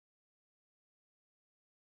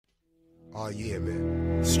Oh yeah,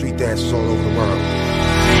 man. Street dancers all over the world.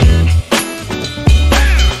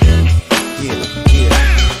 Yeah, yeah.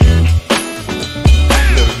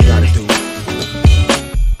 You know what you gotta do.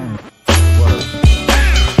 Word.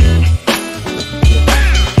 Yeah.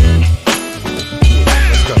 Yeah,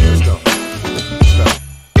 let's go, let's go. Let's go.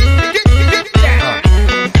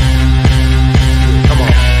 Come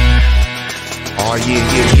on. Oh yeah,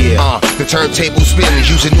 yeah, yeah. The turntable spins,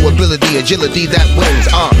 using new ability, agility that wins.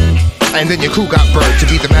 And then your crew got burned. To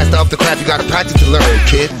be the master of the craft, you gotta practice to learn,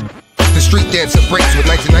 kid. The street dancer breaks with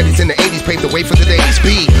 1990s and the 80s paved the way for the days.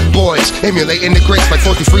 B-boys emulating the greats like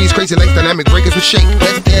 43's, crazy legs, dynamic breakers with Shek.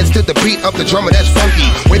 Let's dance to the beat of the drummer, that's funky.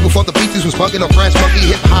 Way before the beat, this was bugging on Brass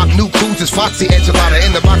Monkey. Hip-hop, new cruises, Foxy Enchilada.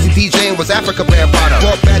 In the boxy DJing was Africa Bambaataa.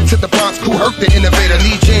 Brought back to the Bronx, crew Herc the innovator.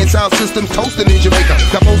 DJ and sound systems toasting in Jamaica.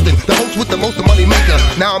 Now posting, the host with the most money maker.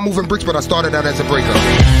 Now I'm moving bricks, but I started out as a breaker.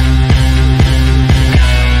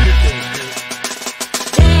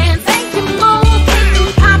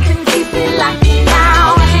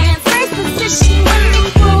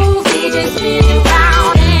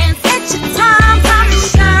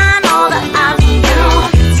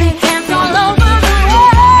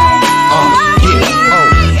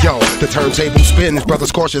 Turntable spins,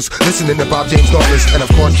 brothers cautious, listening to Bob James Nautilus, and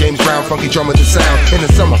of course James Brown, funky drummer the sound in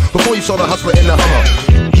the summer, before you saw the hustler in the Hummer.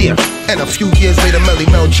 Yeah, and a few years later Melly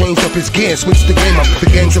Mel changed up his gear and switched the game up.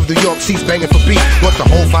 The gangs of New York ceased banging for beat, once the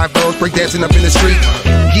whole 5 girls break dancing up in the street.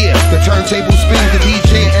 Yeah, the turntable spins, the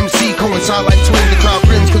DJ and MC coincide like twins. The crowd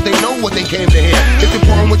grins cause they know what they came to hear. It's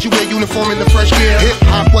important what you wear, uniform in the fresh gear.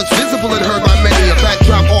 Hip-hop was visible and heard by many, a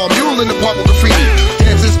backdrop or a mural in the park with graffiti.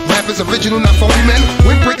 Dancers, rappers, original, not phony men,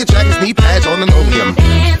 windbreaker jackets, knee pads on linoleum.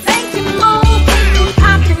 Dance, make it move, keep it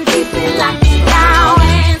poppin', keep it locked down.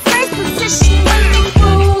 Dance, first position, winning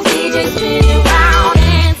groove, DJ spin it round.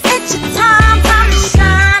 Dance, it's your time, time to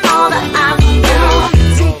shine, all the eyes on you.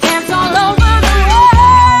 See dance all over the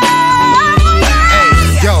world. Hey,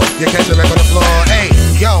 yo, you catch a wreck on the floor. Hey,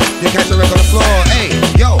 yo, you catch a wreck on the floor. Hey,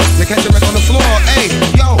 yo, you catch a wreck on the floor. Hey,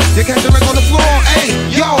 yo, you catch a wreck on the floor. Hey,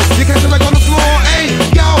 yo, you catch a wreck on the floor. Hey,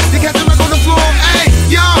 yo, you catch a wreck on the floor. Hey,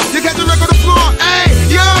 yo, you catch a wreck on the floor. Hey,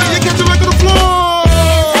 yo, you catch a wreck on the floor.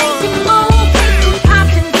 Make it move, keep it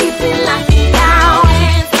poppin', keep it locked down.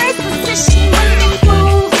 Dance, first position, winning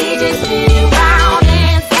groove, DJ spin it round.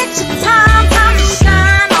 Dance, it's your time, time to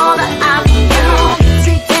shine, all the eyes on you.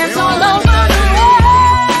 See dance all over the world.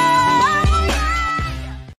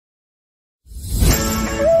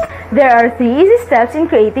 There are 3 easy steps in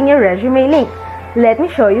creating your resume link. Let me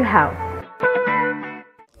show you how.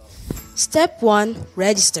 Step 1.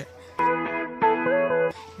 Register.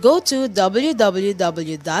 Go to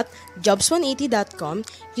www.jobs180.com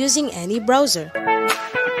using any browser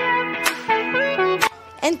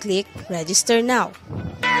and click Register Now.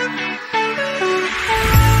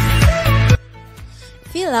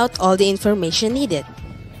 Fill out all the information needed.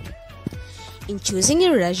 In choosing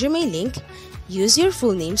your resume link, use your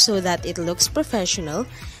full name so that it looks professional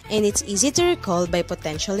and it's easy to recall by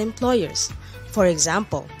potential employers. For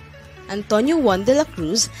example, Antonio Juan de la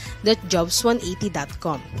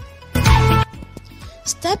Cruz.jobs180.com.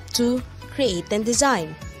 Step 2. Create and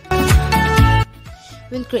design.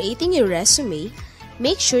 When creating your resume,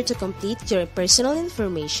 make sure to complete your personal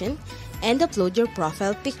information and upload your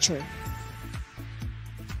profile picture.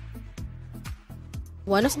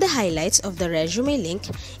 One of the highlights of the resume link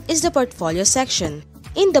is the portfolio section.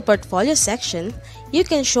 In the portfolio section, you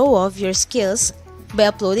can show off your skills by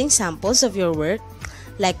uploading samples of your work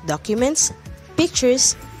like documents,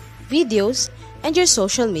 pictures, videos, and your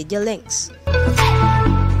social media links.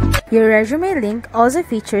 Your resume link also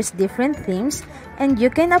features different themes and you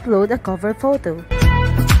can upload a cover photo.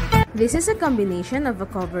 This is a combination of a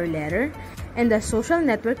cover letter and a social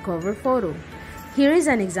network cover photo. Here is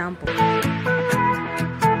an example.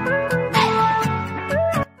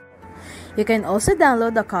 You can also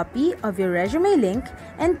download a copy of your resume link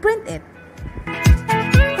and print it.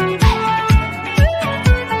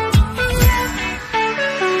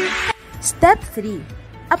 Step 3.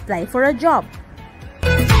 Apply for a job.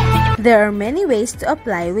 There are many ways to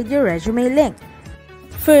apply with your resume link.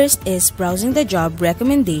 First is browsing the job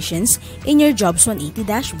recommendations in your Jobs 180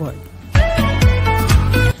 dashboard.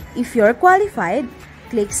 If you're qualified,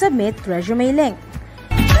 click Submit Resume Link.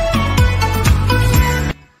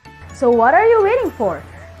 So what are you waiting for?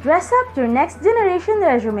 Dress up your next generation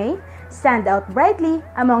resume, stand out brightly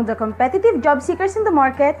among the competitive job seekers in the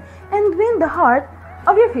market, and win the heart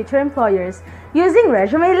of your future employers using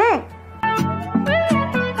Resume Link.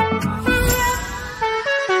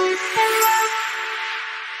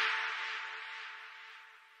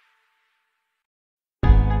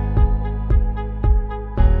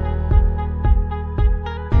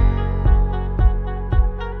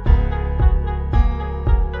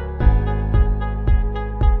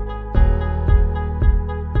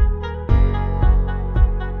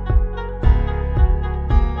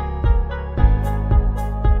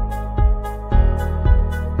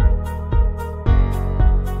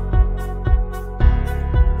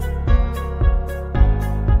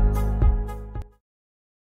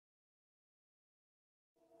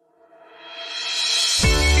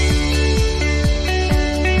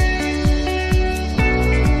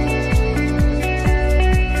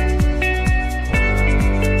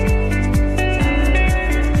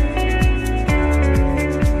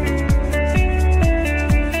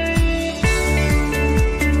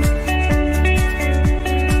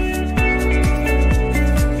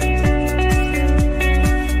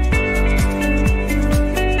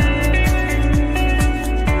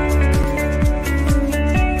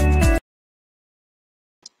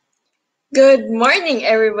 Good morning,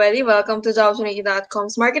 everybody. Welcome to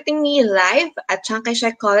jobs180.com's Marketing Me live at Chiang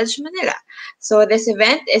Shek College, Manila. So this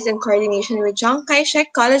event is in coordination with Chiang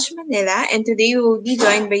Shek College, Manila, and today we will be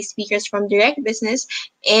joined by speakers from Direct Business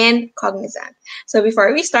and Cognizant. So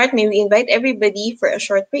before we start, may we invite everybody for a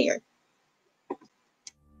short prayer.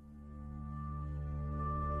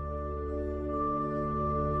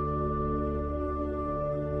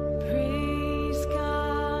 Praise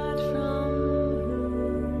God from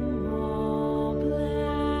whom all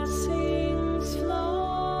blessings flow.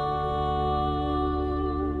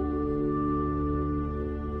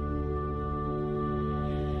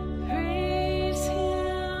 Praise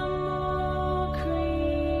Him, all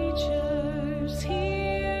creatures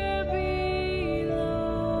here below.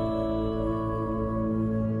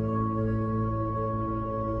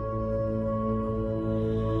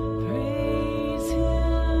 Praise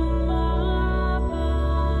Him above the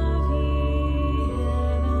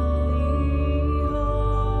heavenly host.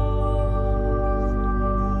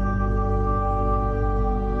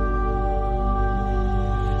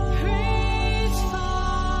 Praise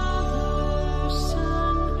Father,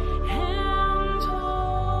 Son, and Holy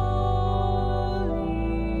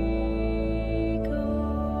Ghost.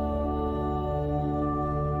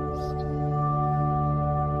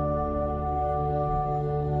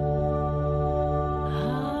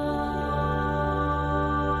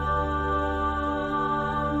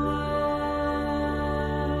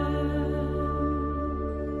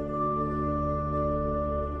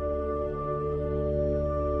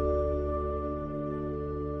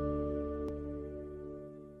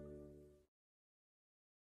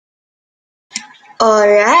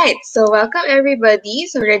 Alright, so welcome everybody.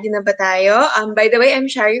 So ready na ba tayo? By the way, I'm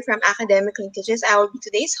Shari from Academic Linkages. I will be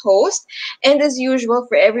today's host. And as usual,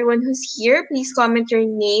 for everyone who's here, please comment your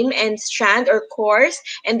name and strand or course,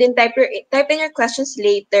 and then type in your questions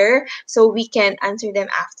later so we can answer them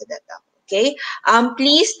after the talk. Okay.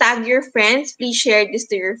 Please tag your friends. Please share this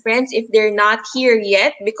to your friends if they're not here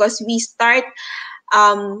yet, because we start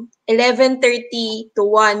 11:30 to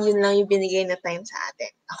 1, yun lang yung binigay na time sa atin.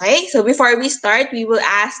 Okay? So before we start, we will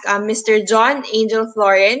ask Mr. John Angel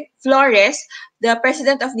Flores, the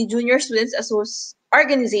president of the Junior Students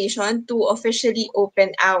Organization, to officially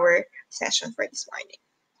open our session for this morning.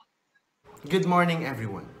 Good morning,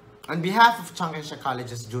 everyone. On behalf of Chiang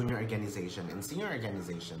College's Junior Organization and Senior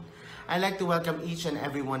Organization, I'd like to welcome each and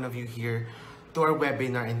every one of you here to our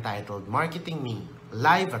webinar entitled Marketing Me,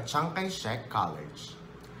 live at Chiang Kai-shek College.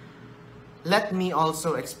 Let me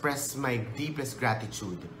also express my deepest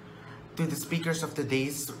gratitude to the speakers of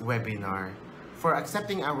today's webinar for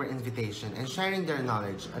accepting our invitation and sharing their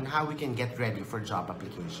knowledge on how we can get ready for job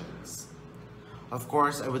applications. Of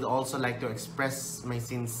course, I would also like to express my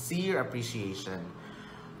sincere appreciation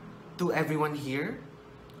to everyone here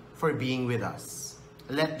for being with us.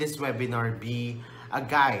 Let this webinar be a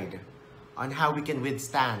guide on how we can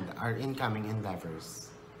withstand our incoming endeavors.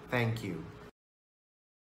 Thank you.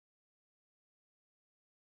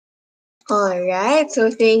 All right, so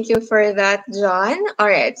thank you for that, John. All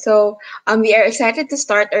right, so we are excited to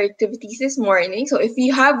start our activities this morning. So if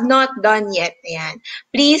you have not done yet, ayan,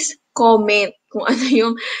 please comment kung ano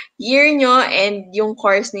yung year nyo and yung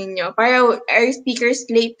course ninyo para our speakers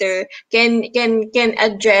later can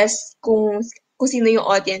address kung sino yung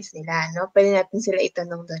audience nila, no? Pwede natin sila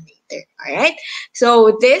itanong doon later. Alright?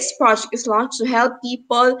 So, this project is launched to help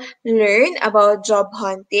people learn about job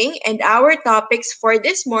hunting, and our topics for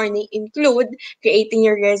this morning include creating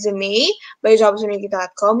your resume by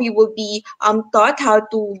jobs180.com. You will be taught how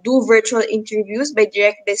to do virtual interviews by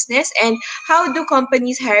Direct Business, and how do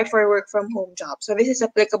companies hire for work from home jobs. So, this is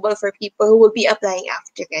applicable for people who will be applying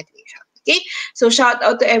after graduation. Okay, so shout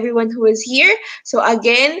out to everyone who is here. So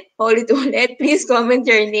again, ulit, please comment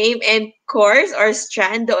your name and course or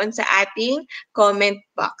strand doon sa ating comment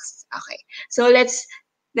box. Okay, so let's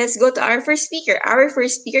go to our first speaker. Our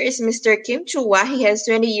first speaker is Mr. Kim Chua. He has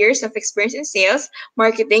 20 years of experience in sales,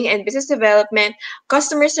 marketing, and business development,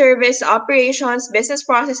 customer service, operations, business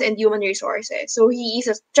process, and human resources. So he is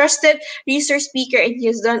a trusted research speaker, and he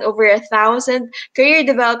has done over 1,000 career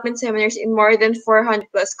development seminars in more than 400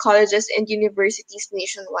 plus colleges and universities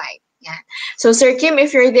nationwide. Yeah. So Sir Kim,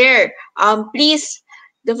 if you're there, please,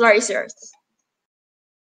 the floor is yours.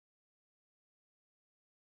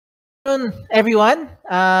 Everyone.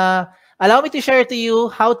 Allow me to share to you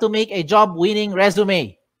how to make a job-winning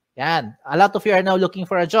resume. Yan. A lot of you are now looking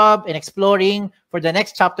for a job and exploring for the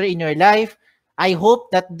next chapter in your life. I hope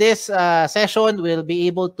that this session will be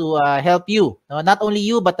able to help you. No, not only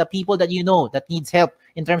you, but the people that you know that needs help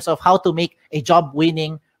in terms of how to make a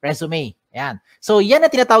job-winning resume. Yan. So yan ang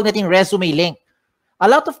tinatawag nating resume link. A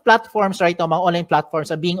lot of platforms right now, mga online platforms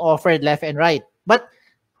are being offered left and right. But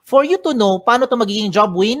for you to know paano to magiging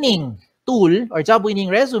job-winning tool or job-winning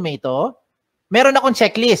resume to, meron akong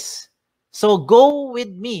checklist. So go with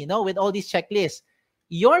me, no, with all these checklists.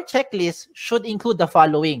 Your checklist should include the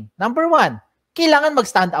following. Number 1, kailangan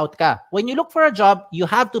mag-stand out ka. When you look for a job, you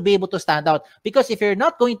have to be able to stand out. Because if you're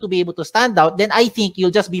not going to be able to stand out, then I think you'll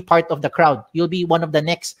just be part of the crowd. You'll be one of the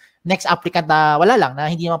next applicant na wala lang, na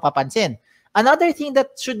hindi mapapansin. Another thing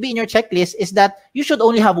that should be in your checklist is that you should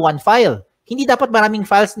only have one file. Hindi dapat maraming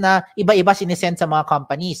files na iba-iba sinesend sa mga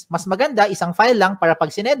companies. Mas maganda, isang file lang para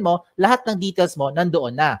pag sinend mo, lahat ng details mo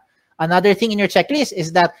nandoon na. Another thing in your checklist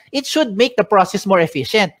is that it should make the process more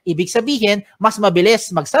efficient. Ibig sabihin, mas mabilis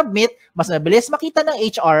mag-submit, mas mabilis makita ng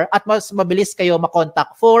HR, at mas mabilis kayo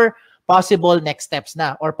makontak for possible next steps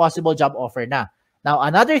na or possible job offer na. Now,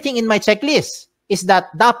 another thing in my checklist is that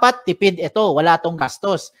dapat tipid ito, wala itong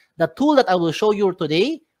gastos. The tool that I will show you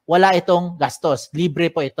today, wala itong gastos. Libre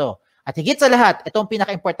po ito. At higit sa lahat, itong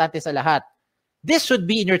pinaka-importante sa lahat, this should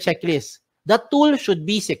be in your checklist. The tool should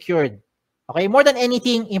be secured. Okay? More than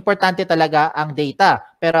anything, importante talaga ang data.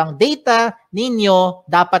 Pero ang data ninyo,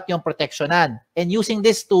 dapat yung protectionan. And using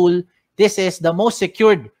this tool, this is the most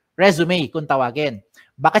secured resume kung tawagin.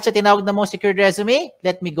 Bakit siya tinawag na most secured resume?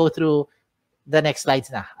 Let me go through the next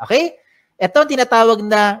slides na. Okay? Ito ang tinatawag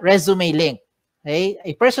na ResumeLink. Okay?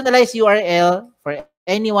 A personalized URL for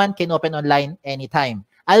anyone can open online anytime.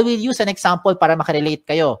 I will use an example para makarelate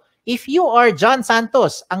kayo. If you are John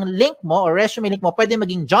Santos, ang link mo or resume link mo pwede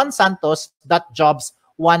maging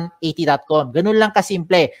johnsantos.jobs180.com. Ganun lang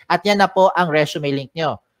kasimple. At yan na po ang resume link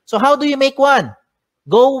nyo. So how do you make one?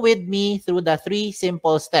 Go with me through the 3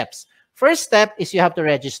 simple steps. First step is you have to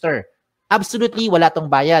register. Absolutely, wala tong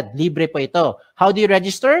bayad. Libre po ito. How do you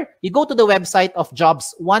register? You go to the website of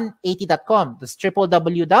jobs180.com. That's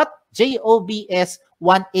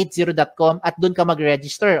www.jobs180.com at dun ka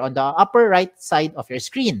mag-register on the upper right side of your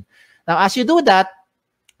screen. Now, as you do that,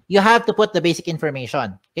 you have to put the basic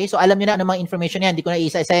information. Okay? So, alam nyo na ano mga information yan. Hindi ko na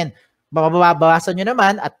isa-isahin. Babawasan nyo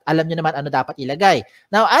naman at alam nyo naman ano dapat ilagay.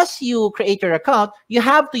 Now, as you create your account, you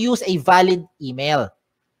have to use a valid email.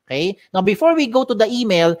 Okay? Now, before we go to the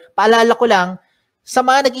email, paalala ko lang, sa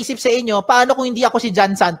mga nag-isip sa inyo, paano kung hindi ako si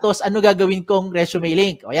John Santos, ano gagawin kong resume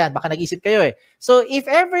link? O yan, baka nag-isip kayo eh. So,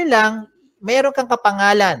 if ever lang, mayroon kang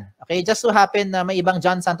kapangalan, okay, just so happen na may ibang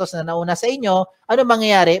John Santos na nauna sa inyo, ano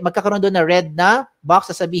mangyayari? Magkakaroon doon na red na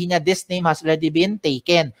box, sasabihin niya, this name has already been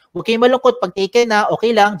taken. Huwag kayong malungkot. Pag taken na,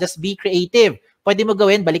 okay lang, just be creative. Pwede mo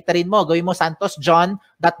gawin, baliktarin mo. Gawin mo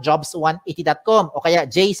santosjohn.jobs180.com o kaya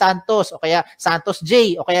J Santos o kaya Santos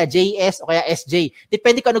J o kaya JS o kaya SJ.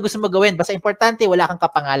 Depende kung ano gusto mo gawin. Basta importante, wala kang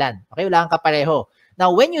kapangalan. Okay? Wala kang kapareho. Now,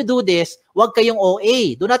 when you do this, huwag kayong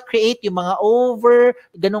OA. Do not create yung mga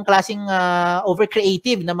ganong klaseng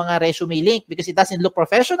over-creative na mga resume link because it doesn't look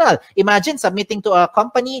professional. Imagine submitting to a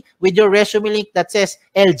company with your resume link that says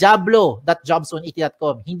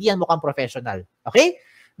eljablo.jobs180.com. Hindi yan mukhang professional. Okay?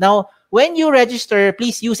 Now, when you register,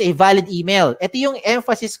 please use a valid email. Ito yung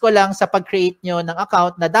emphasis ko lang sa pag-create nyo ng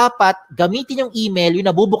account na dapat gamitin yung email, yung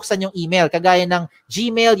nabubuksan yung email, kagaya ng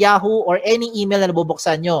Gmail, Yahoo, or any email na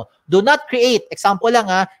nabubuksan nyo. Do not create, example lang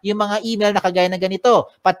yung mga email na kagaya ng ganito,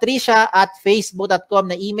 patricia@facebook.com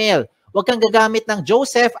na email. Huwag kang gagamit ng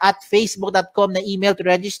joseph@facebook.com na email to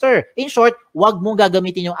register. In short, huwag mong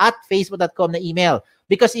gagamitin yung @facebook.com na email.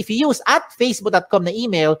 Because if you use @facebook.com na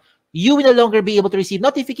email, you will no longer be able to receive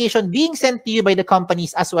notification being sent to you by the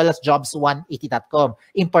companies as well as jobs180.com.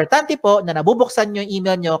 Importante po na nabubuksan nyo yung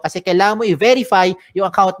email nyo kasi kailangan mo i-verify yung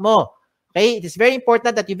account mo. Okay? It is very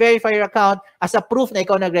important that you verify your account as a proof na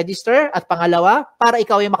ikaw nag-register at pangalawa, para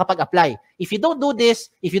ikaw yung makapag-apply. If you don't do this,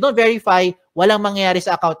 if you don't verify, walang mangyayari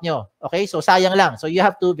sa account nyo. Okay? So, sayang lang. So, you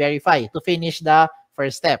have to verify to finish the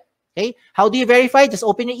first step. Okay? How do you verify? Just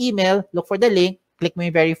open your email, look for the link, click mo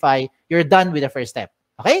yung verify, you're done with the first step.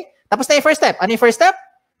 Okay? Tapos na yung first step. Ano yung first step?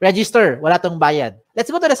 Register. Wala tong bayad. Let's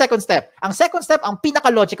go to the second step. Ang second step, ang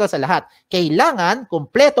pinaka-logical sa lahat. Kailangan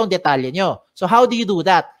kumpletong detalye nyo. So how do you do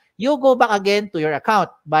that? You go back again to your account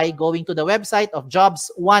by going to the website of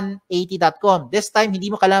jobs180.com. This time, hindi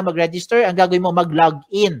mo kailangan mag-register. Ang gagawin mo,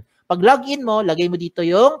 mag-login. Pag login mo, lagay mo dito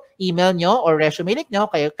yung email nyo or resume link nyo.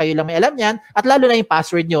 Kayo lang may alam yan. At lalo na yung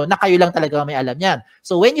password nyo na kayo lang talaga may alam yan.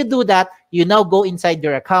 So when you do that, you now go inside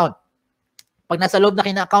your account. Pag nasa loob na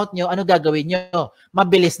kina-account nyo, ano gagawin nyo?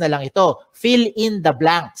 Mabilis na lang ito. Fill in the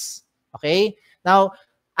blanks. Okay? Now,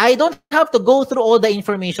 I don't have to go through all the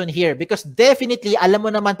information here because definitely, alam mo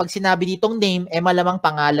naman pag sinabi ditong name, malamang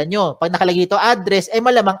pangalan nyo. Pag nakalagay dito address,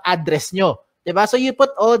 malamang address nyo. Diba? So, you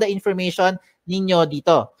put all the information ninyo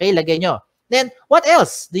dito. Okay? Lagay nyo. Then, what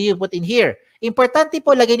else do you put in here? Importante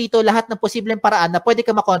po lagay dito lahat ng posibleng paraan na pwede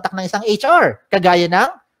ka makontak ng isang HR, kagaya ng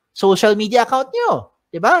social media account nyo.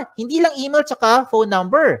 Diba? Hindi lang email tsaka phone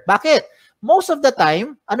number. Bakit? Most of the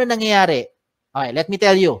time, ano nangyayari? Okay, let me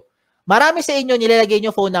tell you. Marami sa inyo nilalagay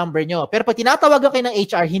nyo phone number nyo. Pero pag tinatawagan kayo ng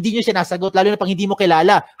HR, hindi nyo sinasagot, lalo na pag hindi mo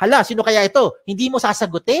kilala. Hala, sino kaya ito? Hindi mo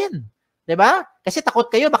sasagutin. Diba? Kasi takot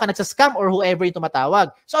kayo, baka nagsascam or whoever yung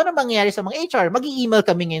tumatawag. So ano mangyayari sa mga HR? Mag-i-email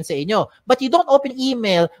kami ngayon sa inyo. But you don't open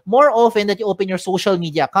email more often than you open your social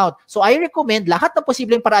media account. So I recommend lahat ng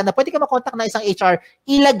posibleng paraan na pwede ka makontak na isang HR,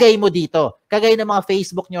 ilagay mo dito. Kagaya ng mga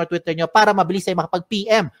Facebook nyo or Twitter nyo para mabilis tayo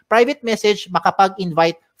makapag-PM. Private message,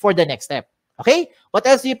 makapag-invite for the next step. Okay? What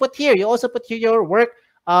else do you put here? You also put here your work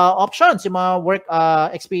options, yung mga work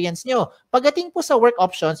experience nyo. Pagdating po sa work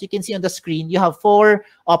options, you can see on the screen, you have 4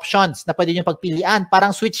 options na pwede nyo pagpilian.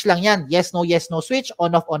 Parang switch lang yan. Yes, no switch,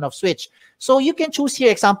 on, off switch. So you can choose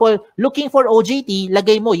here, example, looking for OJT,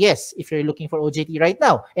 lagay mo yes if you're looking for OJT right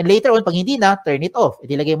now. And later on, pag hindi na, turn it off.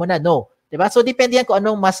 Edi lagay mo na no. Diba? So depende yan kung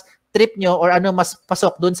anong mas trip nyo or anong mas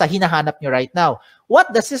pasok dun sa hinahanap nyo right now.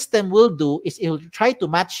 What the system will do is it will try to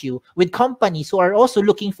match you with companies who are also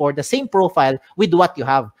looking for the same profile with what you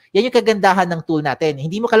have. Yan yung kagandahan ng tool natin.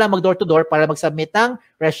 Hindi mo kailangan mag-door-to-door para mag-submit ng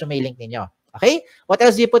resume link ninyo. Okay? What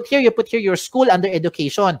else do you put here? You put here your school under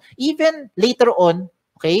education. Even later on,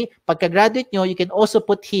 okay, pagka-graduate nyo, you can also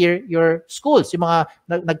put here your schools. Yung mga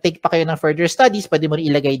nag-take pa kayo ng further studies, pwede mo rin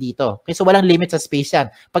ilagay dito. Okay, so walang limit sa space yan.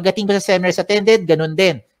 Pagdating ko sa seminars attended, ganun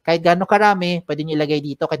din. Kahit gano'ng karami, pwede nyo ilagay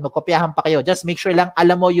dito. Kahit magkopyahan pa kayo. Just make sure lang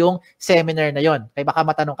alam mo yung seminar na yon. Kaya baka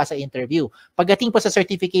matanong ka sa interview. Pagdating po sa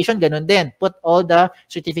certification, ganun din. Put all the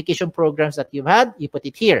certification programs that you've had, you put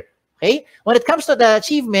it here. Okay? When it comes to the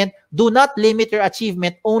achievement, do not limit your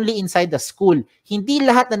achievement only inside the school. Hindi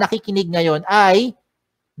lahat na nakikinig ngayon ay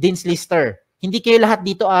Dean's Lister. Hindi kayo lahat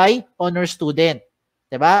dito ay honor student.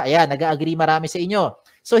 Diba? Ayan, nag-agree marami sa inyo.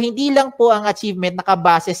 So, hindi lang po ang achievement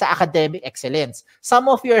nakabase sa academic excellence. Some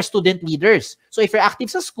of you are student leaders. So, if you're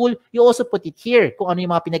active sa school, you also put it here kung ano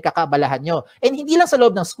yung mga pinagkakaabalahan nyo. And hindi lang sa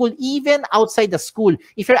loob ng school, even outside the school.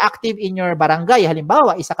 If you're active in your barangay,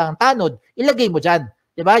 halimbawa, isa kang tanod, ilagay mo dyan.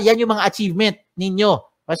 Diba? Yan yung mga achievement ninyo.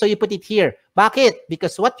 So, you put it here. Bakit?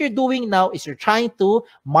 Because what you're doing now is you're trying to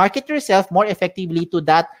market yourself more effectively to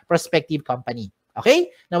that prospective company.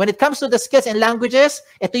 Okay? Now, when it comes to the skills and languages,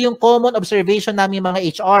 ito yung common observation namin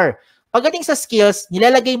mga HR. Pagdating sa skills,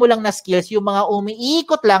 nilalagay mo lang na skills yung mga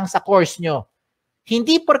umiikot lang sa course nyo.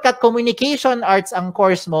 Hindi porkat communication arts ang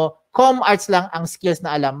course mo, com arts lang ang skills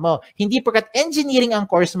na alam mo. Hindi porkat engineering ang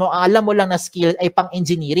course mo, ang alam mo lang na skill ay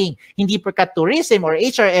pang-engineering. Hindi porkat tourism or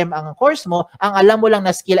HRM ang course mo, ang alam mo lang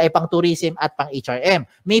na skill ay pang-tourism at pang-HRM.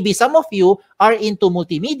 Maybe some of you are into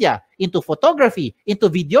multimedia, into photography,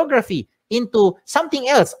 into videography, into something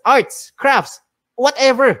else, arts, crafts,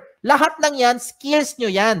 whatever. Lahat ng yan, skills nyo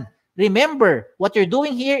yan. Remember, what you're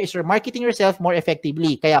doing here is you're marketing yourself more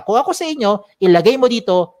effectively. Kaya kung ako sa inyo, ilagay mo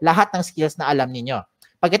dito lahat ng skills na alam ninyo.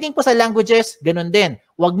 Pagdating po sa languages, ganun din.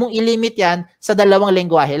 Huwag mong ilimit yan sa 2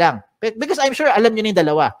 lengguwahe lang. Because I'm sure alam nyo na yung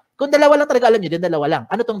 2. Kung 2 lang talaga alam nyo, din 2 lang.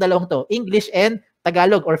 Ano tong 2 to? English and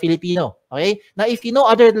Tagalog or Filipino. Okay? Now, if you know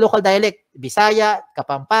other local dialect, Bisaya,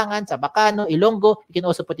 Kapampangan, Sabacano, Ilonggo, you can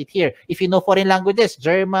also put it here. If you know foreign languages,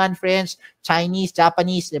 German, French, Chinese,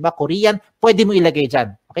 Japanese, diba, Korean, pwede mo ilagay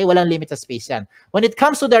dyan. Okay? Walang limit sa space yan. When it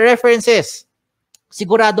comes to the references,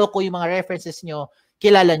 sigurado ko yung mga references nyo,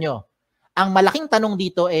 kilala nyo. Ang malaking tanong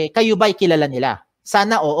dito kayo ba'y kilala nila?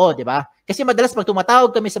 Sana oo, di ba? Kasi madalas pag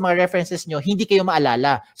tumatawag kami sa mga references nyo, hindi kayo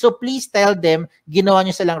maalala. So please tell them, ginawa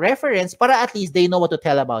nyo silang reference para at least they know what to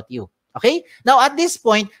tell about you. Okay? Now at this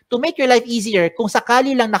point, to make your life easier, kung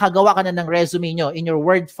sakali lang nakagawa ka na ng resume nyo in your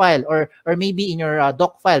Word file or maybe in your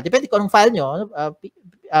doc file, depende kung anong file nyo,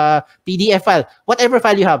 PDF file, whatever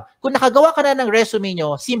file you have. Kung nakagawa ka na ng resume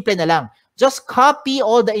nyo, simple na lang. Just copy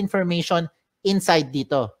all the information inside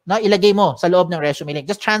dito. No, ilagay mo sa loob ng resume link.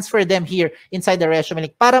 Just transfer them here inside the resume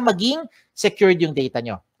link para maging secured yung data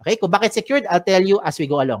nyo. Okay? Kung bakit secured, I'll tell you as we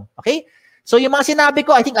go along. Okay? So yung mga sinabi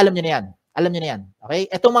ko, I think alam nyo na yan. Alam nyo na yan. Okay?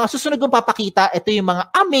 Itong mga susunod kong papakita, ito yung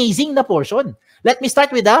mga amazing na portion. Let me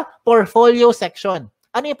start with the portfolio section.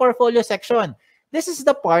 Ano yung portfolio section? This is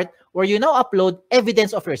the part where you now upload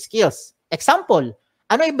evidence of your skills. Example,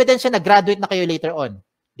 ano ebidensya na graduate na kayo later on?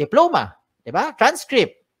 Diploma. Diba?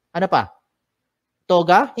 Transcript. Ano pa?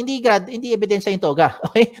 Toga, hindi ebidensya yung toga.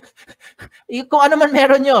 Okay? Kung ano man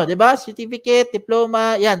meron nyo, di ba? Certificate,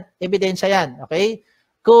 diploma, yan, ebidensya yan. Okay?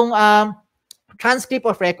 Kung transcript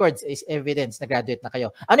of records is evidence na graduate na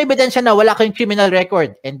kayo. Ano ebidensya na wala kayong criminal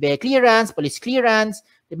record? NBA clearance, police clearance,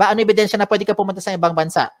 di ba? Ano ebidensya na pwede ka pumunta sa ibang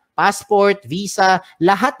bansa? passport, visa,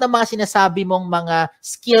 lahat ng mga sinasabi mong mga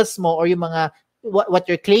skills mo or yung mga what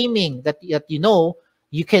you're claiming that you know,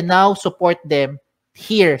 you can now support them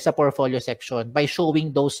here sa portfolio section by showing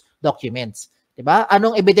those documents. Diba?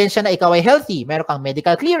 Anong ebidensya na ikaw ay healthy? Meron kang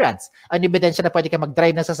medical clearance. Anong ebidensya na pwede ka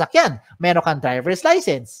mag-drive ng sasakyan? Meron kang driver's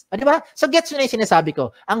license. Diba? So gets nyo na yung sinasabi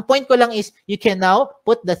ko. Ang point ko lang is you can now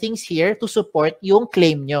put the things here to support yung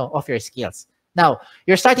claim nyo of your skills. Now,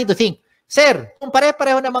 you're starting to think, Sir, kung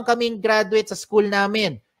pare-pareho naman kaming graduate sa school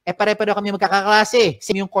namin, pare-pareho kami magkakaklase,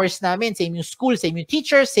 same yung course namin, same yung school, same yung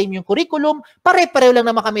teachers, same yung curriculum, pare-pareho lang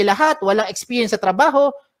naman kami lahat, walang experience sa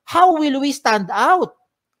trabaho, how will we stand out?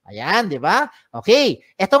 Ayan, di ba? Okay,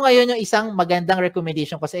 ito ngayon yung isang magandang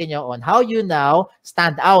recommendation ko sa inyo on how you now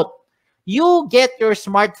stand out. You get your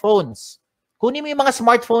smartphones. Kunin mo yung mga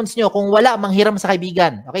smartphones nyo. Kung wala, manghiram sa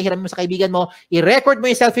kaibigan. Okay, hiram mo sa kaibigan mo. I-record mo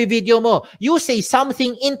yung selfie video mo. You say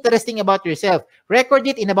something interesting about yourself. Record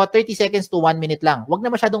it in about 30 seconds to 1 minute lang. Huwag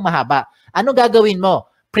na masyadong mahaba. Ano gagawin mo?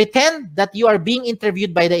 Pretend that you are being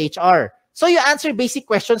interviewed by the HR. So you answer basic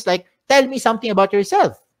questions like, tell me something about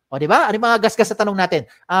yourself. O, di ba? Ano yung mga gasgas sa tanong natin?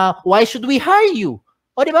 Why should we hire you?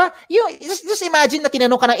 O, di ba? Just imagine na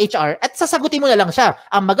tinanong ka ng HR at sasagutin mo na lang siya.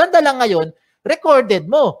 Ang maganda lang ngayon,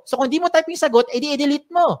 recorded mo. So, kung di mo type yung sagot,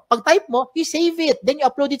 edi-delete mo. Pag type mo, you save it. Then you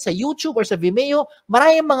upload it sa YouTube or sa Vimeo.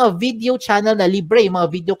 Maraming mga video channel na libre, yung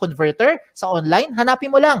mga video converter sa online.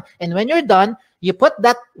 Hanapin mo lang. And when you're done, you put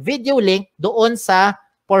that video link doon sa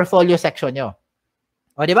portfolio section nyo.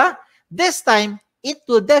 O, di ba? This time, it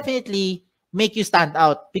will definitely make you stand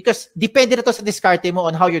out because depende na to sa diskarte mo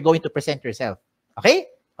on how you're going to present yourself. Okay?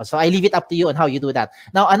 So I leave it up to you on how you do that.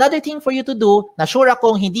 Now, another thing for you to do, na sure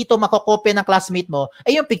akong hindi to makokopya ng classmate mo,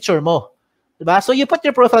 ay yung picture mo. Diba? So you put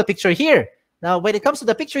your profile picture here. Now, when it comes to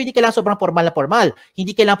the picture, hindi kailangan sobrang formal na formal.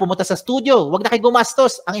 Hindi kailangan pumunta sa studio. Huwag na kayo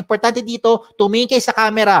gumastos. Ang importante dito, tumingin kayo sa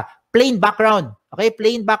camera. Plain background. Okay?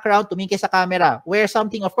 Plain background, tumingin kayo sa camera. Wear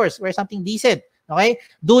something, of course. Wear something decent. Okay?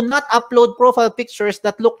 Do not upload profile pictures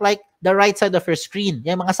that look like the right side of your screen.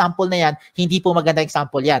 Yung mga sample na yan, hindi po maganda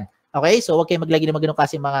example yan. Okay? So, huwag kayong maglagay ng mga ganun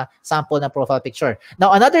kasi mga sample na profile picture.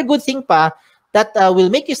 Now, another good thing pa that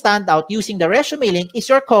will make you stand out using the resume link is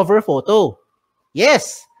your cover photo.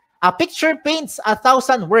 Yes! A picture paints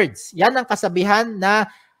 1,000 words. Yan ang kasabihan na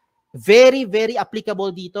very, very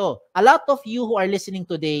applicable dito. A lot of you who are listening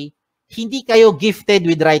today, hindi kayo gifted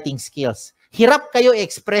with writing skills. Hirap kayo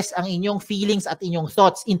i-express ang inyong feelings at inyong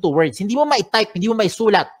thoughts into words. Hindi mo ma-type, hindi mo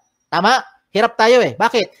ma-sulat. Tama? Hirap tayo eh.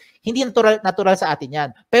 Bakit? Hindi natural sa atin yan.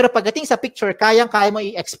 Pero pagdating sa picture, kayang-kaya mo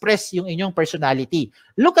i-express yung inyong personality.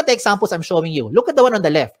 Look at the examples I'm showing you. Look at the one on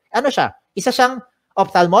the left. Ano siya? Isa siyang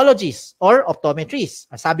ophthalmologist or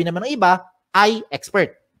optometrist. Sabi naman ng iba, eye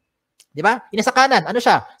expert. Diba? Inasa kanan, ano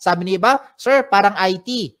siya? Sabi ng iba, sir, parang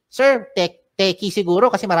IT. Sir, techie siguro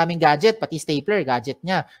kasi maraming gadget, pati stapler, gadget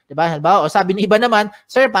niya. Diba? Halimbawa, o sabi ng iba naman,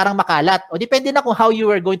 sir, parang makalat. O depende na kung how you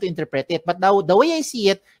are going to interpret it. But now, the way I see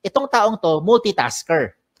it, itong taong to,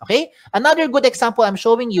 multitasker. Okay? Another good example I'm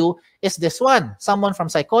showing you is this one. Someone from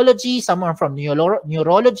psychology, someone from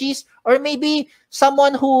neurologist, or maybe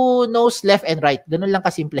someone who knows left and right. Ganun lang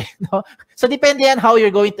kasimple. No? So, depende yan how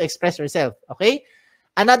you're going to express yourself. Okay?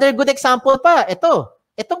 Another good example pa, ito.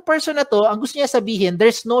 Itong person na to, ang gusto niya sabihin,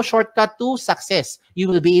 there's no shortcut to success. You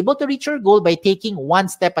will be able to reach your goal by taking one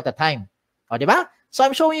step at a time. O, di ba? So,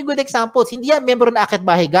 I'm showing you good examples. Hindi yan member na Akit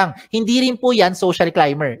Bahay Gang. Hindi rin po yan social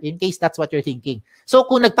climber, in case that's what you're thinking. So,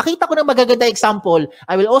 kung nagpakita ko ng magaganda example,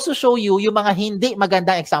 I will also show you yung mga hindi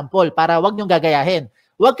magandang example para wag niyong gagayahin.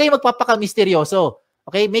 Huwag kayong magpapaka-misteryoso.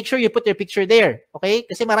 Okay? Make sure you put your picture there. Okay?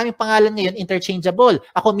 Kasi maraming pangalan ngayon interchangeable.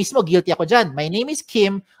 Ako mismo, guilty ako dyan. My name is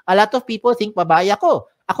Kim. A lot of people think babae ako.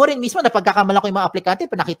 Ako rin mismo, napagkakamalan ko yung mga aplikante,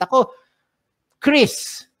 pinakita ko,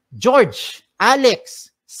 Chris, George,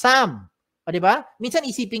 Alex, Sam. O, diba? Minsan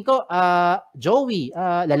isipin ko, Joey,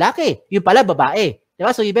 lalaki. Yung pala, babae. Diba?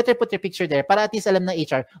 So you better put your picture there para at least alam ng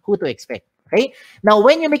HR who to expect. Okay? Now,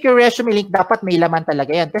 when you make your resume link, dapat may laman talaga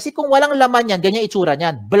yan. Kasi kung walang laman yan, ganyan itsura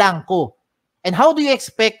niyan. Blanco. And how do you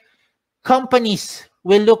expect companies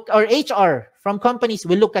will look, or HR from companies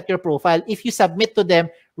will look at your profile if you submit to them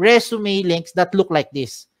resume links that look like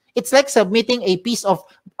this? It's like submitting a piece of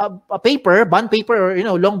a paper, bond paper,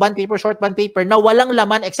 or long bond paper, short bond paper na walang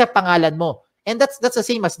laman except pangalan mo. And that's the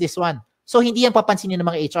same as this one. So hindi yan papansinin ng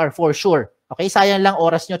mga HR for sure. Okay? Sayang lang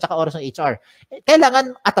oras nyo tsaka oras ng HR.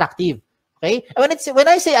 Kailangan attractive. Okay? When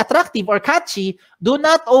I say attractive or catchy, do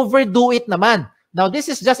not overdo it naman. Now,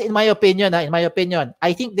 this is just in my opinion. In my opinion,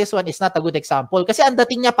 I think this one is not a good example. Kasi ang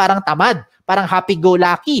dating niya parang tamad, parang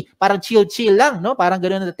happy-go-lucky, parang chill-chill lang, no? Parang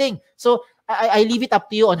gano'n na dating. So, I leave it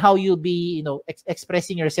up to you on how you be,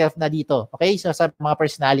 expressing yourself na dito. Okay? So sa mga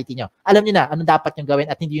personality nyo. Alam niyo na anong dapat nyo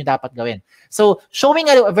gawin at hindi nyo dapat gawin. So,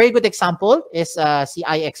 showing a very good example is si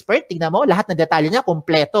iExpert. Tignan mo, lahat ng detalye niya,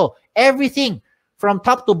 kompleto. Everything from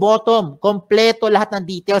top to bottom, kompleto lahat ng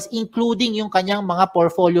details, including yung kanyang mga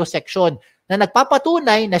portfolio section na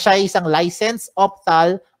nagpapatunay na siya ay isang licensed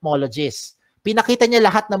ophthalmologist. Pinakita niya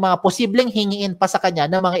lahat ng mga posibleng hingiin pa sa kanya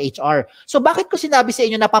ng mga HR. So bakit ko sinabi sa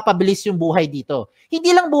inyo napapabilis yung buhay dito?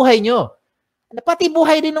 Hindi lang buhay nyo. Pati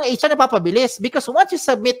buhay din ng HR napapabilis. Because once you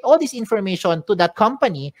submit all this information to that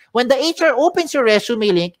company, when the HR opens your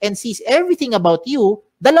resume link and sees everything about you,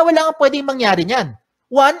 dalawa lang ang pwedeng mangyari niyan.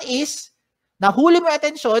 One is, nahuli mo yung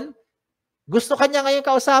attention, gusto ka niya ngayon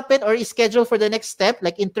kausapin or schedule for the next step,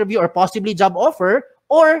 like interview or possibly job offer,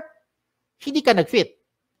 or hindi ka nag-fit.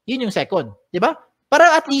 Yun yung second. Di ba?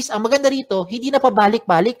 Para at least, ang maganda rito, hindi na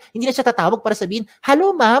pabalik-balik, hindi na siya tatawag para sabihin,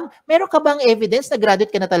 hello ma'am, meron ka bang evidence na graduate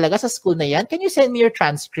ka na talaga sa school na yan? Can you send me your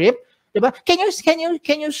transcript? Di ba? Can you send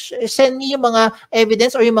me yung mga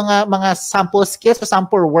evidence or yung mga sample skills or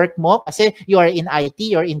sample work mo kasi you are in IT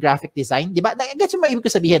or in graphic design? Di ba? That's yung ibig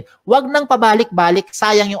ko sabihin. Huwag nang pabalik-balik,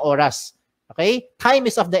 sayang yung oras. Okay? Time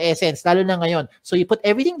is of the essence, lalo na ngayon. So you put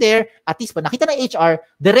everything there, at least pag nakita ng HR,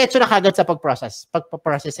 diretso na kagad sa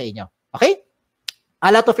pag-process sa inyo. Okay?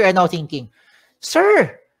 A lot of you are now thinking,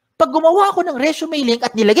 Sir, pag gumawa ako ng resume link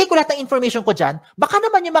at nilagay ko lahat ng information ko dyan, baka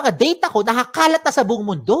naman yung mga data ko nakakalat na sa buong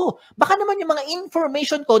mundo. Baka naman yung mga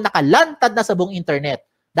information ko nakalantad na sa buong internet.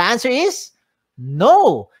 The answer is,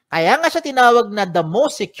 no. Kaya nga siya tinawag na the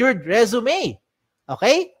most secured resume.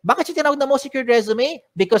 Okay? Bakit siya tinawag na most secured resume?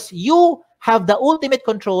 Because you have the ultimate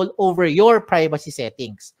control over your privacy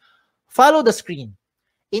settings. Follow the screen.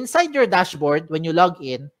 Inside your dashboard, when you log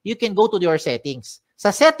in, you can go to your settings. Sa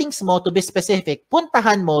settings mo, to be specific,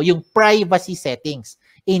 puntahan mo yung privacy settings.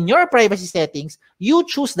 In your privacy settings, you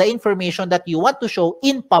choose the information that you want to show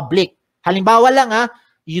in public. Halimbawa lang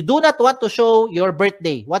you do not want to show your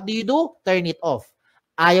birthday. What do you do? Turn it off.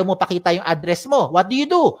 Ayaw mo pakita yung address mo. What do you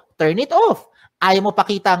do? Turn it off. Ayaw mo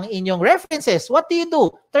pakita ang inyong references. What do you do?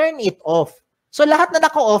 Turn it off. So lahat na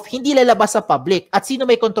naka-off, hindi lalabas sa public. At sino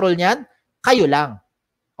may control niyan? Kayo lang.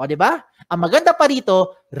 O, di ba? Ang maganda pa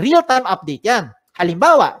rito, real-time update yan.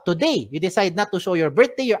 Halimbawa, today, you decide not to show your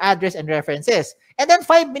birthday, your address, and references. And then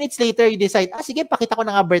 5 minutes later, you decide, sige, pakita ko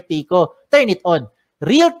na nga birthday ko. Turn it on.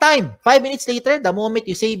 Real-time. 5 minutes later, the moment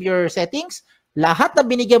you save your settings, lahat na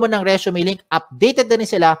binigyan mo ng resume link, updated na rin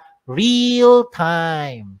sila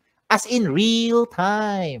real-time. As in real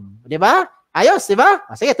time. Di ba? Ayos, di ba?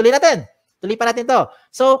 Sige, tuloy natin. Tuloy pa natin to.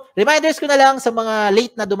 So, reminders ko na lang sa mga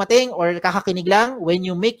late na dumating or kakakinig lang, when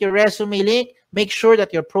you make your resume link, make sure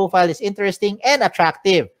that your profile is interesting and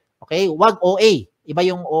attractive. Okay? Wag OA. Iba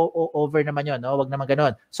yung over naman yun. No? Wag naman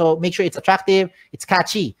ganun. So, make sure it's attractive, it's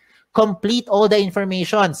catchy. Complete all the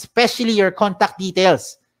information, especially your contact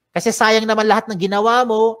details. Kasi sayang naman lahat ng ginawa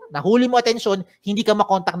mo, nahuli mo attention, hindi ka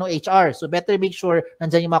makontak ng HR. So better make sure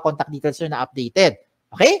nandyan yung mga contact details na updated.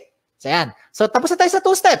 Okay? So yan. So tapos na tayo sa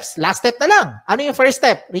 2 steps. Last step na lang. Ano yung first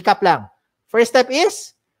step? Recap lang. First step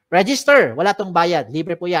is register. Wala tong bayad.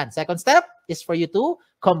 Libre po yan. Second step is for you to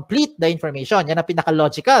complete the information. Yan ang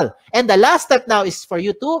pinaka-logical. And the last step now is for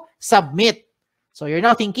you to submit. So you're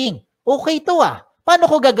now thinking, okay to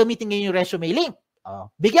paano ko gagamitin ngayon yung resume link?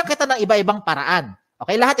 Bigyan kita ng iba-ibang paraan.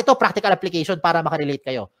 Okay, lahat ito practical application para makarelate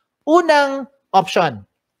kayo. Unang option,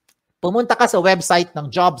 pumunta ka sa website ng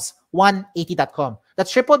jobs180.com. That's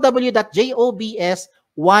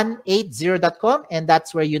www.jobs180.com and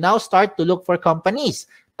that's where you now start to look for companies.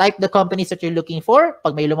 Type the companies that you're looking for.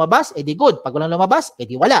 Pag may lumabas, edi good. Pag walang lumabas,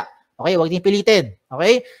 edi wala. Okay, huwag din pilitin.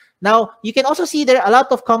 Okay? Now, you can also see there a lot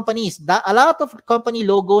of companies, a lot of company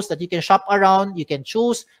logos that you can shop around, you can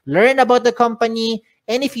choose, learn about the company.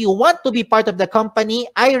 And if you want to be part of the company,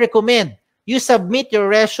 I recommend you submit your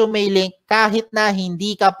resume link kahit na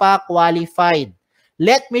hindi ka pa qualified.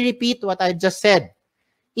 Let me repeat what I just said.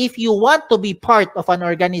 If you want to be part of an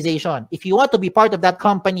organization, if you want to be part of that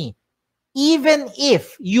company, even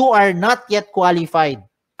if you are not yet qualified,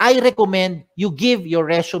 I recommend you give your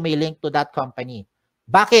resume link to that company.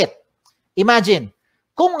 Bakit? Imagine,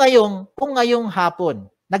 kung ngayong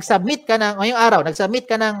hapon, nag-submit ka ng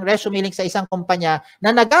resume link sa isang kumpanya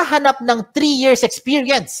na naghahanap ng 3 years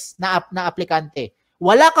experience na aplikante.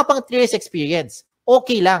 Wala ka pang 3 years experience.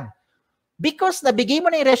 Okay lang. Because nabigay mo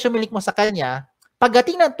na yung resume link mo sa kanya,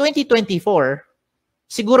 pagdating ng 2024,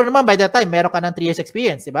 siguro naman by that time, meron ka ng 3 years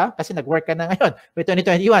experience, di ba? Kasi nag-work ka na ngayon by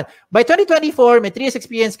 2021. By 2024, may 3 years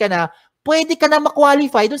experience ka na, pwede ka na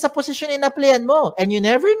ma-qualify dun sa position in applyan mo. And you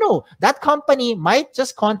never know. That company might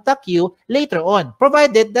just contact you later on,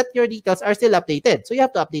 provided that your details are still updated. So you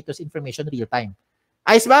have to update those information real time.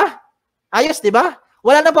 Ayos ba? Ayos, di ba?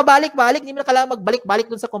 Wala nang pabalik-balik. Hindi mo na kailangan magbalik-balik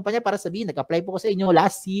dun sa kumpanya para sabihin, nag-apply po ko sa inyo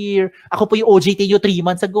last year. Ako po yung OJT nyo 3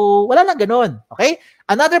 months ago. Wala lang ganun. Okay?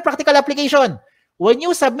 Another practical application. When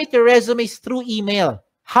you submit your resumes through email,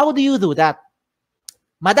 how do you do that?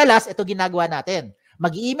 Madalas, ito ginagawa natin.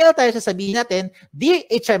 Mag-email tayo, sasabihin natin, Dear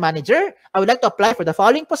HR Manager, I would like to apply for the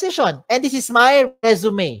following position and this is my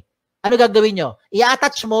resume. Ano gagawin nyo?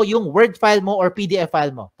 I-attach mo yung Word file mo or PDF file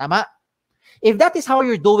mo. Tama? If that is how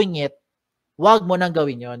you're doing it, wag mo nang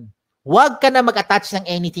gawin yon. Wag ka na mag-attach ng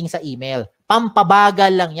anything sa email.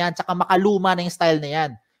 Pampabagal lang yan, tsaka makaluma na yung style na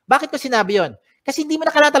yan. Bakit ko sinabi yon? Kasi hindi mo na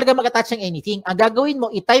kailangan talaga mag-attach ng anything. Ang gagawin mo,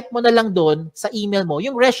 i-type mo na lang doon sa email mo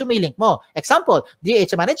yung resume link mo. Example, Dear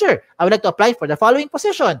HR Manager, I would like to apply for the following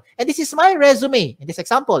position. And this is my resume. In this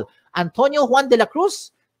example, Antonio Juan de la Cruz,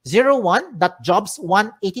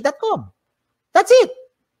 01.jobs180.com. That's it.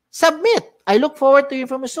 Submit. I look forward to your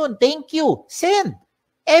information. Thank you. Send.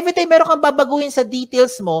 Every time meron kang babaguhin sa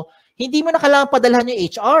details mo, hindi mo na kailangan padalhan yung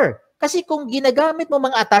HR. Kasi kung ginagamit mo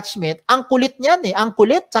mga attachment, ang kulit niyan eh. Ang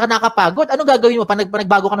kulit, saka nakapagod. Anong gagawin mo pag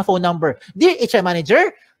nagbago ka ng phone number? Dear HR Manager,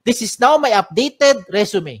 this is now my updated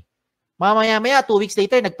resume. Mamaya-maya, 2 weeks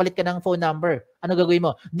later, nagpalit ka ng phone number. Ano gagawin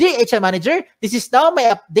mo? Dear HR Manager, this is now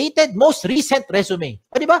my updated, most recent resume.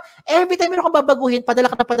 O diba? Every time meron kang babaguhin, padala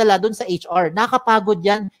ka na padala doon sa HR. Nakapagod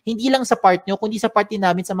yan, hindi lang sa part nyo, kundi sa part din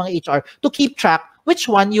namin sa mga HR to keep track which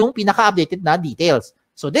one yung pinaka-updated na details.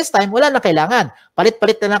 So this time, wala na kailangan.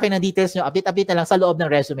 Palit-palit na lang kayo ng details nyo, update-update na lang sa loob ng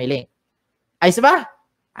resume link. Ayos ba?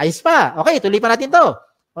 Ayos pa. Okay, tuloy pa natin to.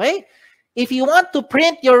 Okay? If you want to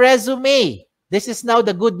print your resume, this is now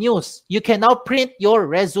the good news. You can now print your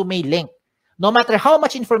resume link. No matter how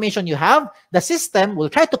much information you have, the system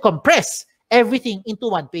will try to compress everything into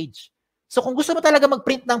one page. So kung gusto mo talaga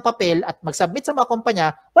mag-print ng papel at mag-submit sa mga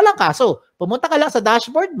kumpanya, walang kaso. Pumunta ka lang sa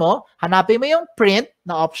dashboard mo, hanapin mo yung print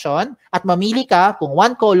na option at mamili ka kung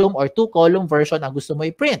 1 column or 2 column version ang gusto mo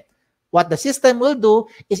i-print. What the system will do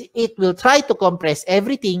is it will try to compress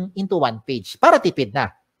everything into one page para tipid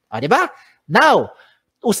na. O, di ba? Now,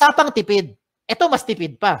 usapang tipid. Ito mas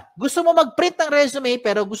tipid pa. Gusto mo mag-print ng resume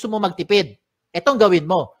pero gusto mo magtipid. Etong gawin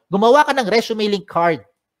mo. Gumawa ka ng resume link card.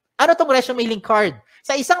 Ano tong resume link card?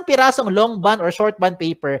 Sa isang pirasong long band or short band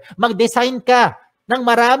paper, mag-design ka ng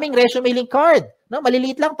maraming resume link card. No,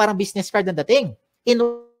 maliliit lang, parang business card ang dating. In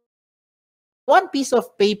one piece of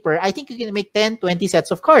paper, I think you can make 10, 20 sets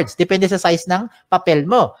of cards. Depende sa size ng papel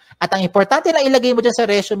mo. At ang importante na ilagay mo dyan sa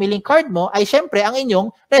resume link card mo ay syempre ang inyong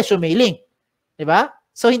resume link. Diba?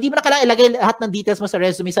 So, hindi mo na kailangan ilagay lahat ng details mo sa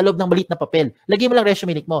resume sa loob ng maliit na papel. Lagay mo lang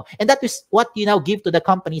resume link mo. And that is what you now give to the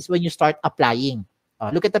companies when you start applying.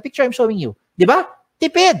 Look at the picture I'm showing you. Diba?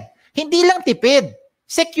 Tipid. Hindi lang tipid.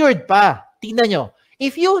 Secured pa. Tingnan nyo.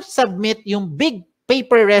 If you submit yung big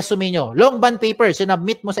paper resume nyo, long band paper,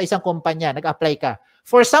 sinubmit mo sa isang kumpanya, nag-apply ka.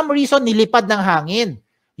 For some reason, nilipad ng hangin.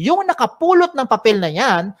 Yung nakapulot ng papel na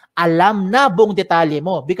yan, alam na buong detalye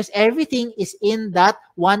mo because everything is in that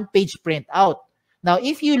one-page printout. Now,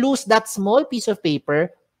 if you lose that small piece of paper,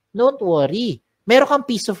 don't worry. Meron kang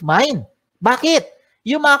peace of mind. Bakit?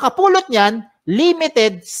 Yung mga kapulot niyan,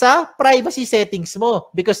 limited sa privacy settings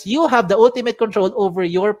mo because you have the ultimate control over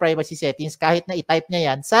your privacy settings kahit na i-type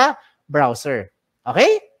niya yan sa browser.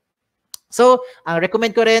 Okay? So, ang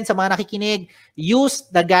recommend ko rin sa mga nakikinig, use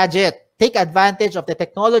the gadget. Take advantage of the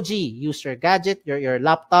technology. Use your gadget, your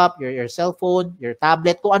laptop, your cell phone, your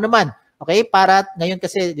tablet, kung ano man. Okay? Para ngayon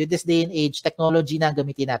kasi, this day and age, technology na ang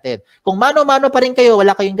gamitin natin. Kung mano-mano pa rin kayo,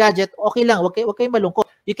 wala kayong gadget, okay lang. Huwag kayong malungkot.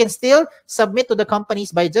 You can still submit to the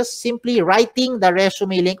companies by just simply writing the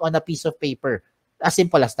resume link on a piece of paper. As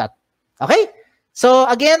simple as that. Okay? So,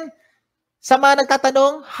 again, sa mga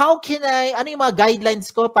nagtatanong, ano yung mga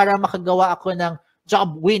guidelines ko para makagawa ako ng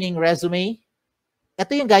job-winning resume?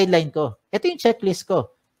 Ito yung guideline ko. Ito yung checklist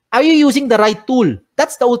ko. Are you using the right tool?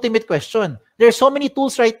 That's the ultimate question. There are so many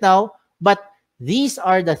tools right now, but these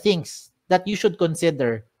are the things that you should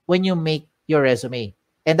consider when you make your resume.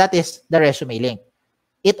 And that is the resume link.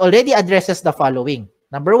 It already addresses the following.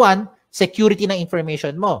 Number 1, security ng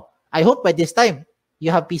information mo. I hope by this time, you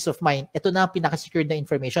have peace of mind. Ito na ang pinaka-secured na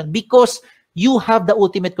information because you have the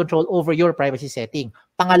ultimate control over your privacy setting.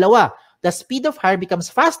 Pangalawa, the speed of hire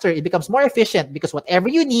becomes faster. It becomes more efficient because whatever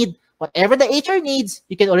you need, whatever the HR needs,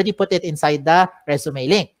 you can already put it inside the resume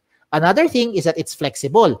link. Another thing is that it's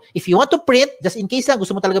flexible. If you want to print, just in case lang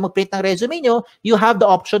gusto mo talaga mag-print ng resume nyo, you have the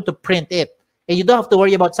option to print it. And you don't have to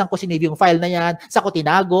worry about saan ko sinave yung file na yan, saan ko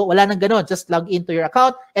tinago, wala nang ganun. Just log into your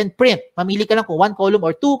account and print. Mamili ka lang kung 1 column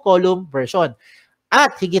or 2 column version.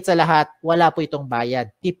 At higit sa lahat, wala po itong bayad.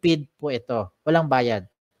 Tipid po ito. Walang bayad.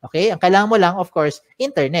 Okay? Ang kailangan mo lang, of course,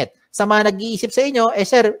 internet. Sa mga nag-iisip sa inyo,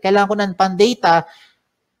 sir, kailangan ko ng pan-data.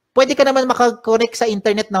 Pwede ka naman makakonect sa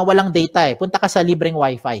internet na walang data eh. Punta ka sa libreng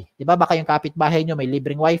wifi. Di ba? Baka yung kapitbahay nyo may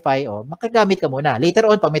libreng wifi, o makagamit ka muna. Later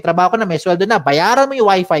on, pag may trabaho ka na, may sweldo na, bayaran mo yung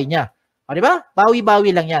wifi niya. O di ba?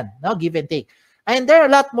 Bawi-bawi lang yan. No? Give and take. And there are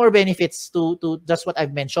a lot more benefits to just what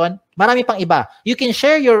I've mentioned. Marami pang iba. You can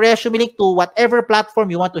share your resume link to whatever platform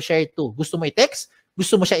you want to share it to. Gusto mo i-text?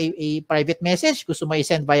 Gusto mo siya i-private message? Gusto mo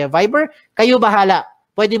i-send via Viber? Kayo bahala.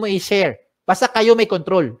 Pwede mo i-share. Basta kayo may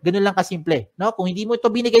control. Ganun lang kasimple. No? Kung hindi mo ito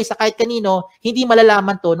binigay sa kahit kanino, hindi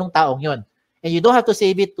malalaman to nung taong yon. And you don't have to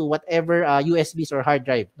save it to whatever USBs or hard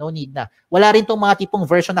drive. No need na. Wala rin tong mga tipong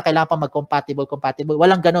version na kailangan pa mag-compatible.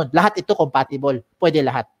 Walang ganun. Lahat ito compatible. Pwede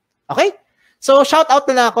lahat. Okay? So, shout out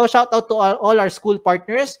na lang ako. Shout out to all our school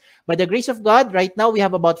partners. By the grace of God, right now, we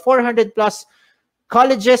have about 400 plus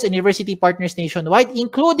colleges and university partners nationwide,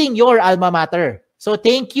 including your alma mater. So,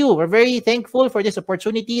 thank you. We're very thankful for this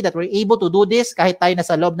opportunity that we're able to do this kahit tayo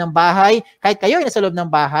nasa loob ng bahay, kahit kayo ay nasa loob ng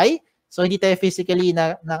bahay. So, hindi tayo physically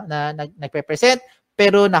nagpe-present,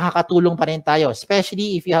 pero nakakatulong pa rin tayo,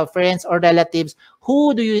 especially if you have friends or relatives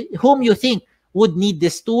whom you think would need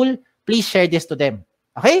this tool. Please share this to them.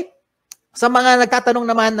 Okay? Sa mga nagtatanong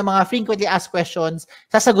naman ng mga frequently asked questions,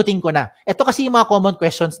 sasagutin ko na. Ito kasi yung mga common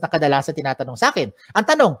questions na kadalasan tinatanong sa akin. Ang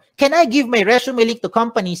tanong, can I give my resume link to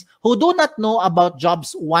companies who do not know about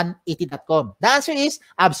jobs180.com? The answer is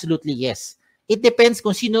absolutely yes. It depends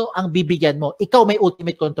kung sino ang bibigyan mo. Ikaw may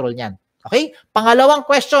ultimate control niyan. Okay? Pangalawang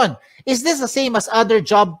question, is this the same as other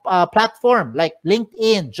job platform like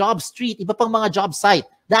LinkedIn, JobStreet, iba pang mga job site?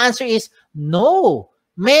 The answer is no.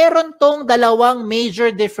 Meron tong dalawang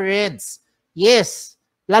major difference. Yes.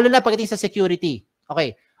 Lalo na pagdating sa security.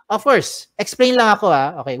 Okay. Of course, explain lang ako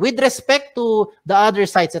Okay. With respect to the other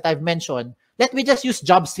sites that I've mentioned, let me just use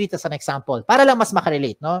JobStreet as an example para lang mas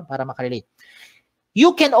makarelate, no? Para makarelate.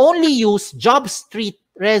 You can only use JobStreet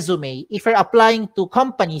resume if you're applying to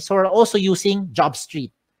companies who are also using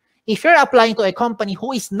JobStreet. If you're applying to a company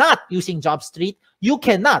who is not using JobStreet, you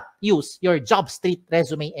cannot use your JobStreet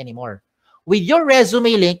resume anymore. With your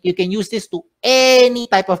resume link, you can use this to any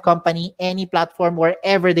type of company, any platform,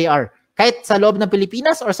 wherever they are. Kahit sa loob ng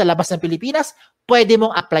Pilipinas or sa labas ng Pilipinas, pwede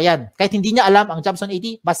mong applyan. Kahit hindi niya alam ang Jobs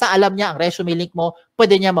 180, basta alam niya ang resume link mo,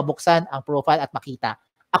 pwede niya mabuksan ang profile at makita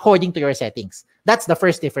according to your settings. That's the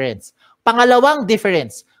first difference. Pangalawang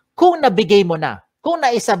difference, kung nabigay mo na, kung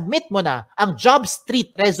na-submit mo na ang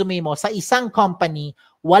JobStreet resume mo sa isang company,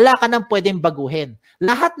 wala ka nang pwedeng baguhin.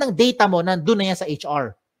 Lahat ng data mo nandun na yan sa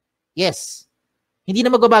HR. Yes. Hindi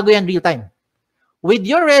na magbabago yan real time. With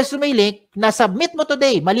your resume link, na-submit mo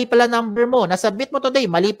today, mali pala number mo, na-submit mo today,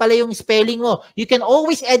 mali pala yung spelling mo, you can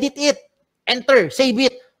always edit it. Enter, save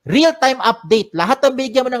it. Real-time update. Lahat ng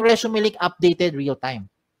bigyan mo ng resume link, updated real-time.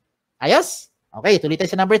 Ayos? Okay, tuloy tayo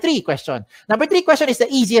sa number 3 question. Number 3 question is the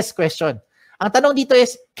easiest question. Ang tanong dito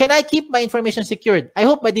is, can I keep my information secured? I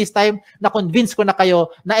hope by this time, na-convince ko na kayo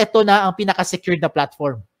na ito na ang pinaka-secured na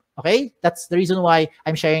platform. Okay? That's the reason why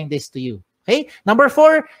I'm sharing this to you. Okay? Number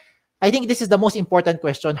 4, I think this is the most important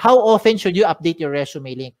question. How often should you update your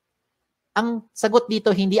resume link? Ang sagot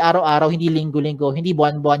dito, hindi araw-araw, hindi linggo-linggo, hindi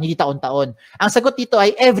buwan-buwan, hindi taon-taon. Ang sagot dito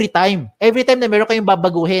ay every time. Every time na meron kayong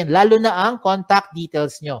babaguhin, lalo na ang contact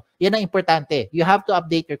details nyo. Yan ang importante. You have to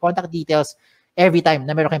update your contact details every time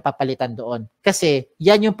na meron kayong papalitan doon. Kasi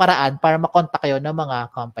yan yung paraan para makontak kayo ng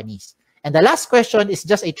mga companies. And the last question is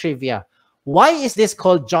just a trivia. Why is this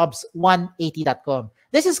called jobs180.com?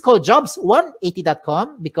 This is called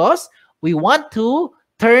jobs180.com because we want to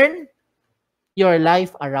turn your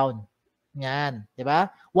life around. Yan, di ba?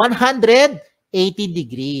 180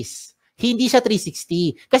 degrees. Hindi siya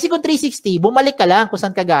 360. Kasi kung 360, bumalik ka lang kung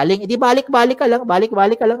saan ka galing. Di balik-balik ka lang,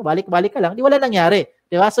 balik-balik ka lang, balik-balik ka lang. Di wala nangyari.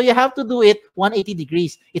 Di ba? So you have to do it 180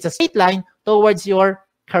 degrees. It's a straight line towards your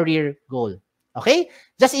career goal. Okay?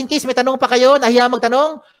 Just in case may tanong pa kayo, nahiya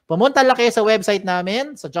magtanong, pumunta lang kayo sa website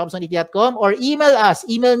namin, sa jobs180.com, or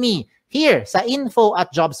email me here sa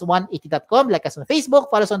info@jobs180.com. Like us on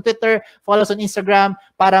Facebook, follow us on Twitter, follow us on Instagram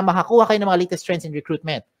para makakuha kayo ng mga latest trends in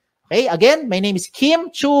recruitment. Okay? Again, my name is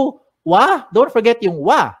Kim Chu Wa. Don't forget yung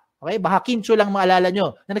Wa. Okay? Baka Kim Chu lang maalala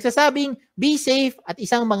nyo. Na nagsasabing, be safe at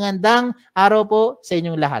isang magandang araw po sa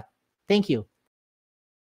inyong lahat. Thank you.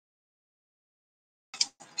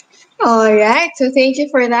 All right. So thank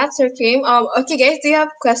you for that, Sir Kim. Okay, guys, do you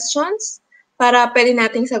have questions para pwede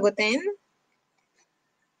nating sagutin?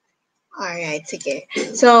 Alright, sige.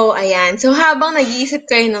 So, ayan. So, habang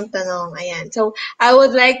nag-iisip kayo ng tanong, ayan. So, I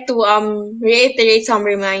would like to reiterate some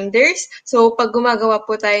reminders. So, pag gumagawa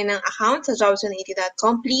po tayo ng account sa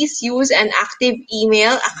jobs180.com, please use an active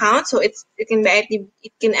email account. So, it can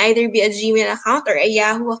either be a Gmail account or a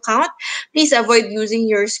Yahoo account. Please avoid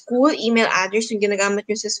using your school email address yung ginagamit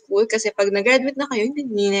nyo sa school kasi pag nag-graduate na kayo,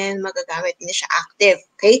 hindi na yan magagamit, hindi na siya active.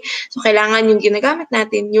 Okay? So, kailangan yung ginagamit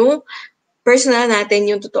natin yung personal natin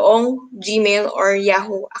yung totoong Gmail or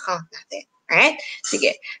Yahoo account natin. Alright?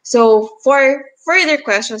 Sige. So, for further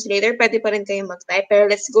questions later, pwede pa rin kayong mag-type.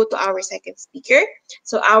 Pero let's go to our second speaker.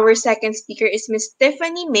 So, our second speaker is Miss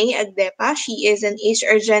Tiffany May Agdepa. She is an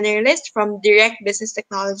HR generalist from Direct Business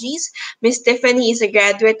Technologies. Miss Tiffany is a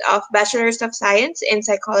graduate of Bachelor's of Science in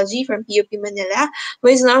Psychology from PUP Manila,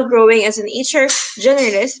 who is now growing as an HR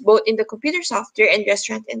generalist both in the computer software and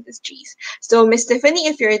restaurant industries. So, Miss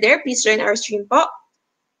Tiffany, if you're there, please join our stream po.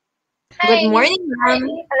 Good Hi. morning, Hi. ma'am.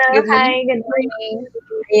 Hello. Good Hi. morning. Good morning.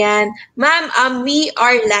 Ayan. Ma'am, we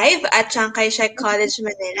are live at Chiang Shek College,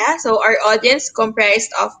 Manila. So our audience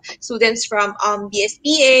comprised of students from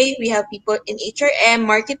BSPA. We have people in HRM,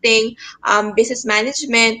 marketing, business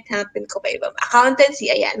management, hanapin ko pa iba,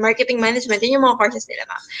 accountancy, ayan, marketing management. Yun yung mga courses nila,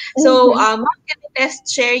 ma'am. So, ma'am, can you test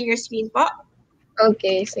sharing your screen po?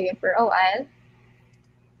 Okay, sige for a while.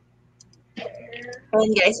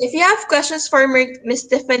 And guys, if you have questions for Miss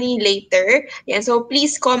Tiffany later, yan, so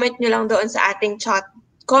please comment nyo lang doon sa ating chat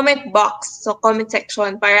comment box, so comment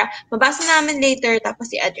section para mabasa namin later tapos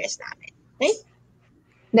i-address namin. Okay?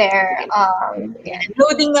 There. Yan.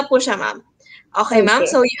 Loading na po siya, ma'am. Okay, ma'am.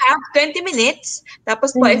 Okay. So you have 20 minutes.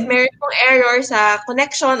 Tapos po, if meron pong error sa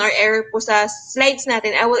connection or error po sa slides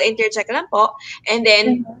natin, I will interject lang po. And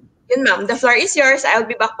then, yun ma'am, the floor is yours. I'll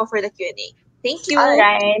be back po for the Q&A. Thank you. All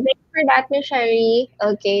right. Thank you for that, Miss Sherry.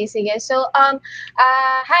 Okay, sige. So,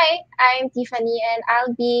 hi, I'm Tiffany, and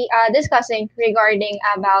I'll be discussing regarding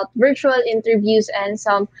about virtual interviews and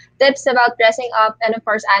some tips about dressing up, and of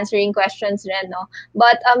course, answering questions. Rin, no?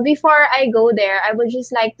 But before I go there, I would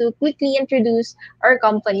just like to quickly introduce our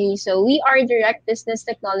company. So, we are Direct Business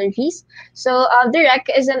Technologies. So,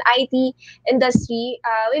 Direct is an IT industry.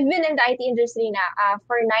 We've been in the IT industry now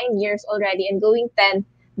for 9 years already, and going 10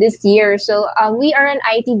 this year. So we are an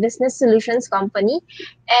IT business solutions company,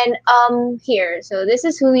 and here, so this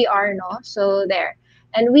is who we are, no? So there,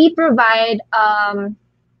 and we provide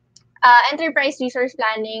enterprise resource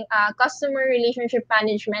planning, customer relationship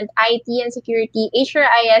management, IT and security,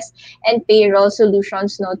 HRIS, and payroll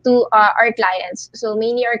solutions, no, to our clients. So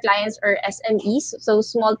mainly our clients are SMEs, so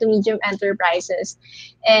small to medium enterprises,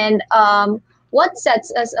 and what sets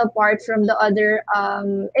us apart from the other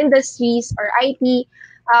industries or IT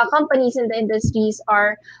companies in the industries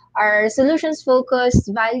are our solutions focused,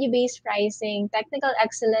 value based pricing, technical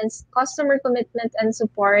excellence, customer commitment and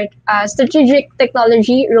support, strategic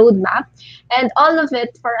technology roadmap, and all of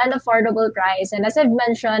it for an affordable price. And as I've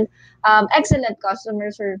mentioned, excellent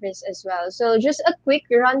customer service as well. So just a quick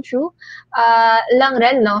run through lang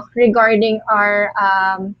rin, no, regarding our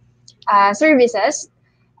services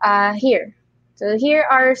here. So here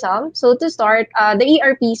are some. So to start, the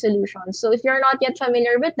ERP solutions. So if you're not yet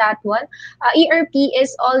familiar with that one, ERP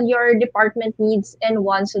is all your department needs in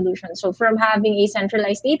one solution. So from having a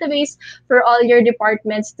centralized database for all your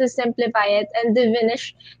departments to simplify it and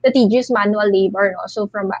diminish the tedious manual labor. No? So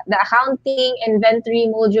from the accounting, inventory,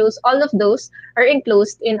 modules, all of those are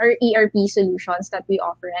enclosed in our ERP solutions that we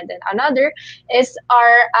offer. And then another is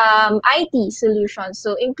our IT solutions.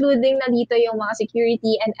 So including na dito yung mga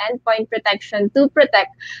security and endpoint protection to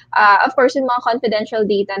protect, of course, yung mga confidential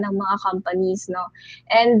data ng mga companies, no?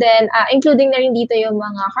 And then, including na rin dito yung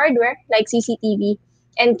mga hardware like CCTV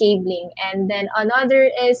and cabling. And then another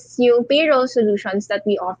is yung payroll solutions that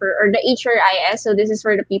we offer, or the HRIS. So this is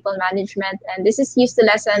for the people management, and this is used to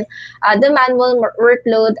lessen the manual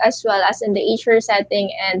workload as well as in the HR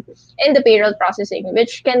setting and in the payroll processing,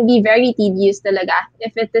 which can be very tedious talaga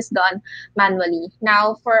if it is done manually.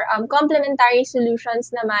 Now, for complementary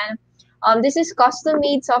solutions naman, this is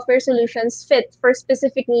custom-made software solutions fit for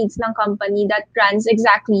specific needs ng company that runs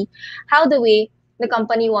exactly how the way the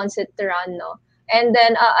company wants it to run, no? And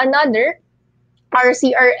then another are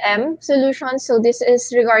CRM solutions. So this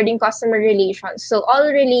is regarding customer relations. So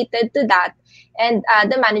all related to that and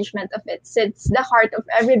the management of it. So it's the heart of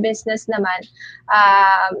every business naman.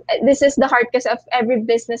 This is the heart kasi of every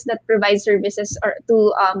business that provides services or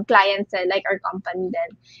to clients like our company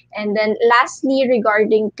then. And then lastly,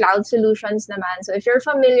 regarding cloud solutions naman. So if you're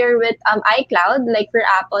familiar with iCloud, like for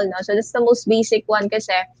Apple, no? So that's the most basic one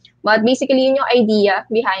kasi. But basically, yun yung idea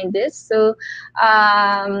behind this. So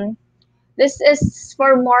This is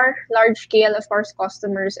for more large scale, of course,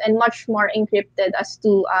 customers and much more encrypted as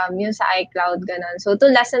to yung sa iCloud, ganun. So to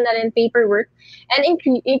lessen na rin paperwork and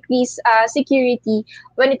increase security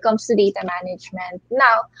when it comes to data management.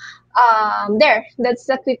 Now, that's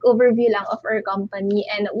a quick overview lang of our company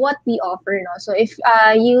and what we offer. No? So if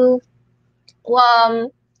you,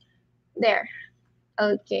 there.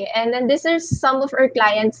 Okay, and then these are some of our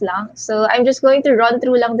clients lang. So I'm just going to run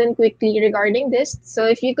through lang din quickly regarding this. So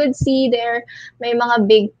if you could see there, may mga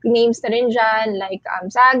big names na rin dyan, like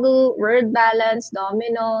Sagu, Word Balance,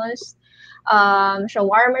 Domino's,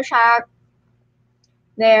 Shawarma Shack,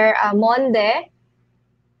 there, Monde,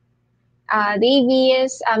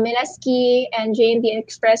 Davies, Milaski, and J&T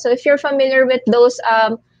Express. So if you're familiar with those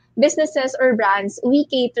businesses or brands, we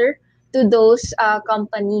cater to those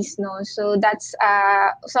companies, no? So that's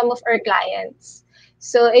some of our clients.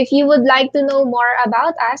 So if you would like to know more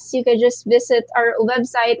about us, you could just visit our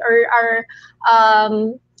website or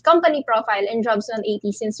our company profile in Jobs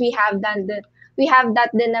 180, since we have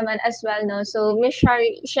that din naman as well, no? So Miss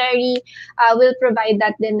Sherry will provide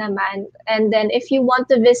that din naman. And then if you want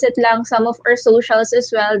to visit lang some of our socials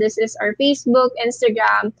as well, this is our Facebook,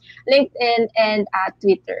 Instagram, LinkedIn, and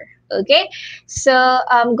Twitter. Okay, so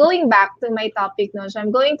going back to my topic, no, so I'm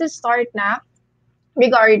going to start now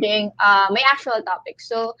regarding my actual topic.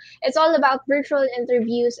 So it's all about virtual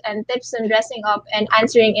interviews and tips on dressing up and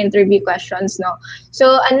answering interview questions. No,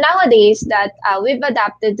 so nowadays that we've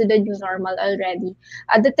adapted to the new normal already,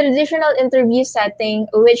 the traditional interview setting,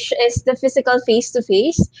 which is the physical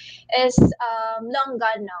face-to-face, is long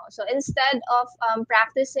gone now. So instead of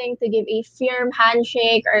practicing to give a firm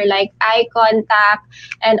handshake or like eye contact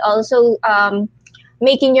and also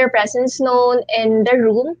making your presence known in the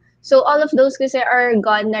room, so all of those kasi are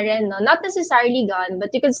gone na rin, no? Not necessarily gone,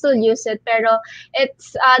 but you can still use it. Pero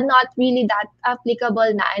it's not really that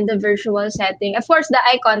applicable na in the virtual setting. Of course, the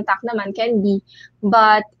eye contact naman can be.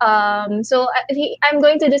 But so I'm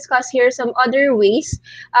going to discuss here some other ways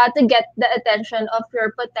to get the attention of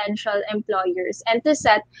your potential employers. And to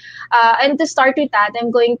start with that,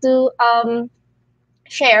 I'm going to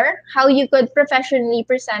share how you could professionally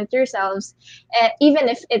present yourselves, even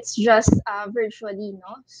if it's just virtually,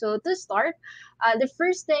 no? So to start, the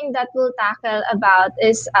first thing that we'll tackle about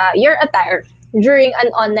is your attire during an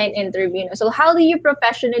online interview. No? So how do you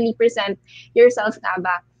professionally present yourself nga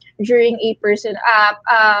ba during a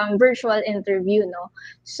virtual interview, no?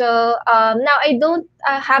 So now I don't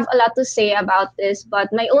have a lot to say about this,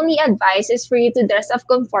 but my only advice is for you to dress up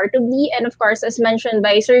comfortably, and of course, as mentioned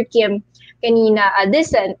by Sir Kim kanina,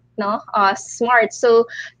 decent, no? Smart. So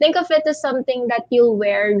think of it as something that you'll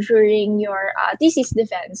wear during your thesis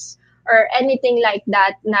defense or anything like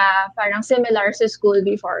that na parang similar sa school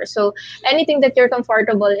before. So anything that you're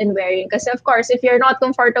comfortable in wearing. Kasi of course, if you're not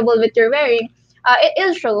comfortable with your wearing,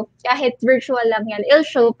 it'll show. Kahit virtual lang yan, it'll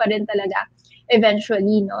show pa rin talaga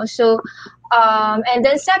eventually, no? So, and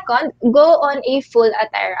then second, go on a full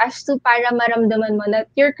attire as to para maramdaman mo that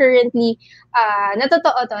you're currently, na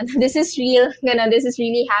totoo to, this is real, ganun, this is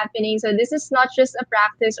really happening. So this is not just a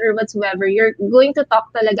practice or whatsoever. You're going to talk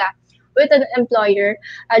talaga with an employer,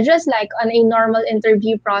 just like on a normal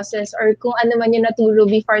interview process or kung ano man yung naturo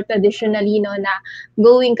before traditionally, no, na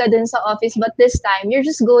going ka dun sa office, but this time, you're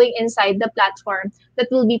just going inside the platform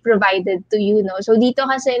that will be provided to you, no. So dito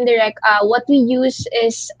kasi in direct, what we use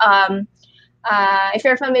is, if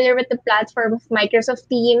you're familiar with the platform of Microsoft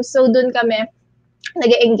Teams, so dun kami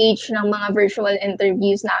nag-engage ng mga virtual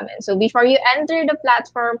interviews namin. So before you enter the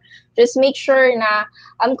platform, just make sure na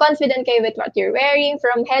confident kayo with what you're wearing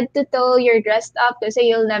from head to toe, you're dressed up kasi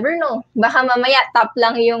you'll never know. Baka mamaya top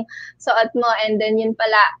lang yung suot mo and then yun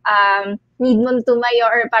pala, need mo tumayo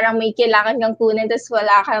or parang may kailangan kang kunin tapos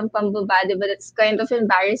wala kang pambaba, diba? That's kind of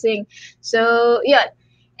embarrassing. So, yun.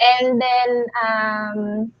 And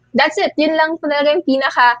then, that's it. Yun lang talaga yung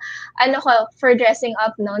pinaka ko for dressing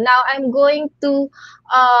up, no. Now I'm going to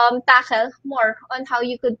tackle more on how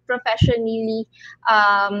you could professionally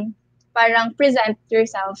parang present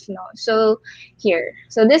yourself, no. So here.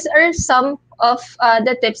 So these are some of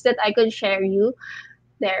the tips that I could share you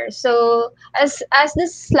there. So as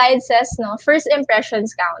this slide says, no, first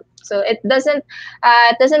impressions count. So it doesn't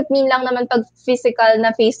mean lang naman pag physical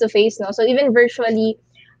na face to face, no. So even virtually,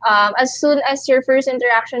 as soon as your first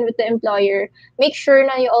interaction with the employer, make sure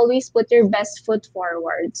na you always put your best foot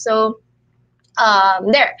forward. So,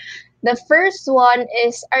 there. The first one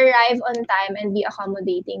is arrive on time and be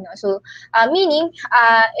accommodating. No? So, meaning,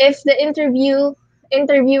 if the interview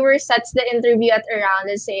interviewer sets the interview at around,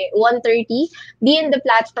 let's say, 1:30, be in the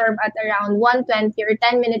platform at around 1:20 or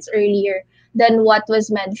 10 minutes earlier than what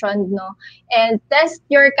was mentioned, no? And test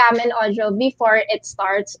your cam and audio before it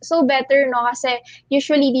starts. So better, no? Kasi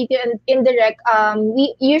usually dito in direct,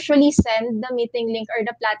 we usually send the meeting link or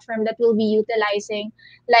the platform that we'll be utilizing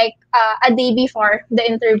like a day before the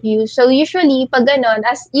interview. So usually, pag ganon,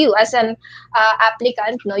 as you, as an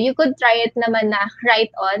applicant, no, you could try it naman na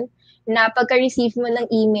right on, na pagka-receive mo ng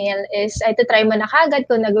email is, ito try mo na kagad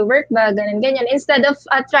kung nag-work ba, ganyan-ganyan. Instead of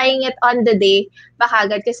trying it on the day, pa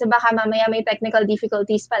kagad, kasi baka mamaya may technical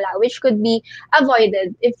difficulties pala, which could be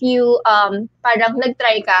avoided if you parang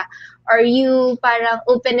nag-try ka or you parang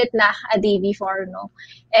open it na a day before, no?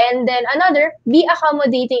 And then another, be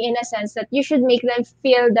accommodating in a sense that you should make them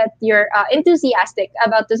feel that you're enthusiastic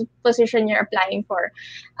about the position you're applying for.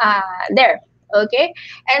 There. Okay,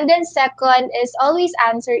 and then second is always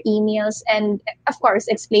answer emails and of course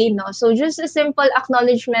explain, no? So just a simple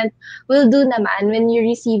acknowledgement will do naman when you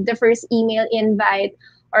receive the first email invite,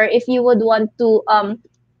 or if you would want to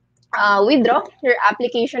withdraw your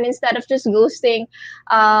application instead of just ghosting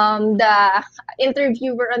the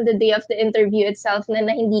interviewer on the day of the interview itself na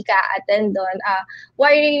hindi ka attend doon.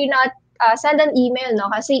 Why are you not send an email,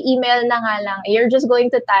 no? Kasi email na nga lang. You're just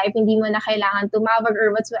going to type, hindi mo na kailangan tumawag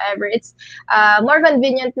or whatsoever. It's more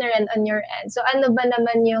convenient na rin on your end. So ano ba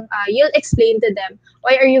naman yung, you'll explain to them,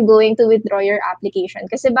 why are you going to withdraw your application?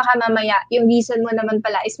 Kasi baka mamaya, yung reason mo naman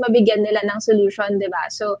pala is mabigyan nila ng solution, di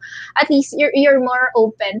ba? So at least you're more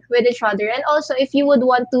open with each other. And also, if you would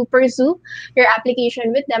want to pursue your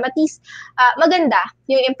application with them, at least maganda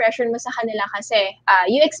yung impression mo sa kanila kasi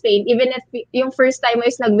you explain, even if yung first time mo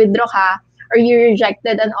is nag-withdraw ka, or you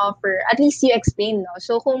rejected an offer, at least you explain, no?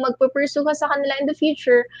 So kung magpupursue ka sa kanila in the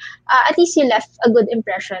future, at least you left a good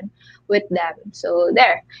impression with them. So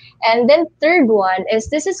there. And then third one is,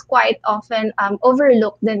 this is quite often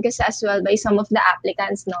overlooked din kasi as well by some of the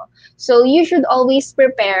applicants, no? So you should always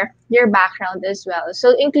prepare your background as well.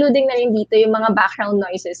 So including na rin dito yung mga background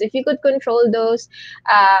noises. If you could control those,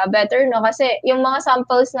 better, no? Kasi yung mga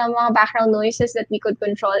samples na mga background noises that we could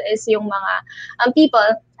control is yung mga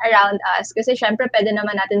people around us. Kasi syempre, pwede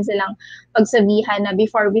naman natin silang pagsabihan na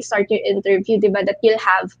before we start your interview, di ba, that you'll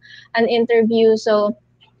have an interview. So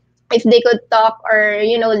if they could talk or,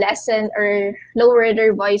 you know, lessen or lower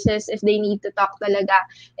their voices if they need to talk talaga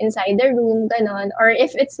inside the room, ganon. Or if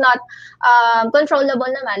it's not controllable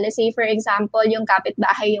naman, let's say, for example, yung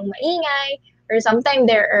kapitbahay yung maingay, or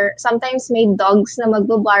sometimes may dogs na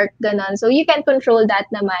magbabark, ganon. So you can control that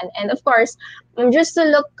naman. And of course, just to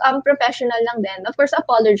look professional lang din, of course,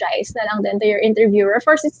 apologize na lang din to your interviewer. Of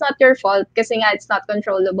course, it's not your fault kasi nga it's not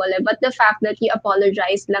controllable. But the fact that you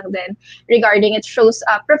apologize lang din regarding it shows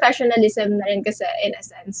professionalism na rin kasi in a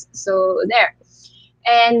sense. So there.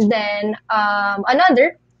 And then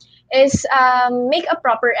another is make a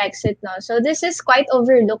proper exit, no? So this is quite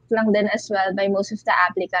overlooked lang din as well by most of the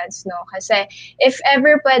applicants, no? Kasi if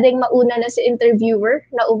ever pwedeng mauna na si interviewer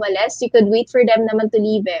na umalis, you could wait for them naman to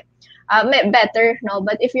leave it. Better, no?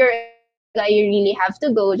 But if you're you really have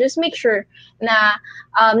to go, just make sure na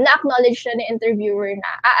na-acknowledge na ni interviewer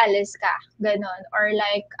na aalis ka, ganon. Or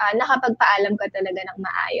like, nakapagpaalam ka talaga ng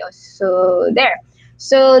maayos. So there.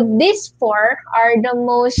 So these four are the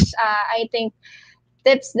most, I think,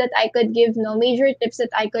 tips that I could give, no, major tips that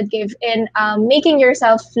I could give in making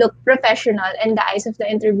yourself look professional in the eyes of the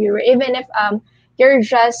interviewer, even if you're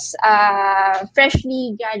just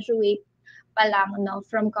freshly graduate pa lang, no,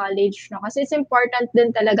 from college, no, kasi it's important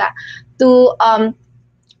din talaga to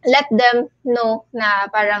let them know na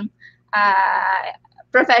parang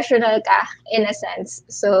professional ka in a sense.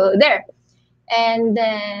 So there. And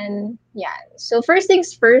then, yeah. So first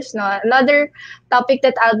things first, no, another topic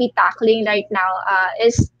that I'll be tackling right now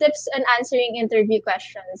is tips on answering interview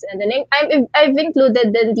questions. And then I've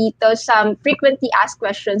included then dito some frequently asked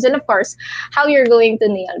questions and of course, how you're going to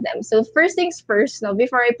nail them. So first things first, no,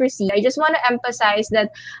 before I proceed, I just want to emphasize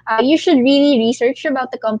that you should really research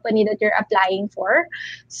about the company that you're applying for.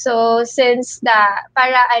 So since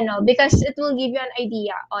because it will give you an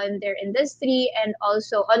idea on their industry and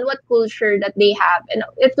also on what culture that they have. And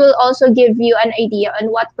it will also give you an idea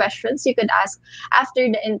on what questions you could ask after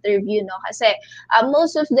the interview, no? Kasi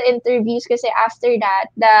most of the interviews kasi after that,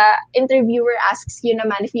 the interviewer asks you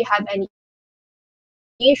naman if you have any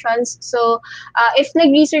questions. So if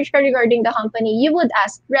nag-research ka regarding the company, you would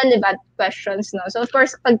ask relevant questions, no? So of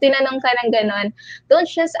course, pag tinanong ka ng ganon, don't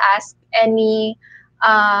just ask any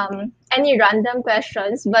any random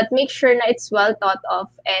questions, but make sure na it's well thought of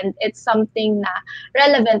and it's something na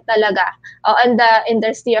relevant talaga on the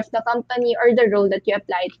industry of the company or the role that you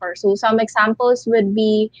applied for. So some examples would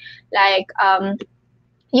be like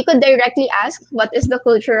you could directly ask what is the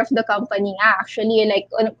culture of the company nga actually, like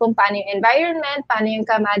kung paano yung environment, paano yung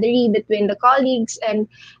camaraderie between the colleagues and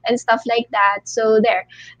stuff like that. So there.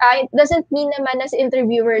 It doesn't mean naman as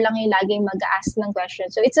interviewer lang yung laging mag-ask ng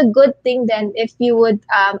questions. So it's a good thing then if you would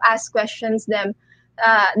ask questions then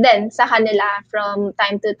sa kanila from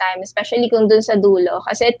time to time, especially kung dun sa dulo,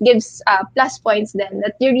 kasi it gives plus points then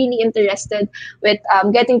that you're really interested with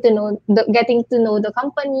getting to know the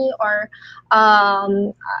company, or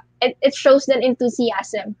it shows then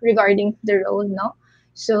enthusiasm regarding the role, no?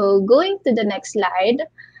 So going to the next slide,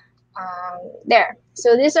 there.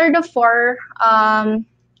 So these are the four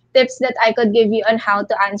tips that I could give you on how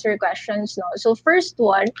to answer questions. No, so first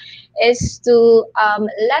one is to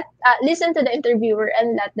listen to the interviewer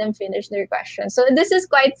and let them finish their question. So this is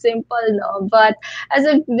quite simple, no, but as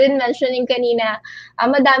I've been mentioning kanina,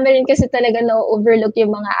 madami rin kasi talaga na overlook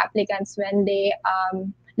yung mga applicants when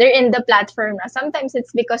they're in the platform na. Sometimes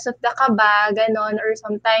it's because of the kaba, ganon, or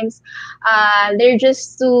sometimes they're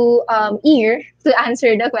just too eager to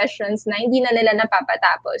answer the questions na hindi na nila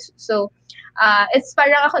napapatapos. So it's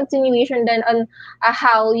parang a continuation then on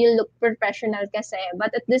how you look professional kasi,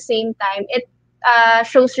 but at the same time it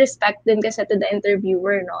shows respect din kasi to the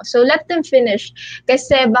interviewer, no? So let them finish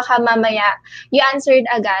kasi baka mamaya you answered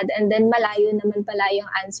agad and then malayo naman pala yung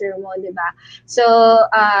answer mo, di ba? So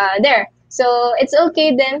there. So it's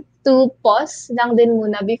okay then to pause lang din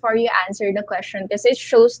muna before you answer the question because it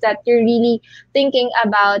shows that you're really thinking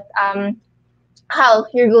about how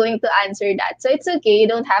you're going to answer that. So it's okay. You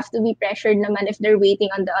don't have to be pressured naman if they're waiting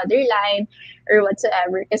on the other line or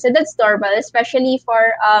whatsoever. Kasi that's normal, especially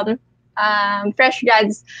for fresh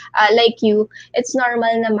grads like you. It's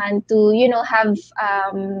normal naman to, have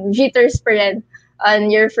jitters pa rin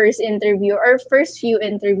on your first interview or first few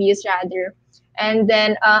interviews rather. And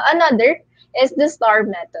then another is the STAR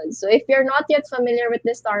method. So if you're not yet familiar with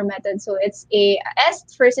the STAR method, so it's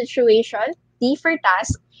S for situation, T for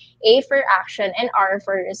task, A for action, and R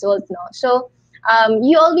for result. No, so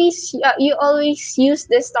you always use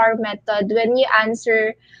the STAR method when you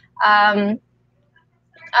answer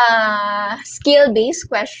skill-based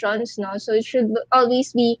questions, no? So it should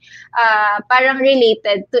always be parang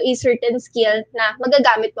related to a certain skill na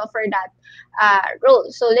magagamit mo for that role.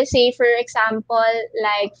 So let's say for example,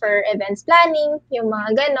 like for events planning, yung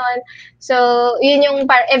mga ganon. So yun yung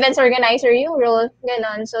events organizer yung role,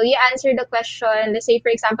 ganon. So you answer the question, let's say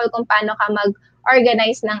for example, kung paano ka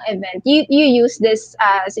mag-organize ng event. You use this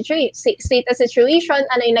state a situation,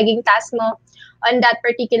 ano yung naging task mo on that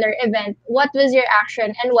particular event, what was your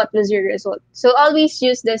action and what was your result. So always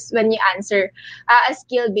use this when you answer a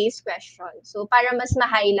skill-based question. So para mas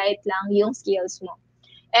ma-highlight lang yung skills mo.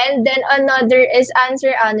 And then another is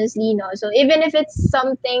answer honestly, no? So even if it's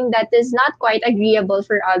something that is not quite agreeable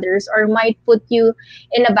for others or might put you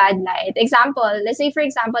in a bad light. Example, let's say for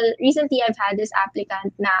example, recently I've had this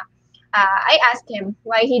applicant na I asked him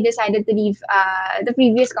why he decided to leave the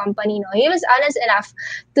previous company. No, he was honest enough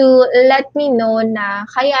to let me know na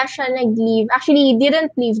kaya siya nag-leave. Actually, he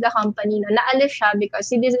didn't leave the company. No, naalis siya because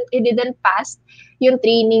he didn't pass yung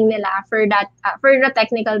training nila for that for the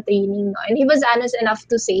technical training. No, and he was honest enough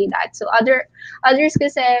to say that. So others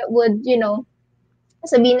kasi would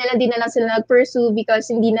sabihin nila di na lang sila nag-pursue because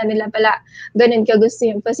hindi na nila pala ganun kagusto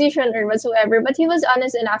yung position or whatsoever. But he was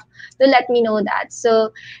honest enough to let me know that. So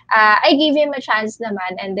I gave him a chance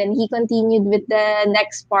naman and then he continued with the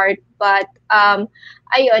next part. But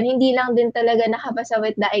ayun, hindi lang din talaga nakapasa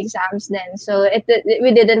with the exams then. So we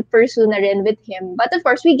didn't pursue na rin with him. But of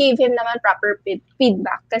course, we gave him naman proper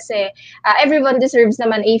feedback kasi everyone deserves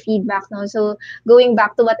naman a feedback, no? So going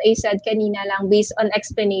back to what I said kanina lang based on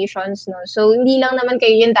explanations, no? So hindi lang naman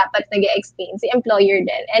kayo yung dapat nag-explain, si employer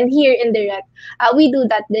din. And here in Direct, we do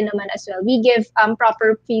that din naman as well. We give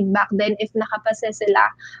proper feedback then if nakapasa sila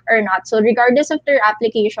or not. So regardless of their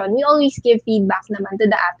application, we always give feedback naman to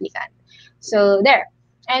the applicant. So there.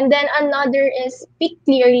 And then another is speak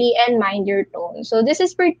clearly and mind your tone. So this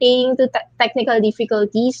is pertaining to technical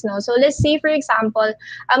difficulties, no? So let's say for example,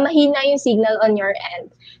 mahina yung signal on your end.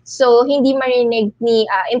 So hindi marinig ni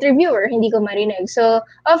interviewer, hindi ko marinig. So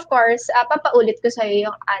of course, papaulit ko sa'yo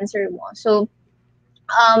yung answer mo. So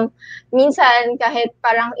minsan kahit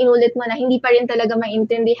parang inulit mo na hindi pa rin talaga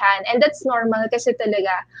maintindihan, and that's normal kasi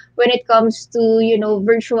talaga when it comes to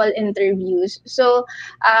virtual interviews. So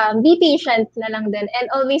be patient na lang din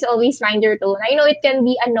and always mind your tone. I know it can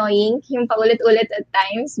be annoying yung paulit-ulit at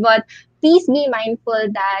times, but please be mindful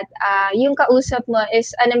that yung kausap mo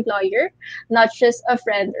is an employer, not just a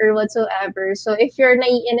friend or whatsoever. So if you're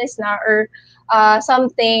naiinis na or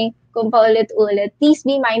something, kung paulit-ulit, please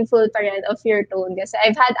be mindful pa rin of your tone. Kasi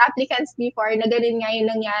I've had applicants before na ganun nga yung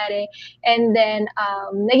nangyari. And then,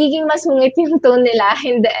 nagiging masungit yung tone nila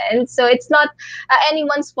in the end. So it's not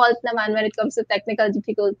anyone's fault naman when it comes to technical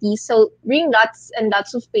difficulties. So bring lots and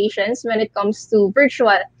lots of patience when it comes to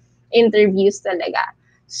virtual interviews talaga.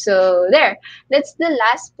 So there, that's the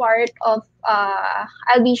last part of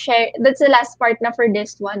that's the last part na for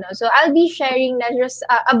this one. No? So I'll be sharing na just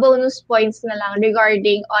a bonus points na lang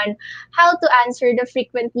regarding on how to answer the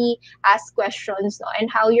frequently asked questions, no? And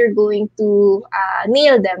how you're going to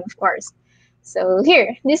nail them, of course. So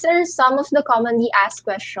here, these are some of the commonly asked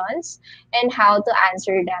questions and how to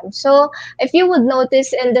answer them. So if you would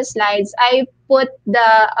notice in the slides, I put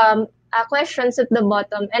the questions at the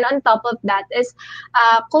bottom, and on top of that is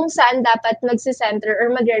kung saan dapat magse-center or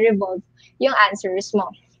magre-revolve yung answers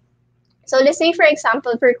mo. So let's say, for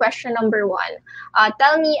example, for question number 1,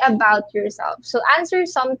 tell me about yourself. So answer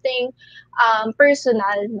something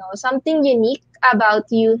personal, no? Something unique about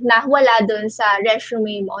you na wala dun sa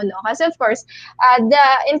resume mo, no? Kasi of course, the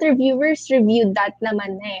interviewers reviewed that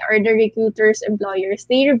naman na or the recruiters, employers,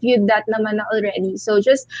 they reviewed that naman na already. So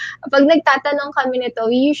just, pag nagtatanong kami nito,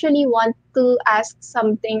 we usually want to ask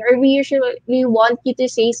something or we usually want you to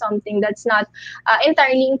say something that's not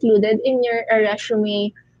entirely included in your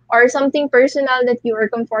resume or something personal that you are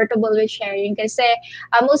comfortable with sharing. Kasi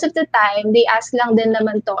most of the time, they ask lang din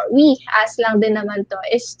naman to, we ask lang din naman to,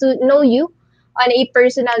 is to know you on a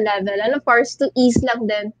personal level. And of course, to ease lang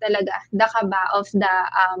din talaga the kaba of the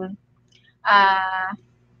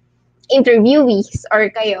interviewees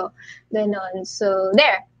or kayo. Ganon. So,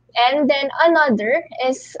 there. And then another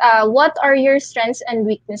is what are your strengths and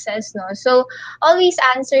weaknesses, no? So always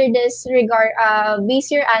answer this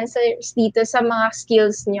base your answers dito sa mga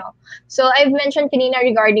skills nyo. So I've mentioned kanina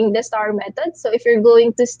regarding the STAR method. So if you're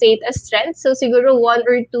going to state a strength, so siguro 1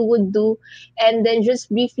 or 2 would do, and then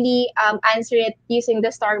just briefly answer it using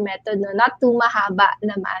the STAR method, no? Not too mahaba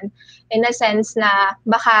naman, in a sense na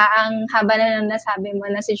baka ang haba na nang nasabi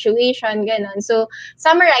mo na situation, ganon. So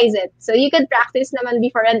summarize it. So you could practice naman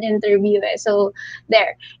before an interview. So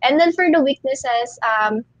there. And then for the weaknesses,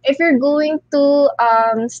 if you're going to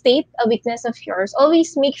state a weakness of yours,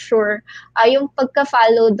 always make sure yung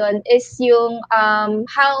pagka-follow doon is yung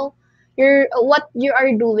what you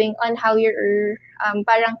are doing on how you're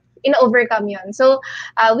parang in-overcome yun. So,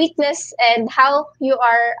 weakness and how you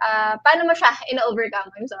are, paano mo siya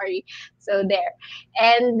in-overcome, I'm sorry. So, there.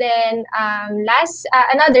 And then,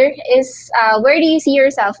 another is, where do you see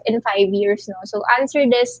yourself in 5 years, no? So, answer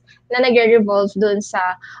this na nag-revolve dun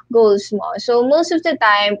sa goals mo. So, most of the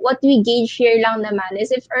time, what we gauge here lang naman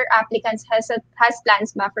is if our applicants has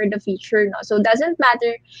plans ba for the future, no? So, doesn't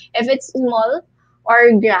matter if it's small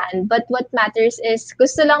or grand, but what matters is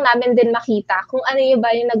gusto lang namin din makita kung ano yung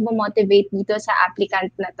ba yung nagmo-motivate dito sa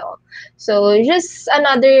applicant na to. So just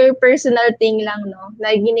another personal thing lang, no,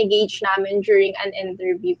 na ginigauge namin during an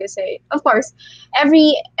interview kasi of course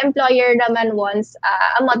every employer naman wants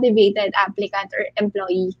a motivated applicant or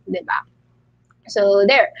employee, di ba? So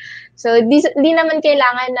there. So di naman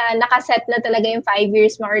kailangan na nakaset na talaga yung 5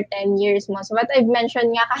 years mo or 10 years mo. So what I've mentioned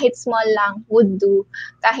nga, kahit small lang would do,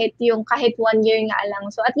 kahit 1 year nga lang.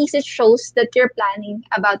 So at least it shows that you're planning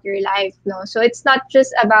about your life, no? So it's not just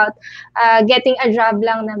about getting a job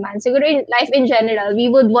lang naman. Siguro in life in general, we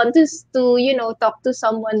would want to talk to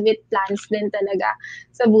someone with plans din talaga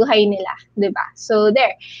sa buhay nila, di ba? So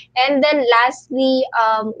there. And then lastly,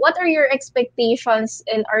 what are your expectations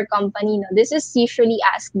in our company, no? This is usually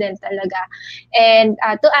asked din talaga. And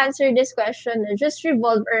to answer this question, just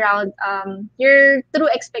revolve around your true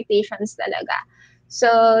expectations talaga.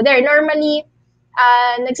 So there, normally,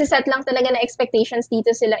 nagsiset lang talaga na expectations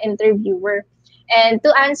dito sila interviewer. And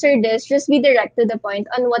to answer this, just be direct to the point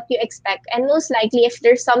on what you expect. And most likely, if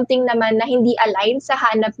there's something naman na hindi aligned sa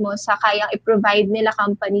hanap mo, sa kayang i-provide nila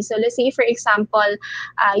company. So let's say, for example,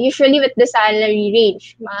 usually with the salary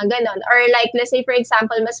range, mga ganon. Or like, let's say, for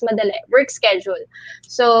example, mas madali, work schedule.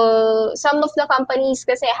 So some of the companies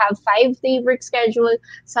kasi have 5-day work schedule,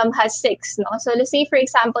 some has 6, no? So let's say, for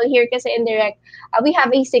example, here kasi in direct, we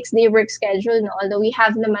have a 6-day work schedule, no? Although we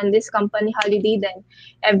have naman this company holiday then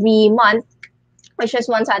every month, which is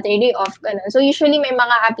 1 Saturday off, ganun. So usually may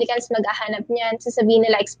mga applicants maghahanap niyan, sasabihin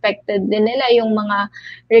nila expected din nila yung mga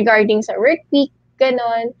regarding sa work week,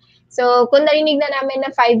 ganun. So kung narinig na namin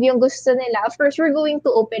na 5 yung gusto nila, of course we're going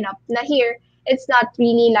to open up na here. It's not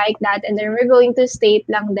really like that, and then we're going to state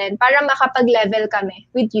lang din para makapag-level kami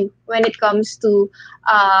with you when it comes to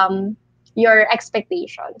your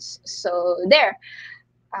expectations. So there.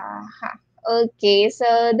 Uh, okay,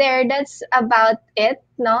 so there, that's about it,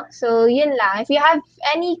 no? So yun lang. If you have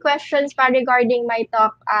any questions pa regarding my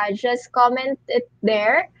talk, just comment it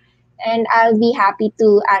there and I'll be happy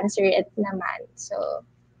to answer it naman. So,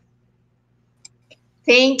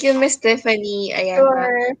 Thank you, Miss Stephanie. Ayan, ma'am.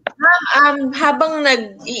 sure. Ma'am, habang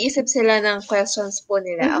nag-iisip sila ng questions po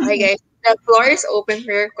nila, okay guys, the floor is open for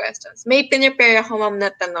your questions. May pinipare ako, ma'am, na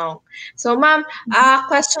tanong. So, ma'am,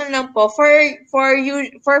 question lang po, for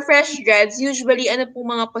fresh grads, usually ano po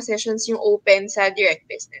mga positions yung open sa direct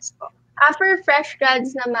business po? For fresh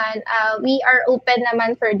grads naman, we are open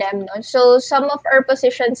naman for them, no? So, some of our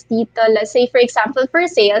positions dito, let's say, for example, for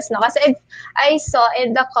sales, no? Kasi if I saw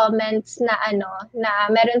in the comments na na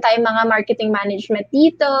meron tayong mga marketing management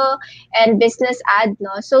dito and business ad,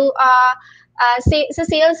 no? So, sa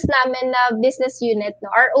sales namin na business unit,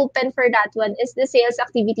 no, are open for that one is the sales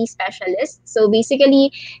activity specialist. So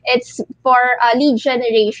basically, it's for lead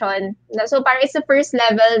generation. So parang it's the first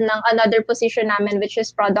level ng another position namin, which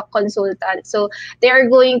is product consultant. So they are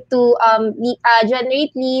going to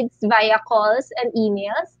generate leads via calls and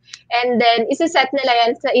emails. And then, isa-set nila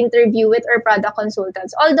yan sa interview with our product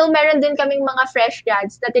consultants. Although, meron din kaming mga fresh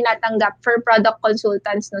grads na tinatanggap for product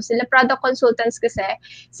consultants. No? Sila product consultants kasi,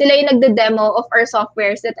 sila yung nagde-demo of our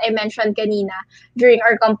softwares that I mentioned kanina during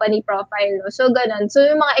our company profile. No? So, ganun. So,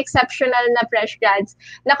 yung mga exceptional na fresh grads,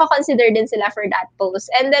 nakakonsider din sila for that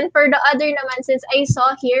post. And then, for the other naman, since I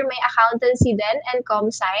saw here, may accountancy din and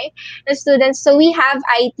comsci na students. So, we have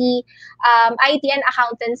IT and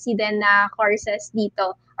accountancy din na courses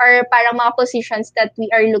dito, or parang mga positions that we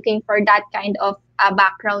are looking for that kind of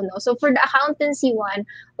background. No? So for the accountancy one,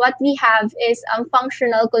 what we have is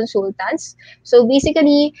functional consultants. So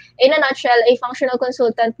basically, in a nutshell, a functional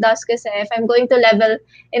consultant does kasi, if I'm going to level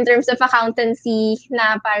in terms of accountancy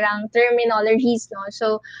na parang terminologies, no?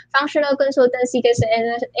 So functional consultancy kasi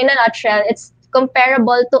in a nutshell, it's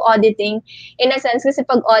comparable to auditing in a sense kasi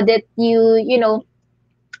pag audit, you know,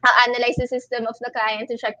 analyze the system of the client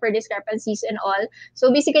to check for discrepancies and all.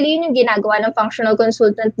 So basically, yun yung ginagawa ng functional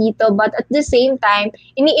consultant dito. But at the same time,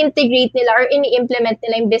 ini-integrate nila or ini-implement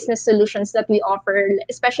nila yung business solutions that we offer,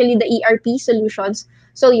 especially the ERP solutions.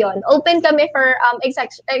 So yun, open kami for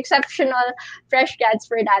exceptional fresh grads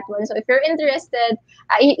for that one. So if you're interested,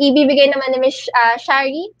 ibibigay naman ni Miss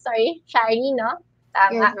Shari, no?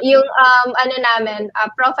 Tama. Yes, Yung ano namin,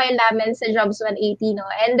 profile namin sa Jobs 180, no?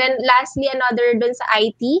 And then lastly, another dun sa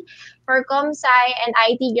IT. For ComSci and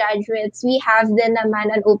IT graduates, we have din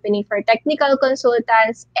naman an opening for technical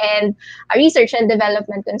consultants and research and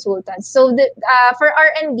development consultants. So for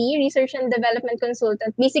R&D, research and development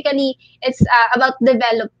consultant, basically it's about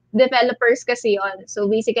developers kasi yon. So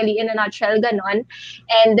basically, in a nutshell, ganon.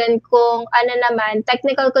 And then kung ano naman,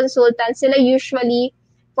 technical consultants, sila usually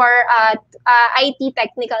for IT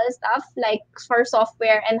technical stuff like for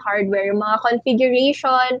software and hardware, mga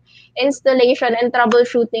configuration, installation, and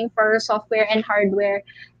troubleshooting for software and hardware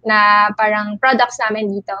na parang products namin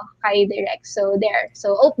dito kay Direct. So there.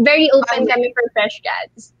 So very open kami for fresh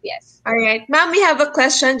grads. Yes. All right. Ma'am, we have a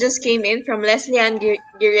question just came in from Leslie Ann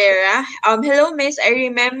Guerrera. Hello, miss. I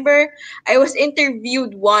remember I was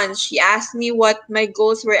interviewed once. She asked me what my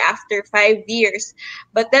goals were after 5 years.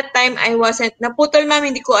 But that time, I wasn't, naputol ma'am,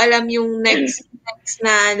 hindi ko alam yung next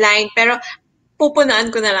na line. Pero pupunaan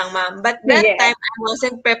ko na lang, ma'am. But that time, I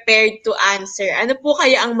wasn't prepared to answer. Ano po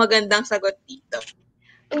kaya ang magandang sagot dito?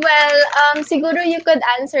 Well, siguro you could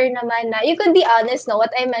answer naman na, you could be honest, no?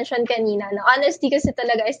 What I mentioned kanina, no? Honesty kasi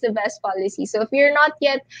talaga is the best policy. So, if you're not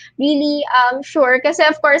yet really sure, kasi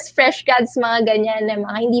of course, fresh grads, mga ganyan, na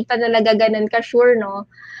mga hindi pa talaga ganun ka-sure, no?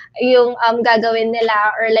 Yung gagawin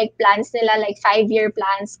nila or like plans nila, like 5-year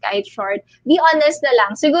plans, kahit short. Be honest na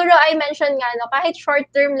lang. Siguro, I mentioned nga, no? Kahit short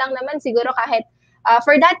term lang naman, siguro kahit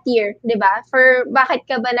for that year, di ba? For bakit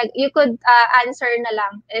ka ba you could answer na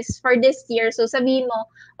lang is for this year. So sabihin mo,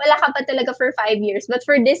 wala ka pa talaga for 5 years. But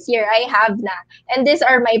for this year, I have na. And these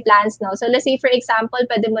are my plans now. So let's say, for example,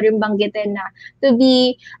 pwede mo rin banggitin na to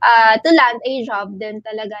land a job din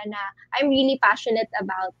talaga na I'm really passionate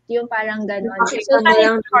about. Yung parang ganon. So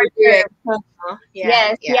kahit short term.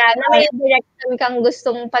 Yes, na may direction kang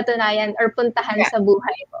gustong patunayan or puntahan sa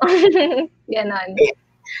buhay mo. Ganon.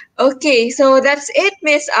 Okay, so that's it,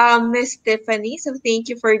 Miss Tiffany. So thank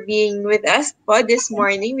you for being with us po this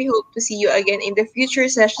morning. We hope to see you again in the future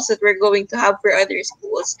sessions that we're going to have for other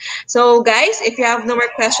schools. So guys, if you have no more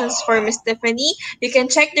questions for Miss Tiffany, you can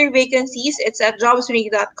check their vacancies. It's at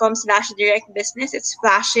jobsunique.com/directbusiness. It's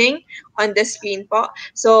flashing on the screen po.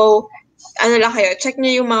 So ano lang kayo, check nyo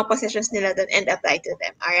yung mga positions nila doon and apply to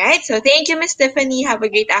them. Alright? So, thank you, Miss Stephanie. Have a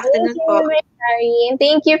great Thank afternoon you, po. Miss Irene.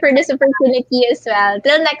 Thank you for this opportunity as well.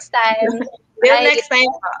 Till next time. Till Bye. next time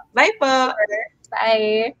po. Bye po.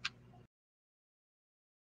 Bye.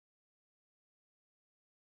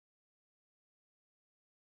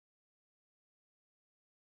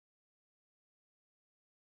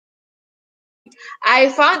 I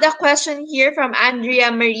found a question here from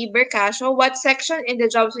Andrea Marie Bercasio. What section in the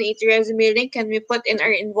Jobs 180 resume link can we put in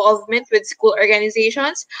our involvement with school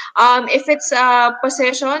organizations? If it's a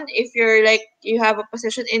position, if you're like, you have a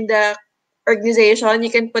position in the organization, you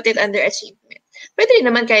can put it under achievement. Pwede rin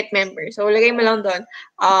naman kahit member. So, lagay mo lang doon,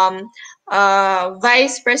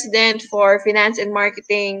 Vice President for Finance and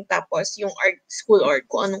Marketing, tapos yung school org,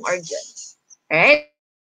 kung anong org yan. Alright?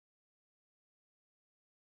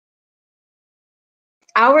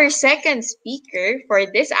 Our second speaker for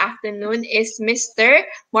this afternoon is Mr.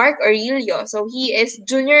 Mark Aurelio. So he is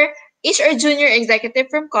junior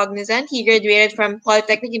executive from Cognizant. He graduated from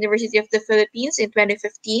Polytechnic University of the Philippines in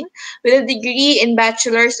 2015 with a degree in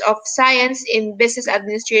Bachelor's of Science in Business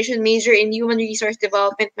Administration, major in Human Resource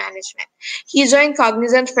Development Management. He joined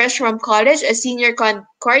Cognizant fresh from college as senior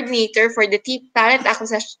coordinator for the talent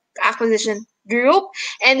acquisition group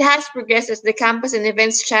and has progressed as the campus and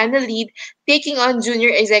events channel lead, taking on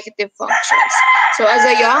junior executive functions. So as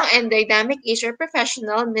a young and dynamic HR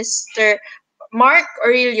professional, Mr. Mark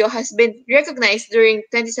Aurelio has been recognized during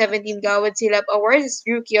 2017 Gawad Silab Awards as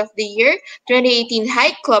Rookie of the Year, 2018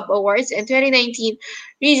 Hike Club Awards, and 2019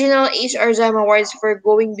 Regional HR Jam Awards for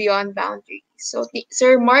going beyond boundaries. So,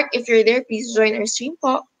 Sir Mark, if you're there, please join our stream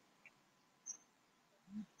po.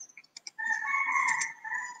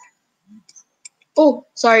 Oh,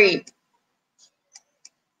 sorry.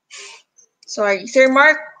 Sorry. Sir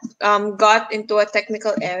Mark got into a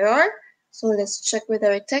technical error. So let's check with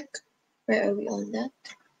our tech. Where are we on that?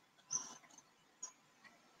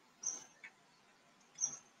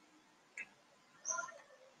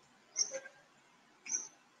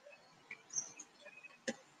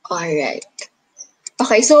 All right.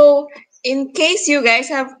 Okay, so in case you guys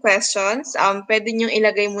have questions, pwede nyo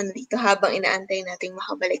ilagay muna dito habang inaantay nating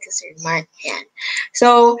makabalik sa Sir Mark. Yan.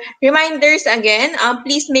 So, reminders again,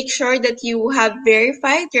 please make sure that you have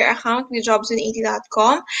verified your account with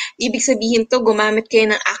jobs180.com. Ibig sabihin to, gumamit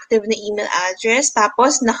kayo ng active na email address.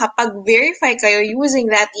 Tapos, nakapag-verify kayo using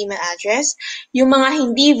that email address. Yung mga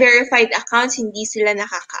hindi verified accounts, hindi sila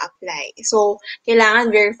nakaka-apply. So,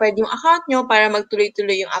 kailangan verified yung account nyo para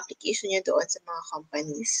magtuloy-tuloy yung application nyo doon sa mga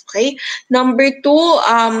companies. Okay? Number two,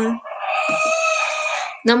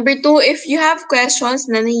 if you have questions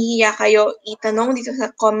na nahihiya kayo, itanong dito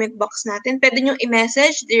sa comment box natin. Pwede nyo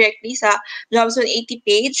i-message directly sa Jobs 180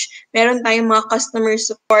 page. Meron tayong mga customer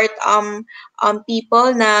support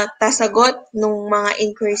people na tasagot ng mga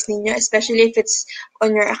inquiries ninyo, especially if it's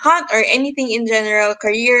on your account or anything in general,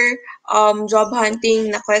 career, job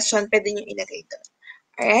hunting na question, pwede nyo ilagay doon.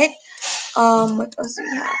 Alright? What else do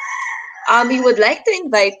we have? We would like to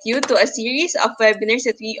invite you to a series of webinars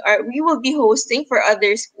that we will be hosting for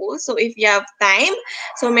other schools. So if you have time,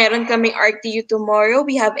 so meron kaming RTU tomorrow.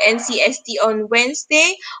 We have NCST on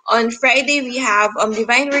Wednesday. On Friday, we have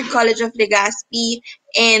Divine Word College of Legazpi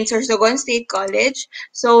and Sorsogon State College.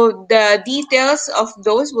 So the details of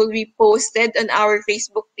those will be posted on our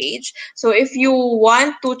Facebook page. So if you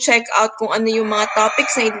want to check out kung ano yung mga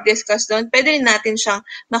topics na i-discuss doon, pwede rin natin siyang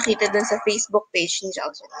makita doon sa Facebook page ni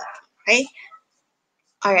Jobs 180. Okay?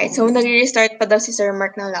 Alright, so nag-restart pa daw si Sir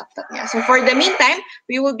Mark ng laptop niya. So for the meantime,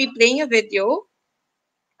 we will be playing a video.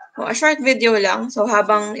 So, a short video lang. So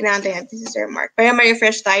habang inaantay natin si Sir Mark, para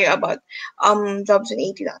ma-refresh tayo about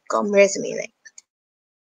jobs180.com resume link.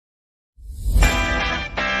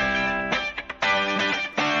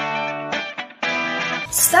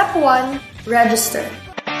 Step 1. Register.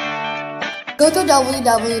 Go to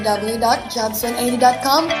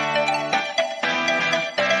www.jobs180.com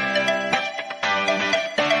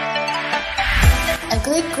and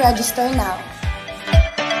click Register Now.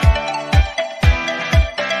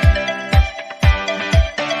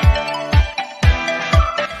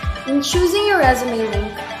 In choosing your resume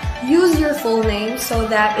link, use your full name so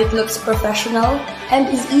that it looks professional and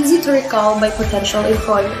is easy to recall by potential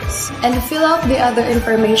employers, and fill out the other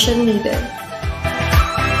information needed.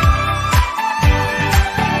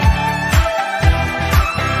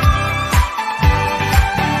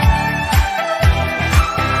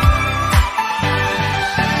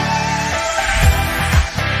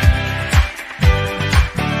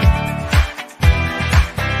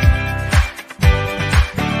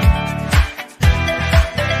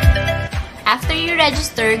 After you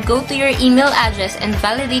register, go to your email address and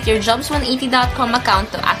validate your jobs180.com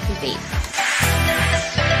account to activate.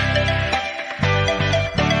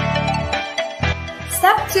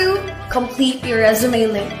 Step 2. Complete your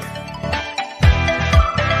resume link.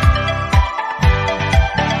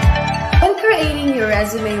 When creating your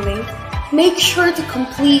resume link, make sure to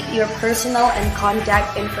complete your personal and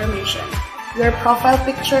contact information, your profile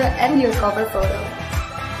picture, and your cover photo.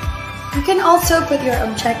 You can also put your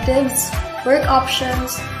objectives, work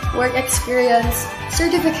options, work experience,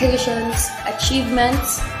 certifications,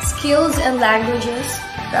 achievements, skills and languages,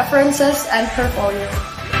 references, and portfolio.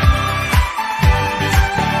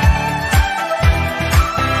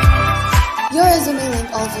 Your resume link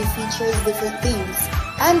also features different themes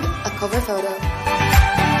and a cover photo.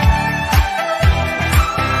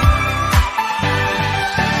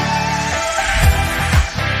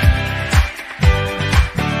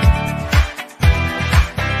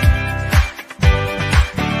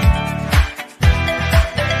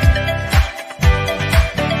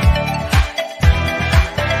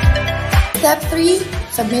 Step 3.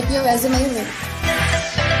 Submit your resume link.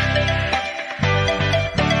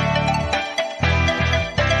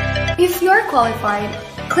 If you're qualified,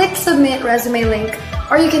 click Submit Resume Link,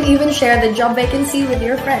 or you can even share the job vacancy with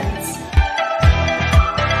your friends.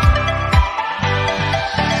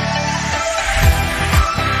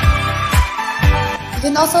 You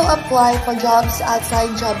can also apply for jobs outside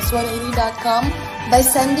jobs180.com by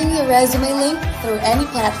sending your resume link through any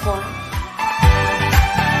platform.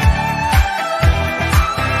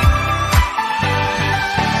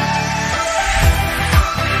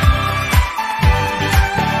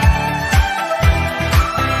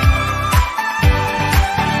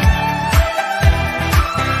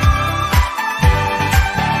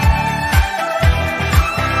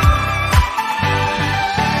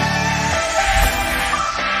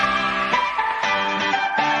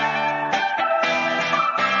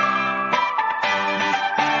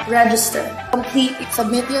 Register. Complete.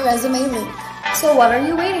 Submit your resume link. So what are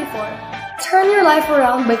you waiting for? Turn your life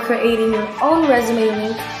around by creating your own resume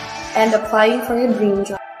link and applying for your dream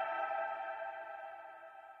job.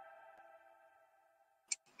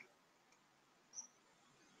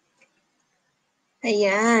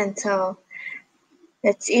 Ayan, so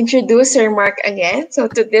let's introduce Sir Mark again. So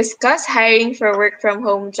to discuss hiring for work from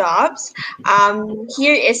home jobs,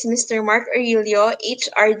 here is Mr. Mark Aurelio,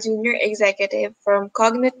 HR Junior Executive from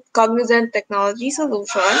Cognizant Technology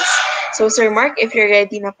Solutions. So Sir Mark, if you're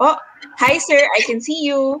ready na po. Hi sir, I can see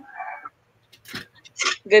you.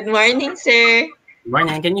 Good morning, sir. Good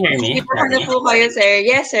morning, can you hear me? Dito na po kayo, sir.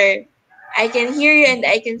 Yes, sir. I can hear you and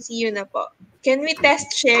I can see you na po. Can we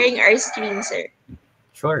test sharing our screen, sir?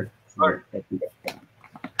 Sure.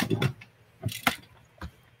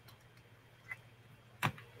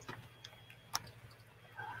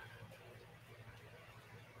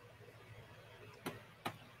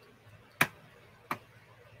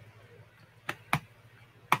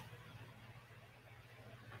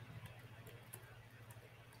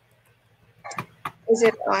 Is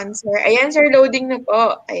it on, sir? Ayan, sir, loading na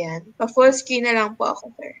po. Ayan. Pa-full screen na lang po ako,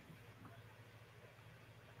 sir.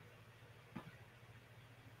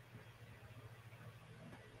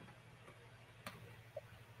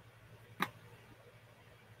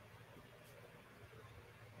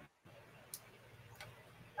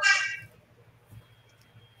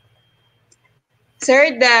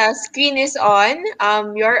 Sir, the screen is on.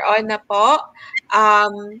 You're on na po.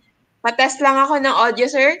 Patest lang ako ng audio,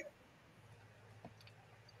 sir.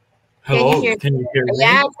 Hello, can you hear me?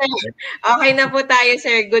 Ayan, sir. Okay na po tayo,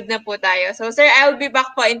 sir. Good na po tayo. So, sir, I'll be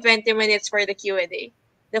back po in 20 minutes for the Q&A.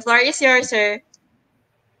 The floor is yours, sir.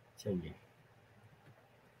 Sige.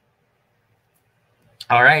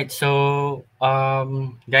 Alright, so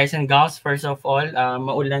guys and gals, first of all,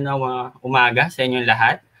 maulan na umaga sa inyong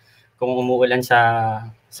lahat kung umuulan sa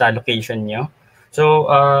location nyo. So,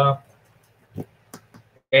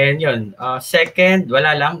 and yun. Second,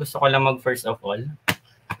 wala lang. Gusto ko lang mag-first of all.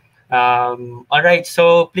 Alright,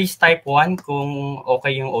 so please type 1 kung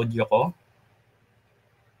okay yung audio ko.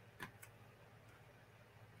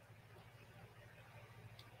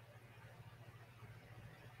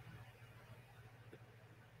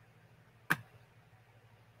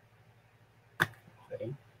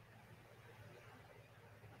 Okay.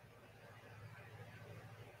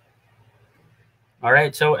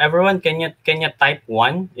 Alright, so everyone, can you type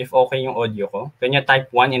 1 if okay yung audio ko? Can you type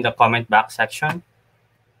 1 in the comment box section?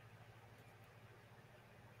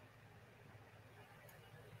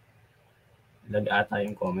 Lag ata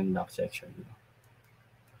yung comment box section.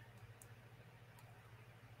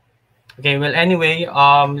 Okay, well anyway,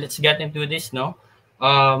 let's get into this, no?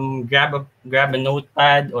 grab a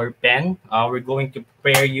notepad or pen. We're going to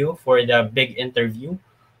prepare you for the big interview.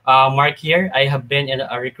 Mark here, I have been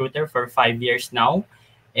a recruiter for 5 years now.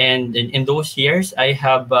 And in those years, I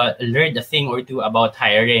have learned a thing or two about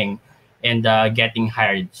hiring and getting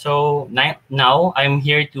hired. So now I'm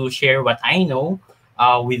here to share what I know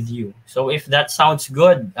with you. So if that sounds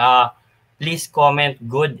good, please comment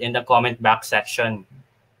good in the comment box section.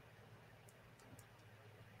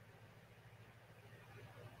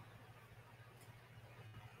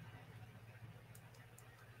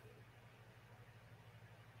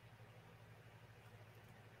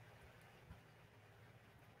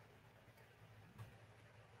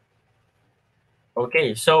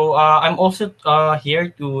 Okay, so I'm also here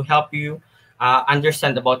to help you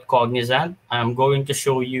understand about Cognizant. I'm going to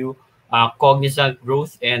show you Cognizant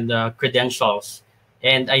growth and credentials.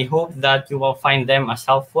 And I hope that you will find them as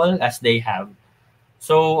helpful as they have.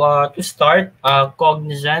 So to start,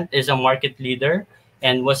 Cognizant is a market leader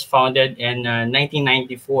and was founded in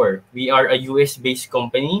 1994. We are a US-based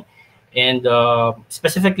company and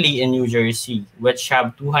specifically in New Jersey, which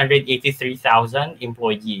have 283,000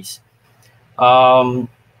 employees. Um,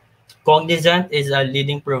 Cognizant is a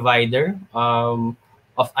leading provider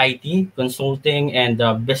of IT, consulting, and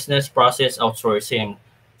business process outsourcing.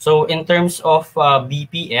 So, in terms of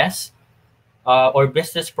BPS or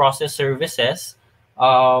business process services,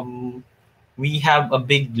 um, we have a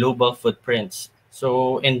big global footprints.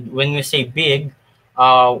 So, and when we say big,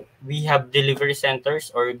 we have delivery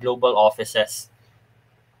centers or global offices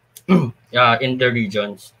in the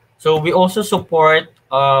regions. So we also support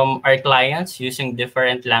our clients using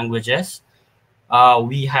different languages.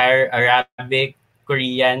 We hire Arabic,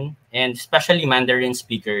 Korean, and especially Mandarin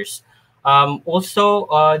speakers.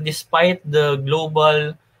 Also, despite the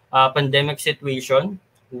global pandemic situation,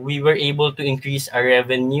 we were able to increase our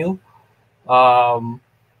revenue um,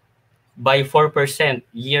 by 4%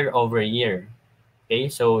 year over year. Okay,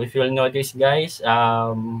 so if you'll notice, guys,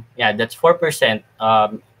 yeah, that's 4%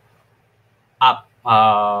 up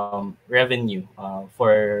revenue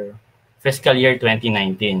for fiscal year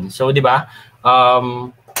 2019. So, di ba?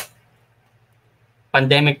 Um,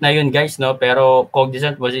 pandemic na yun, guys, no? Pero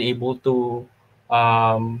Cognizant was able to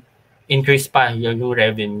um, increase pa yung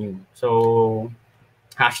revenue. So,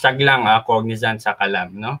 hashtag lang Cognizant sa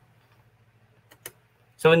kalam, no?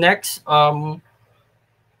 So, next,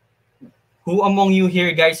 who among you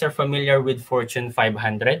here, guys, are familiar with Fortune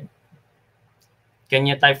 500? Can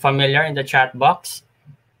you type familiar in the chat box?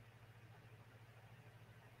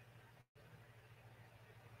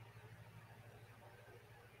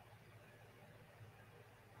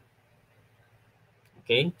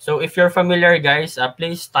 Okay, so if you're familiar, guys,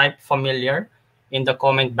 please type familiar in the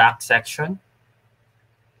comment box section.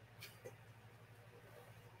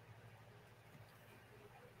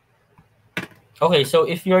 Okay, so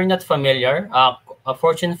if you're not familiar, a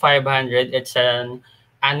Fortune 500, it's an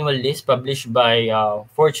annual list published by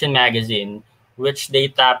Fortune magazine, which they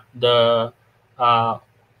tap the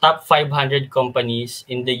top 500 companies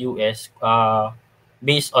in the US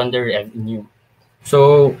based on their revenue.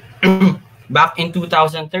 So back in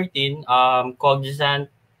 2013, Cognizant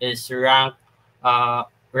is ranked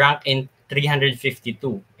in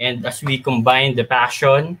 352, and as we combine the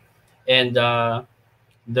passion and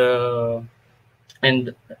the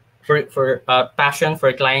and for passion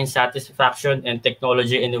for client satisfaction and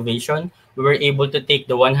technology innovation, we were able to take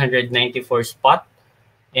the 194 spot.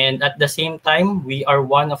 And at the same time, we are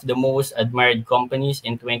one of the most admired companies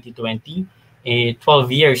in 2020,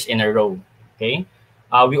 12 years in a row. Okay.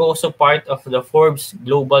 We also part of the Forbes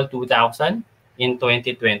Global 2000 in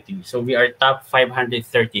 2020. So we are top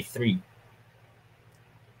 533.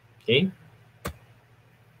 Okay.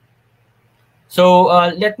 So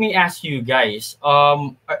let me ask you guys,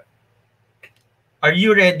 are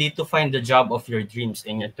you ready to find the job of your dreams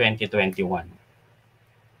in your 2021?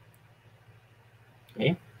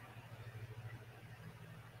 Okay.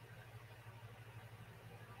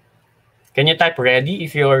 Can you type ready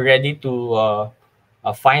if you're ready to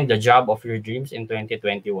find the job of your dreams in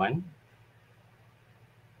 2021?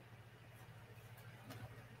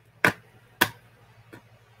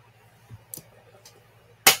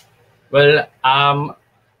 Well,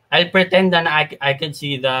 I'll pretend that I can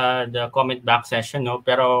see the comment box section, no?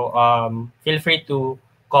 Pero feel free to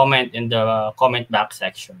comment in the comment box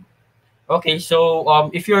section. Okay,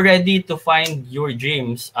 so if you're ready to find your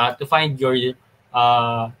dreams, to find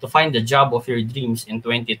the job of your dreams in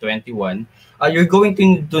 2021, you're going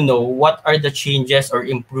to know what are the changes or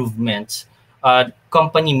improvements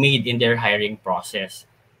company made in their hiring process.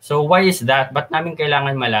 So why is that? Ba't namin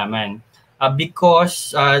kailangan malaman?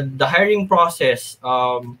 because the hiring process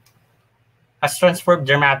has transformed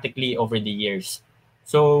dramatically over the years.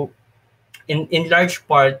 So in large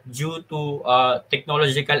part due to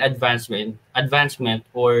technological advancement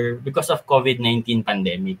or because of COVID-19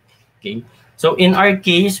 pandemic. Okay. So in our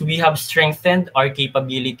case, we have strengthened our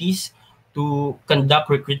capabilities to conduct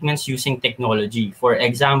recruitments using technology. For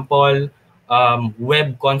example,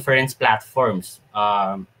 web conference platforms.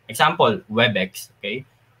 Example, WebEx. Okay.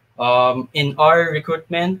 In our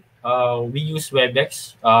recruitment, we use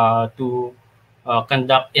WebEx to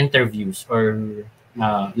conduct interviews or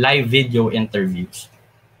live video interviews.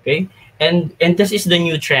 Okay, and this is the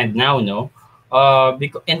new trend now, no?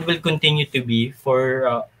 Because and will continue to be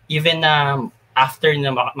for even after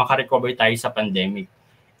na makarecover tayo sa pandemic.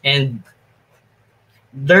 And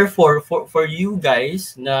therefore, for you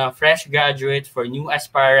guys na fresh graduates, for new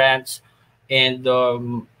aspirants, and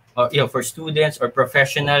for students or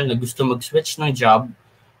professional na gusto mag-switch ng job,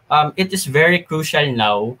 it is very crucial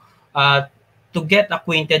now to get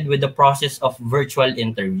acquainted with the process of virtual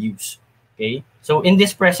interviews. Okay, so in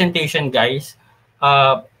this presentation, guys,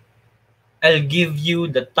 I'll give you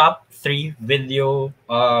the top three video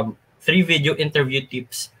interview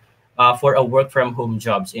tips for a work from home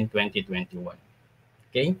jobs in 2021.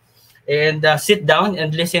 Okay, and sit down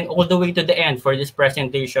and listen all the way to the end for this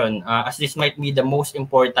presentation, as this might be the most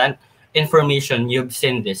important information you've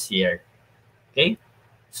seen this year. Okay,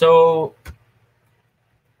 so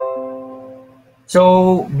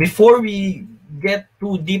before we get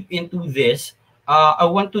too deep into this, I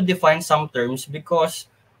want to define some terms because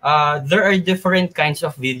there are different kinds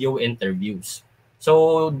of video interviews.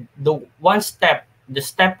 So the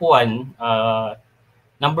step one,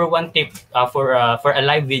 number one tip for a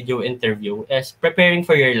live video interview is preparing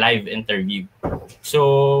for your live interview.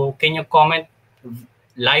 So can you comment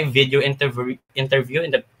live video interview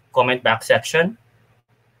in the comment box section?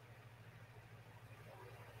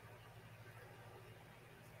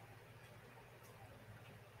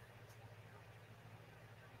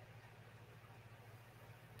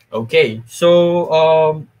 Okay,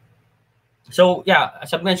 so yeah,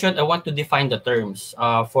 as I mentioned, I want to define the terms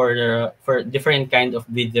for different kind of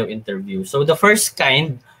video interview. So the first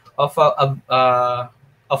kind of a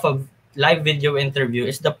live video interview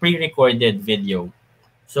is the pre-recorded video.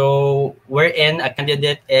 So wherein a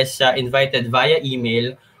candidate is invited via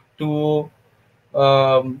email to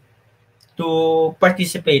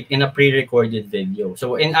participate in a pre-recorded video.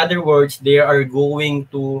 So in other words, they are going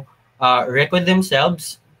to record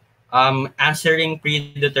themselves answering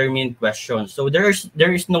predetermined questions. So there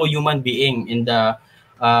is no human being in the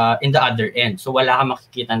other end. So wala kang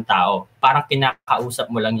makikitang tao. Parang kinakausap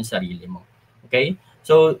mo lang yung sarili mo. Okay?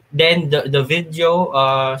 So then the video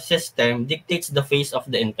system dictates the phase of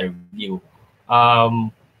the interview.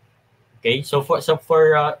 Okay? So for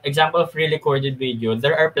example of pre-recorded video,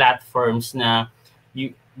 there are platforms na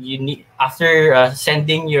you need after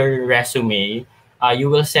sending your resume, you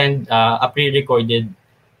will send a pre-recorded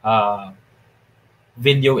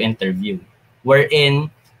video interview wherein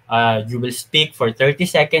you will speak for 30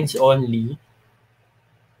 seconds only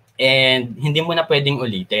and hindi mo na pwedeng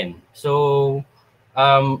ulitin. So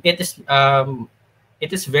it is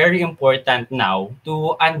very important now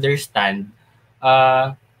to understand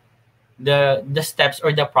the steps or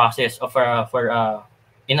the process of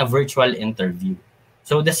in a virtual interview.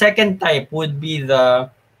 So the second type would be the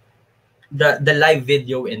live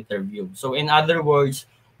video interview. So in other words,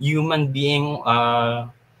 there's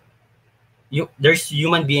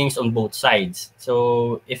human beings on both sides.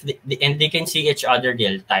 So if and they can see each other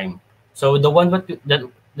real time. So the one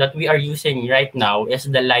that we are using right now is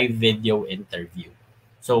the live video interview.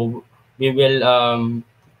 So we will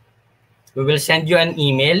send you an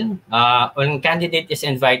email. When candidate is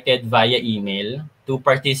invited via email to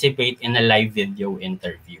participate in a live video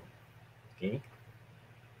interview. Okay.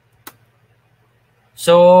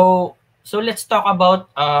 So let's talk about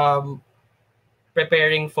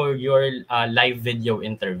preparing for your live video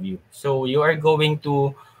interview. So you are going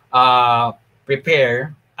to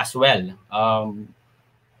prepare as well,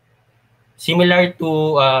 similar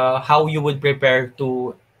to how you would prepare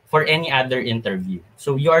for any other interview.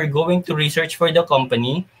 So you are going to research for the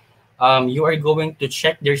company. You are going to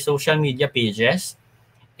check their social media pages,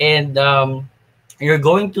 and you're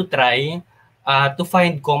going to try to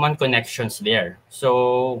find common connections there.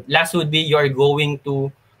 So last would be you're going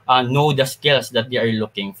to know the skills that they are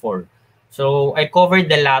looking for. So I covered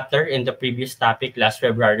the latter in the previous topic last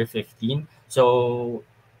February 15. So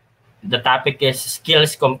the topic is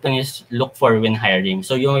skills companies look for when hiring.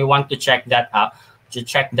 So you want to check that out, to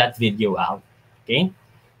check that video out. Okay.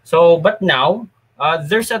 So but now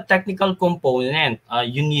there's a technical component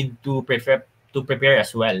you need to prepare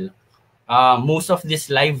as well. Most of this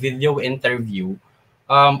live video interview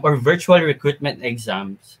or virtual recruitment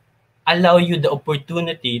exams allow you the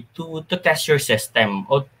opportunity to test your system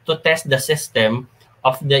or to test the system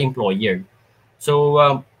of the employer.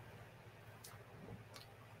 So,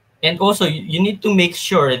 and also you need to make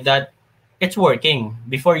sure that it's working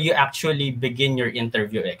before you actually begin your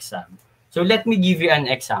interview exam. So let me give you an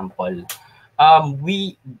example.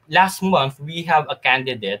 We last month we have a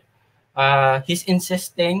candidate. He's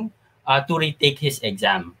insisting to retake his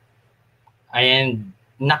exam, and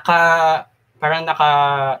parang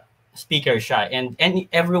naka speaker siya, and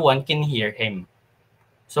everyone can hear him.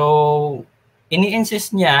 So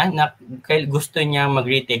ini-insist niya na gusto niya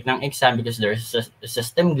mag-retake ng exam because there's a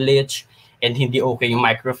system glitch and hindi okay yung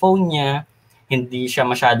microphone niya, hindi siya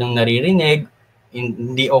masyadong naririnig,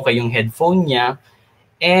 hindi okay yung headphone niya.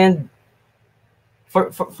 And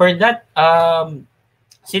for that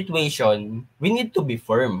situation, we need to be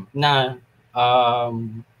firm na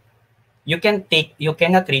you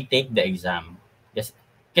cannot retake the exam. Yes,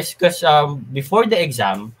 because before the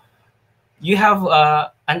exam, you have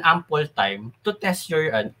an ample time to test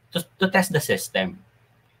to test the system.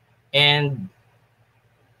 And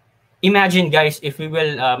imagine, guys, if we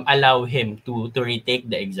will allow him to retake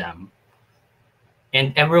the exam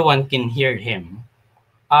and everyone can hear him,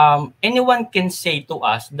 anyone can say to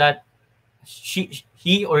us that she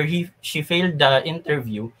failed the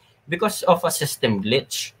interview because of a system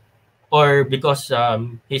glitch or because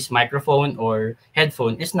his microphone or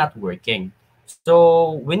headphone is not working.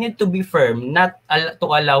 So we need to be firm not to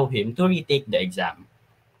allow him to retake the exam.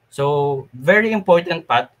 So very important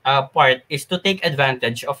part is to take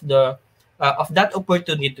advantage of that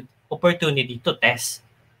opportunity to test.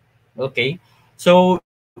 Okay, so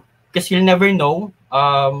because you'll never know,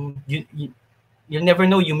 you'll never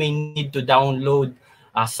know, you may need to download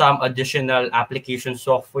some additional application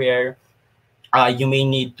software. You may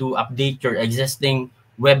need to update your existing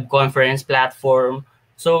web conference platform.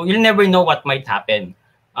 So you'll never know what might happen.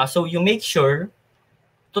 So you make sure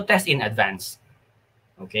to test in advance.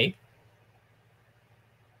 Okay?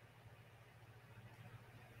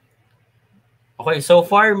 Okay, so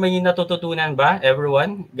far may natututunan ba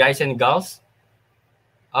everyone, guys and girls?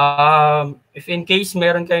 If in case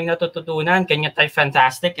meron kayong natututunan, can you type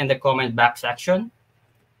fantastic in the comment box section?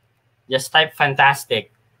 Just type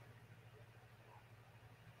fantastic.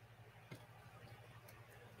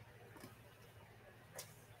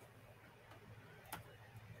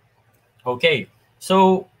 Okay,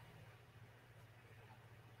 so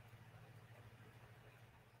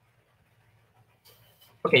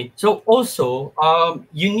also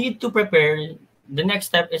you need to prepare. The next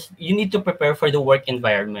step is you need to prepare for the work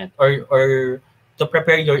environment or to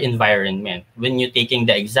prepare your environment when you're taking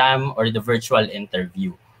the exam or the virtual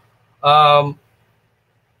interview.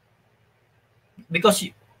 Because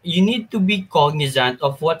you need to be cognizant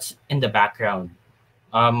of what's in the background.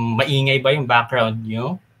 Maingay ba yung background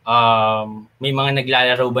nyo? May mga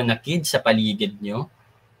naglalaro ba na kids sa paligid nyo?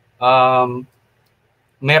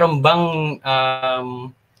 Meron bang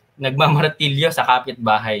nagmamaratilyo sa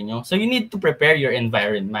kapitbahay nyo? So you need to prepare your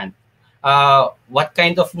environment. What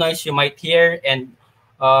kind of noise you might hear, and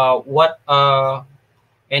how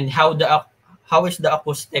is the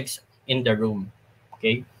acoustics in the room?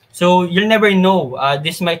 Okay, so you'll never know.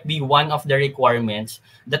 This might be one of the requirements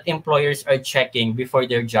that employers are checking before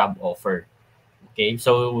their job offer. Okay,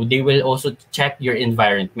 so they will also check your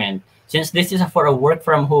environment. Since this is for a work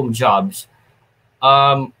from home jobs,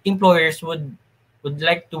 employers would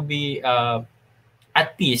like to be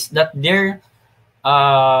at peace that their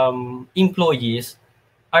employees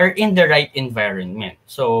are in the right environment.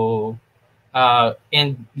 So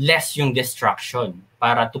and less yung distraction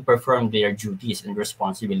para to perform their duties and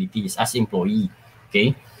responsibilities as employee.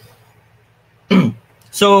 Okay.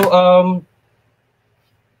 So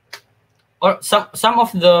or some of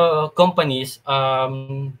the companies,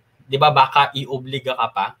 di ba, baka iobliga ka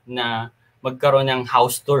pa na magkaroon ng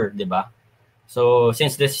house tour, di ba? So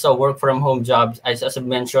since this is a work from home job, as I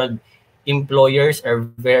mentioned,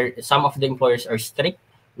 some of the employers are strict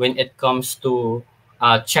when it comes to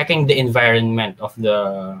checking the environment of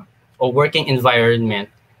or working environment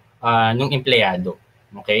ng empleyado.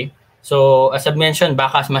 Okay? So as I mentioned,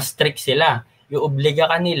 baka mas strict sila. Iobliga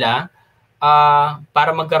ka nila para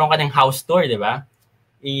magkaroon ka ng house tour, di ba?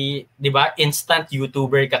 Di ba? Instant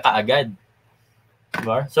YouTuber ka kaagad.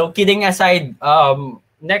 Diba? So kidding aside,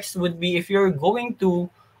 next would be if you're going to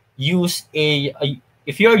use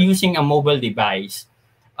if you're using a mobile device,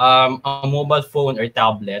 a mobile phone or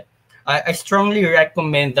tablet, I strongly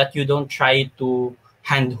recommend that you don't try to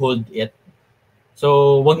handhold it.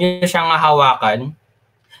 So, wag niyo siyang hahawakan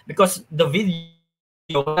because the video,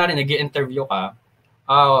 kunwari nag-i-interview ka,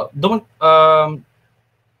 don't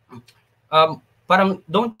parang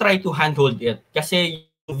don't try to handhold it kasi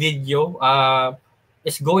yung video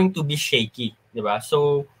is going to be shaky, di ba?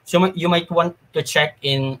 So you might want to check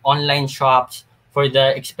in online shops for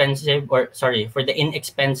the for the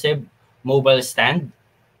inexpensive mobile stand.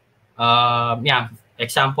 Yeah,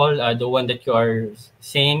 example, the one that you are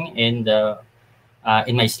seeing in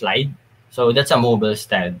my slide. So that's a mobile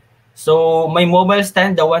stand. So my mobile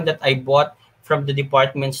stand, the one that I bought from the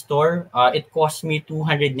department store, it cost me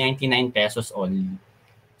 299 pesos only.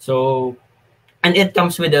 So, and it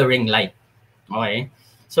comes with a ring light. Okay.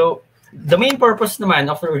 So the main purpose naman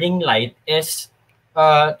of a ring light is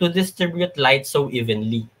to distribute light so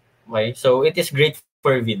evenly. Okay. So it is great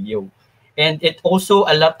for video. And it also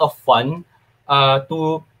a lot of fun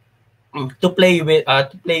to play with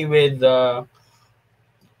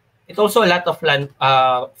it's also a lot of fun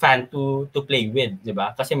to play with, di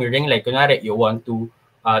ba? Kasi may ring light, kunwari, you want to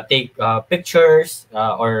take pictures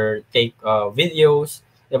or take videos,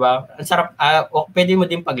 di ba? Ang sarap, pwede mo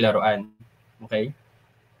din paglaruan. Okay?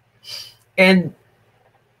 And,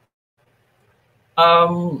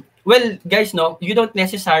 well, guys, no, you don't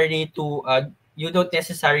necessarily need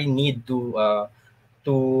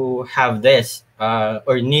to have this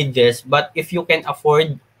or need this, but if you can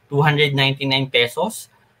afford 299 pesos,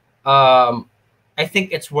 I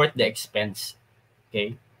think it's worth the expense.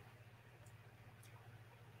 Okay.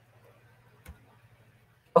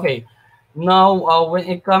 Okay. Now, when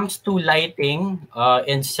it comes to lighting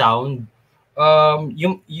and sound,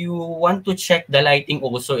 you want to check the lighting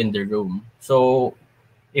also in the room. So,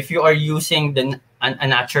 if you are using a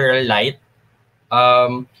natural light,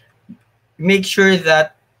 make sure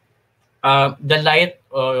that the light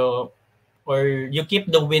or you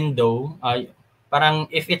keep the window. Parang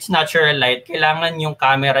if it's natural light, kailangan yung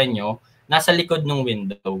camera nyo nasa likod ng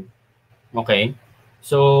window. Okay?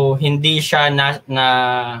 So, hindi siya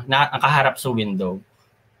nakaharap sa window.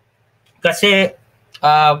 Kasi,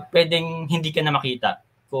 pwedeng hindi ka na makita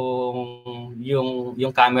kung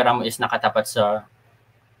yung camera mo is nakatapat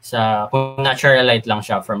kung natural light lang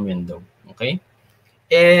siya from window. Okay?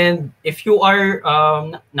 And if you are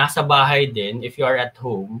nasa bahay din, if you are at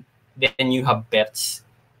home, then you have pets,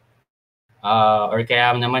 or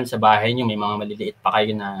kaya naman sa bahay niyo may mga maliliit pa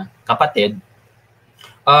kayo na kapatid,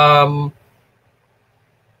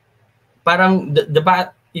 parang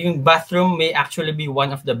yung bathroom may actually be one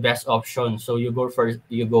of the best options. So you go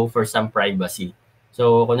for some privacy.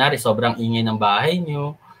 So kunwari sobrang ingay ng bahay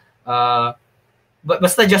niyo,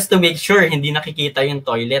 basta just to make sure hindi nakikita yung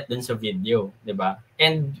toilet dun sa video, 'di ba?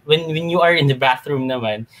 And when you are in the bathroom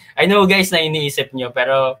naman, I know guys na iniisip niyo,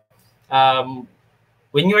 pero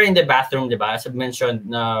when you are in the bathroom, 'di ba? As I mentioned,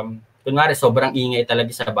 kunwari sobrang ingay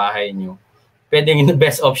talaga sa bahay niyo, pwedeng the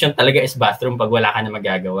best option talaga is bathroom pag wala ka na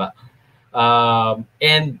magagawa.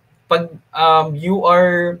 And pag you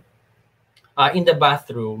are in the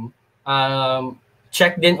bathroom,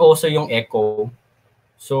 check din also yung echo.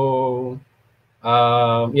 So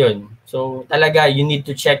yun. So talaga you need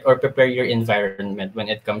to check or prepare your environment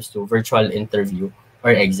when it comes to virtual interview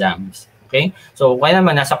or exams. Okay? So kaya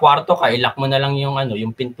naman nasa kwarto ka, ilock mo na lang yung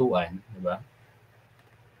yung pintuan, di ba?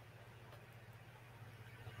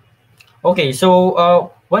 Okay, so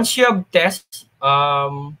once you have tests,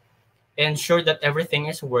 ensure that everything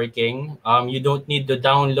is working. You don't need to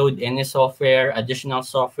download any software, additional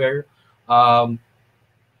software.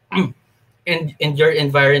 And your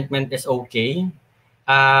environment is okay.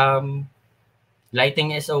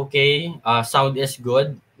 Lighting is okay. Sound is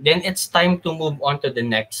good. Then it's time to move on to the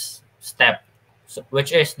next step,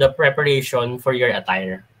 which is the preparation for your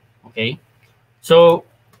attire. Okay. So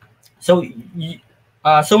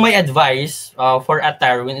my advice for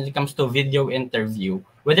attire when it comes to video interview,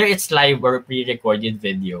 whether it's live or pre-recorded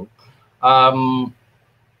video, parang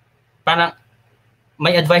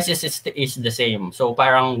my advice is the same. So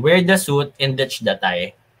parang wear the suit and ditch the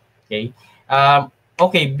tie. Okay?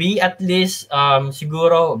 Okay, be at least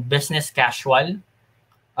siguro business casual.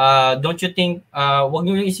 Don't you think, wag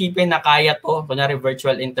niyo isipin na kaya to, kunwari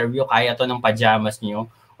virtual interview, kaya to ng pajamas niyo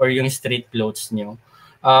or yung street clothes niyo.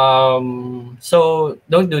 So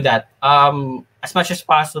don't do that. As much as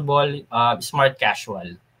possible, smart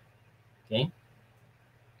casual. Okay?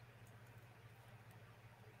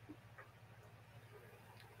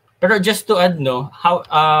 Pero just to add, no, how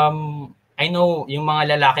I know yung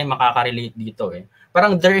mga lalaki makaka-relate dito eh.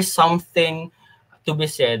 Parang there is something to be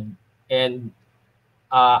said and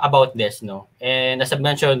about this, no? And as I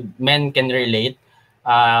mentioned, men can relate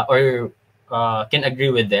or can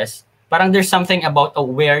agree with this. Parang there's something about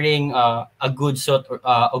wearing a good suit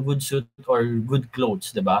or good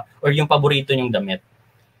clothes, 'di ba? Or yung paborito niyong damit.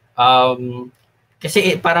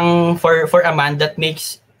 Kasi parang for a man that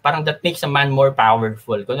makes a man more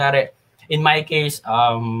powerful. Kunwari, in my case,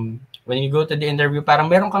 when you go to the interview,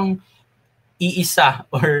 parang meron kang iisa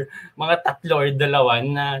or mga tatlo or dalawa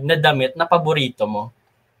na damit na paborito mo.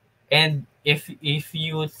 And if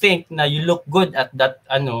you think na you look good at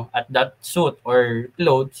that suit or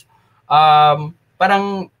clothes,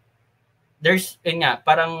 parang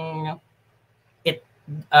parang it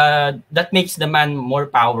that makes the man more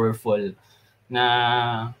powerful,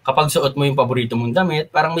 na kapag suot mo yung paborito mong damit,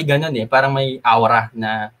 parang may ganun parang may aura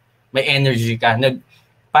na may energy ka,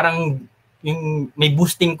 parang yung may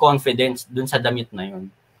boosting confidence dun sa damit na yun.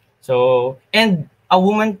 So, and a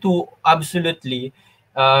woman too, absolutely,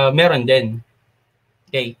 meron din.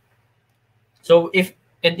 Okay. So, if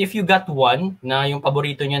you got one na yung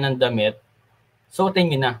paborito niya ng damit, suotin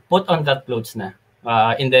niyo na, put on that clothes na,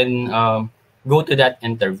 and then go to that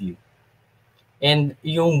interview. And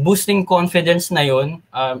yung boosting confidence na yun,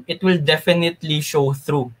 it will definitely show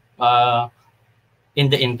through in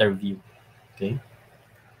the interview. Okay?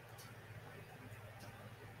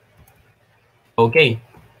 Okay.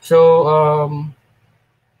 So,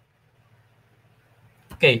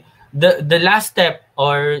 okay. The last step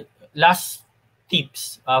or last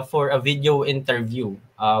tips for a video interview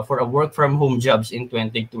for a work from home jobs in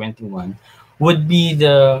 2021 would be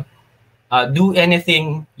the do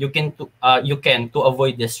anything you can to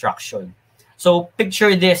avoid distraction. So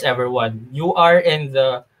picture this, everyone. You are on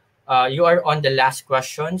the last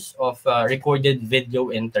questions of recorded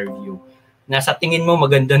video interview. Nasa tingin mo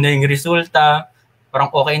maganda na yung resulta,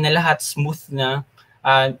 parang okay na lahat, smooth na.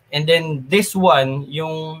 And then this one,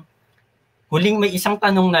 yung huling may isang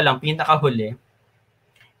tanong na lang, pinakahuli.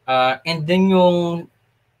 And then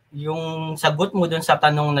yung sagot mo dun sa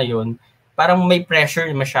tanong na yun, parang may pressure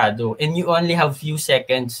masyado, and you only have few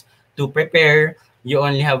seconds to prepare, you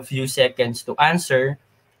only have few seconds to answer,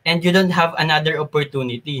 and you don't have another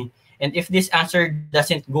opportunity. And if this answer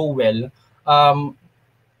doesn't go well,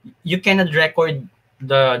 you cannot record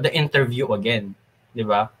the interview again, di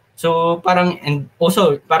ba? So parang, and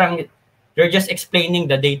also parang you're just explaining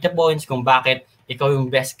the data points kung bakit ikaw yung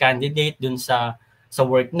best candidate dun sa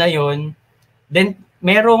work na yun. Then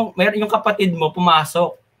merong yung kapatid mo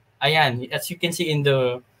pumasok. Ayan, as you can see in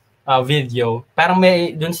the video, parang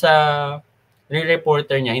may dun sa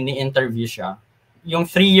reporter niya, ini-interview siya. Yung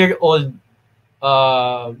 3-year-old,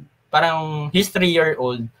 parang his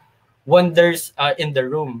 3-year-old wanders in the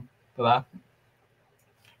room, diba?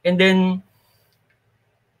 And then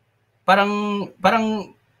parang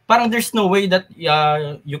there's no way that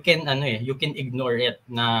you can ignore it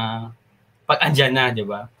na pag andyan na,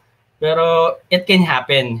 diba? Pero it can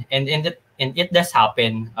happen, and it does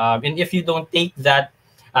happen. And if you don't take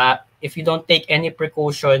any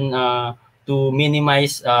precaution to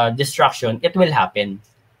minimize distraction, it will happen.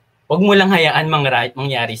 Huwag mo lang hayaan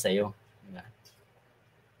mangyari sa'yo. Diba?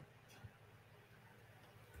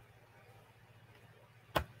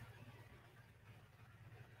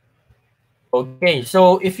 Okay,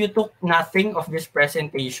 so if you took nothing of this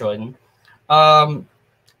presentation,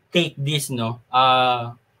 take this, no?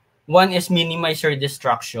 One is minimize your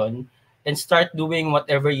distraction and start doing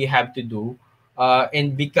whatever you have to do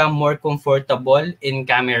and become more comfortable in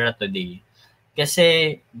camera today.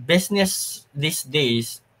 Kasi business these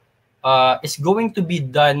days is going to be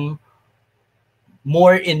done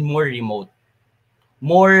more and more remote.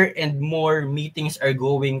 More and more meetings are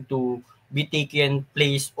going to be taken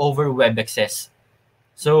place over web access.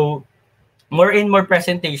 So more and more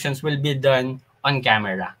presentations will be done on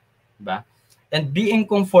camera. Diba? And being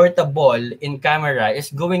comfortable in camera is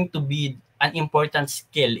going to be an important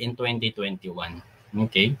skill in 2021.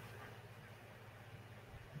 Okay.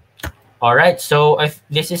 All right. So if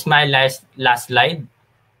this is my last slide.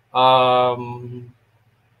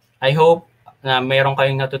 I hope na mayroon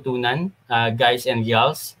kayong natutunan, guys and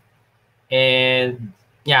gals. And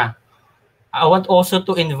yeah, I want also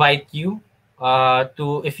to invite you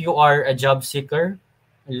to, if you are a job seeker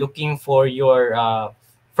looking for your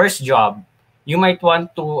first job, you might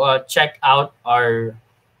want to check out our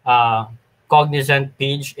Cognizant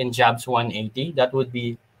page in Jobs 180. That would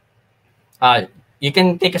be, you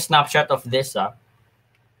can take a snapshot of this.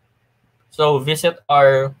 So visit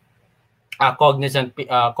our Cognizant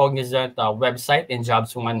website in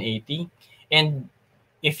Jobs 180. And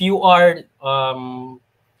if you are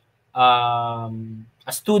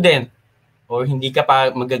a student or hindi ka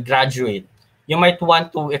pa mag-graduate, you might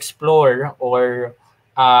want to explore or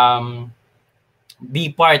um, be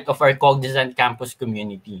part of our Cognizant campus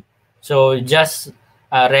community. So just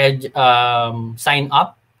sign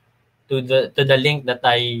up to the link that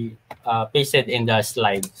I pasted in the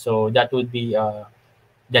slide. So that would be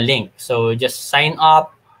the link. So just sign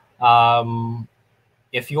up. Um,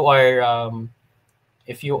 if you are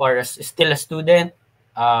still a student,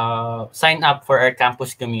 sign up for our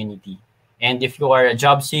campus community. And if you are a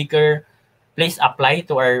job seeker, please apply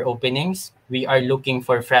to our openings. We are looking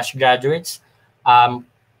for fresh graduates. All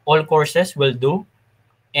courses will do.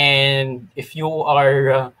 And if you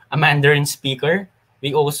are a Mandarin speaker,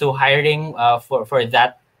 we also hiring for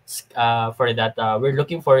that. We're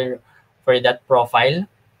looking for that profile.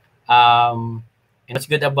 And what's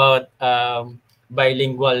good about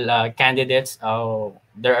bilingual candidates?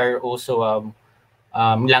 There are also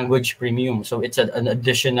language premium, so it's an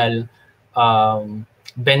additional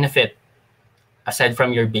benefit aside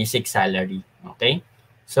from your basic salary. Okay,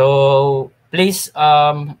 so please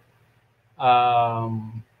um,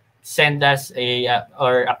 send us a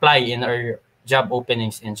or apply in our job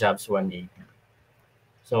openings in Jobs 180.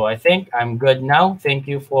 So I think I'm good now. Thank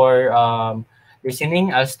you for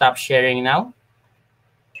listening. I'll stop sharing now.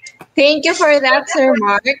 Thank you for that, Sir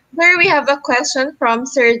Mark. Sir, we have a question from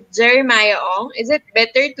Sir Jeremiah Ong. Is it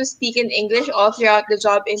better to speak in English all throughout the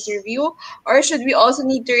job interview, or should we also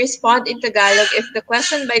need to respond in Tagalog if the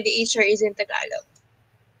question by the HR is in Tagalog?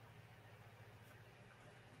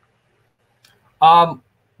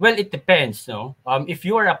 Well, it depends, no. If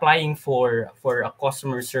you are applying for a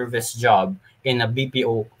customer service job in a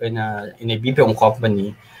BPO in a BPO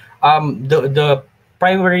company, the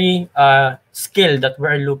primary skill that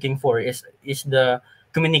we're looking for is the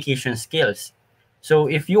communication skills. So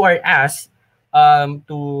if you are asked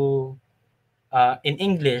to in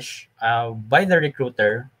English by the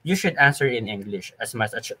recruiter, you should answer in English as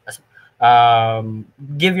much as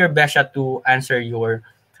give your best shot to answer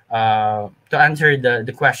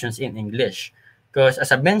the questions in English, because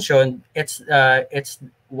as I mentioned, it's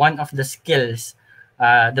one of the skills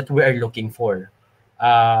that we are looking for.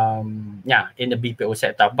 Yeah, in the BPO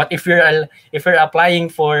setup. But if you're applying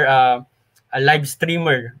for a live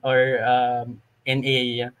streamer or in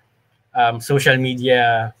a social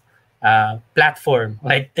media platform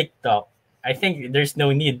like TikTok, I think there's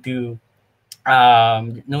no need to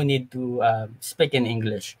speak in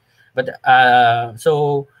English. But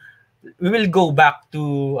so we will go back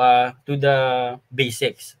to the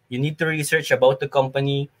basics. You need to research about the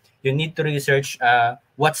company. You need to research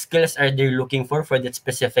what skills are they looking for that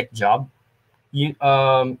specific job. You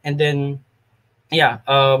and then yeah,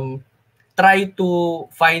 try to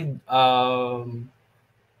find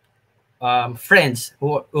friends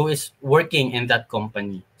who is working in that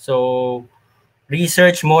company. So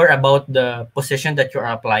research more about the position that you're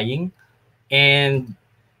applying and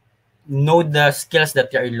know the skills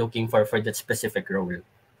that you're looking for that specific role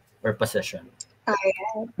or position.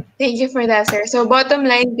 Alright. Thank you for that, sir. So bottom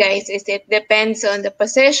line, guys, is it depends on the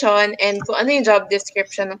position and kung ano yung job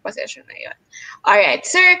description ng position na yun. Alright,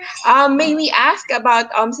 sir, may we ask about,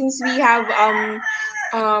 since we have,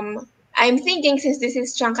 I'm thinking since this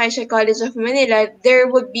is Chiang College of Manila, there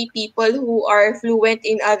would be people who are fluent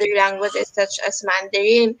in other languages such as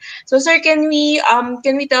Mandarin. So, sir, can we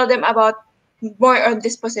tell them about more on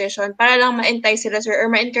this position para lang ma-entice sila, sir, or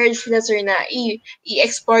ma-encourage sila, sir, na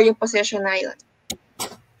i-explore yung position na yun?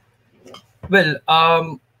 Well,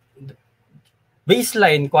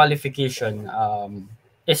 baseline qualification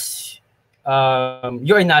is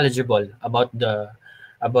you're knowledgeable about the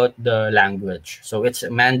language. So it's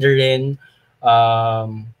Mandarin.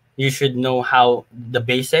 You should know how the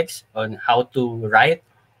basics on how to write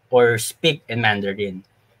or speak in Mandarin,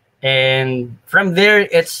 and from there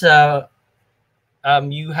it's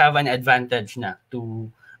you have an advantage na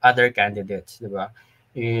to other candidates, diba?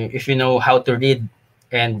 If you know how to read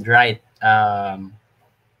and write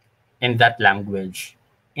in that language.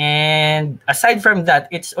 And aside from that,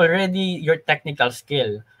 it's already your technical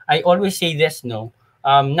skill. I always say this, no,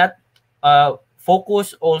 not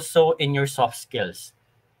focus also in your soft skills.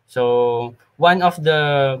 So one of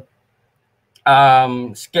the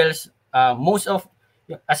skills, most of,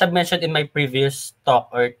 as I've mentioned in my previous talk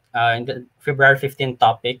or in the February 15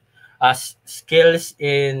 topic, skills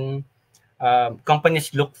in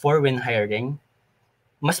companies look for when hiring,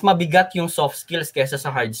 mas mabigat yung soft skills kaysa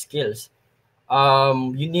sa hard skills.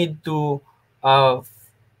 You need to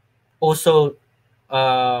also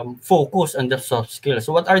focus on the soft skills.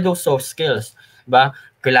 So what are those soft skills? Ba?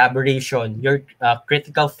 Collaboration, your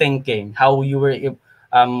critical thinking, how you were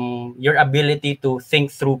your ability to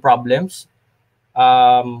think through problems,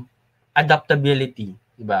 adaptability,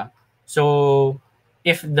 di ba? So,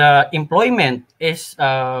 if the employment is,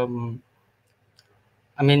 I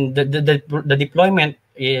mean, the deployment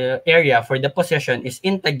area for the position is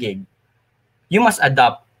in Taguig, you must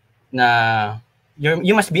adapt na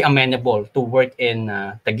you must be amenable to work in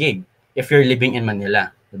Taguig if you're living in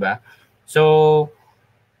Manila, di ba? So,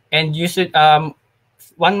 and you should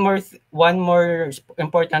one more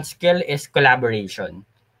important skill is collaboration.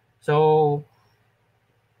 So,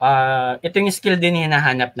 ito yung skill din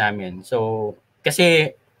hinahanap namin. So,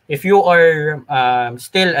 kasi if you are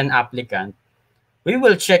still an applicant, we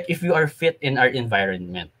will check if you are fit in our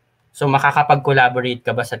environment. So, makakapag-collaborate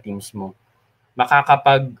ka ba sa teams mo?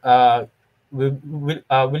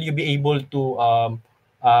 Will you be able to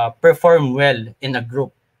perform well in a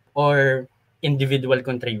group or individual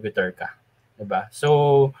contributor ka? Diba?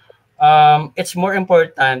 So, it's more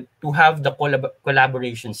important to have the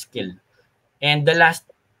collaboration skill. And the last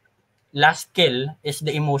skill is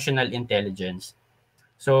the emotional intelligence.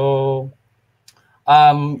 So,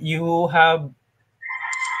 you have,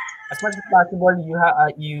 as much as possible,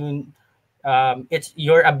 it's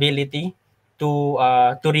your ability to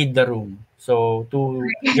read the room. So, to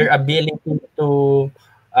your ability to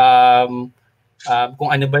kung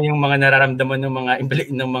ano ba yung mga nararamdaman ng mga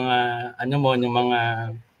ano mo, ng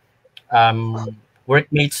mga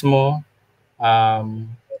workmates mo.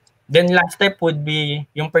 Then last step would be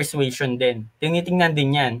yung persuasion din. Tinitingnan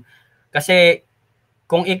din yan. Kasi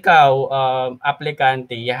kung ikaw,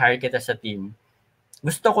 aplikante, i-hire kita sa team,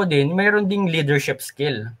 gusto ko din, mayroon ding leadership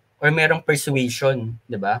skill or mayroong persuasion,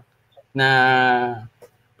 di ba? Na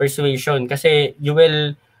persuasion. Kasi you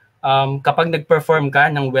will, kapag nag-perform ka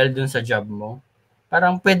ng well dun sa job mo,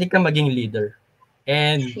 parang pwede ka maging leader.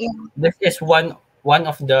 And this is one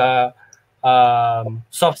of the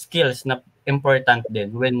soft skills na important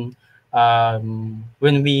din when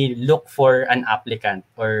we look for an applicant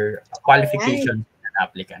or qualification of an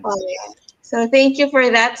applicant. Oh, yeah. So thank you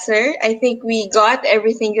for that, sir. I think we got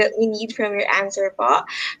everything that we need from your answer po.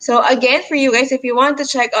 So again, for you guys, if you want to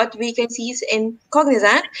check out vacancies in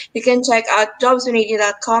Cognizant, you can check out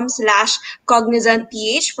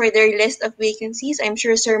jobs180.com/cognizantph for their list of vacancies. I'm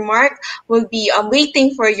sure Sir Mark will be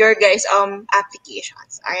waiting for your guys'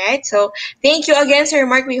 applications. All right. So thank you again, Sir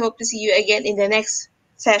Mark. We hope to see you again in the next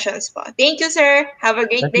sessions po. Thank you, sir. Have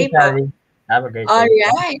a great day po. Have a great day. All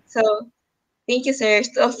right. So thank you, sir.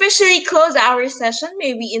 To officially close our session,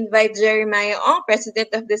 may we invite Jeremiah Ong,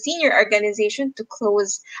 President of the Senior Organization, to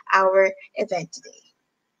close our event today.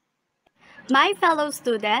 My fellow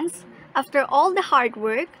students, after all the hard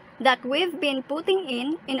work that we've been putting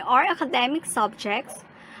in our academic subjects,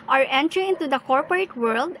 our entry into the corporate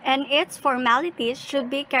world and its formalities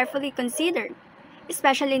should be carefully considered,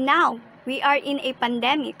 especially now we are in a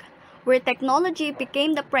pandemic where technology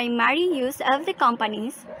became the primary use of the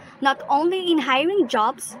companies, not only in hiring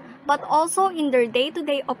jobs, but also in their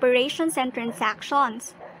day-to-day operations and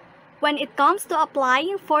transactions. When it comes to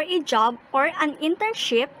applying for a job or an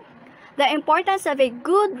internship, the importance of a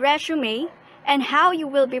good resume and how you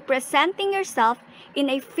will be presenting yourself in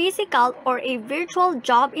a physical or a virtual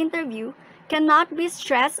job interview cannot be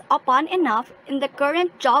stressed upon enough in the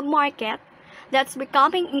current job market that's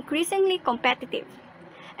becoming increasingly competitive.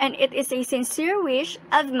 And it is a sincere wish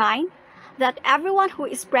of mine that everyone who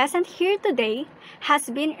is present here today has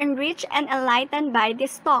been enriched and enlightened by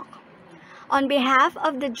this talk. On behalf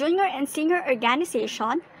of the Junior and Senior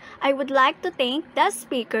Organization, I would like to thank the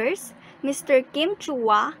speakers, Mr. Kim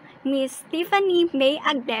Chua, Ms. Tiffany May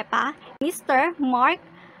Agdepa, Mr. Mark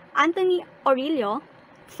Anthony Aurelio,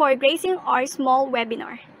 for gracing our small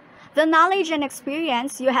webinar. The knowledge and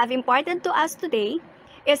experience you have imparted to us today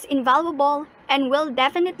is invaluable and will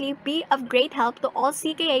definitely be of great help to all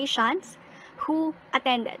CKAsians who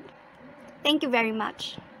attended. Thank you very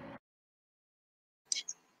much.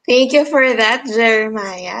 Thank you for that,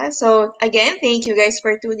 Jeremiah. So again, thank you guys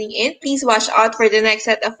for tuning in. Please watch out for the next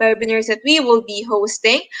set of webinars that we will be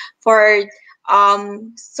hosting for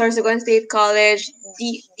Sorsogon State College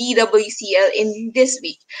DWCL in this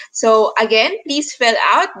week. So again, please fill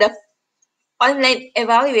out the online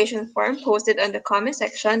evaluation form posted on the comment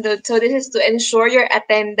section. So this is to ensure your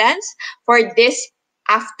attendance for this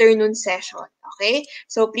afternoon session. Okay,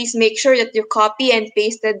 so please make sure that you copy and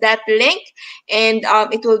pasted that link, and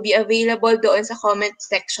it will be available doon sa comment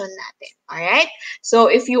section natin. All right, so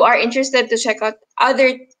if you are interested to check out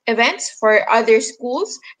other events for other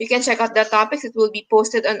schools, you can check out the topics. It will be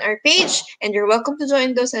posted on our page, and you're welcome to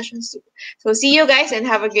join those sessions too. So see you guys and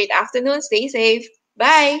have a great afternoon. Stay safe.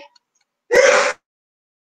 Bye.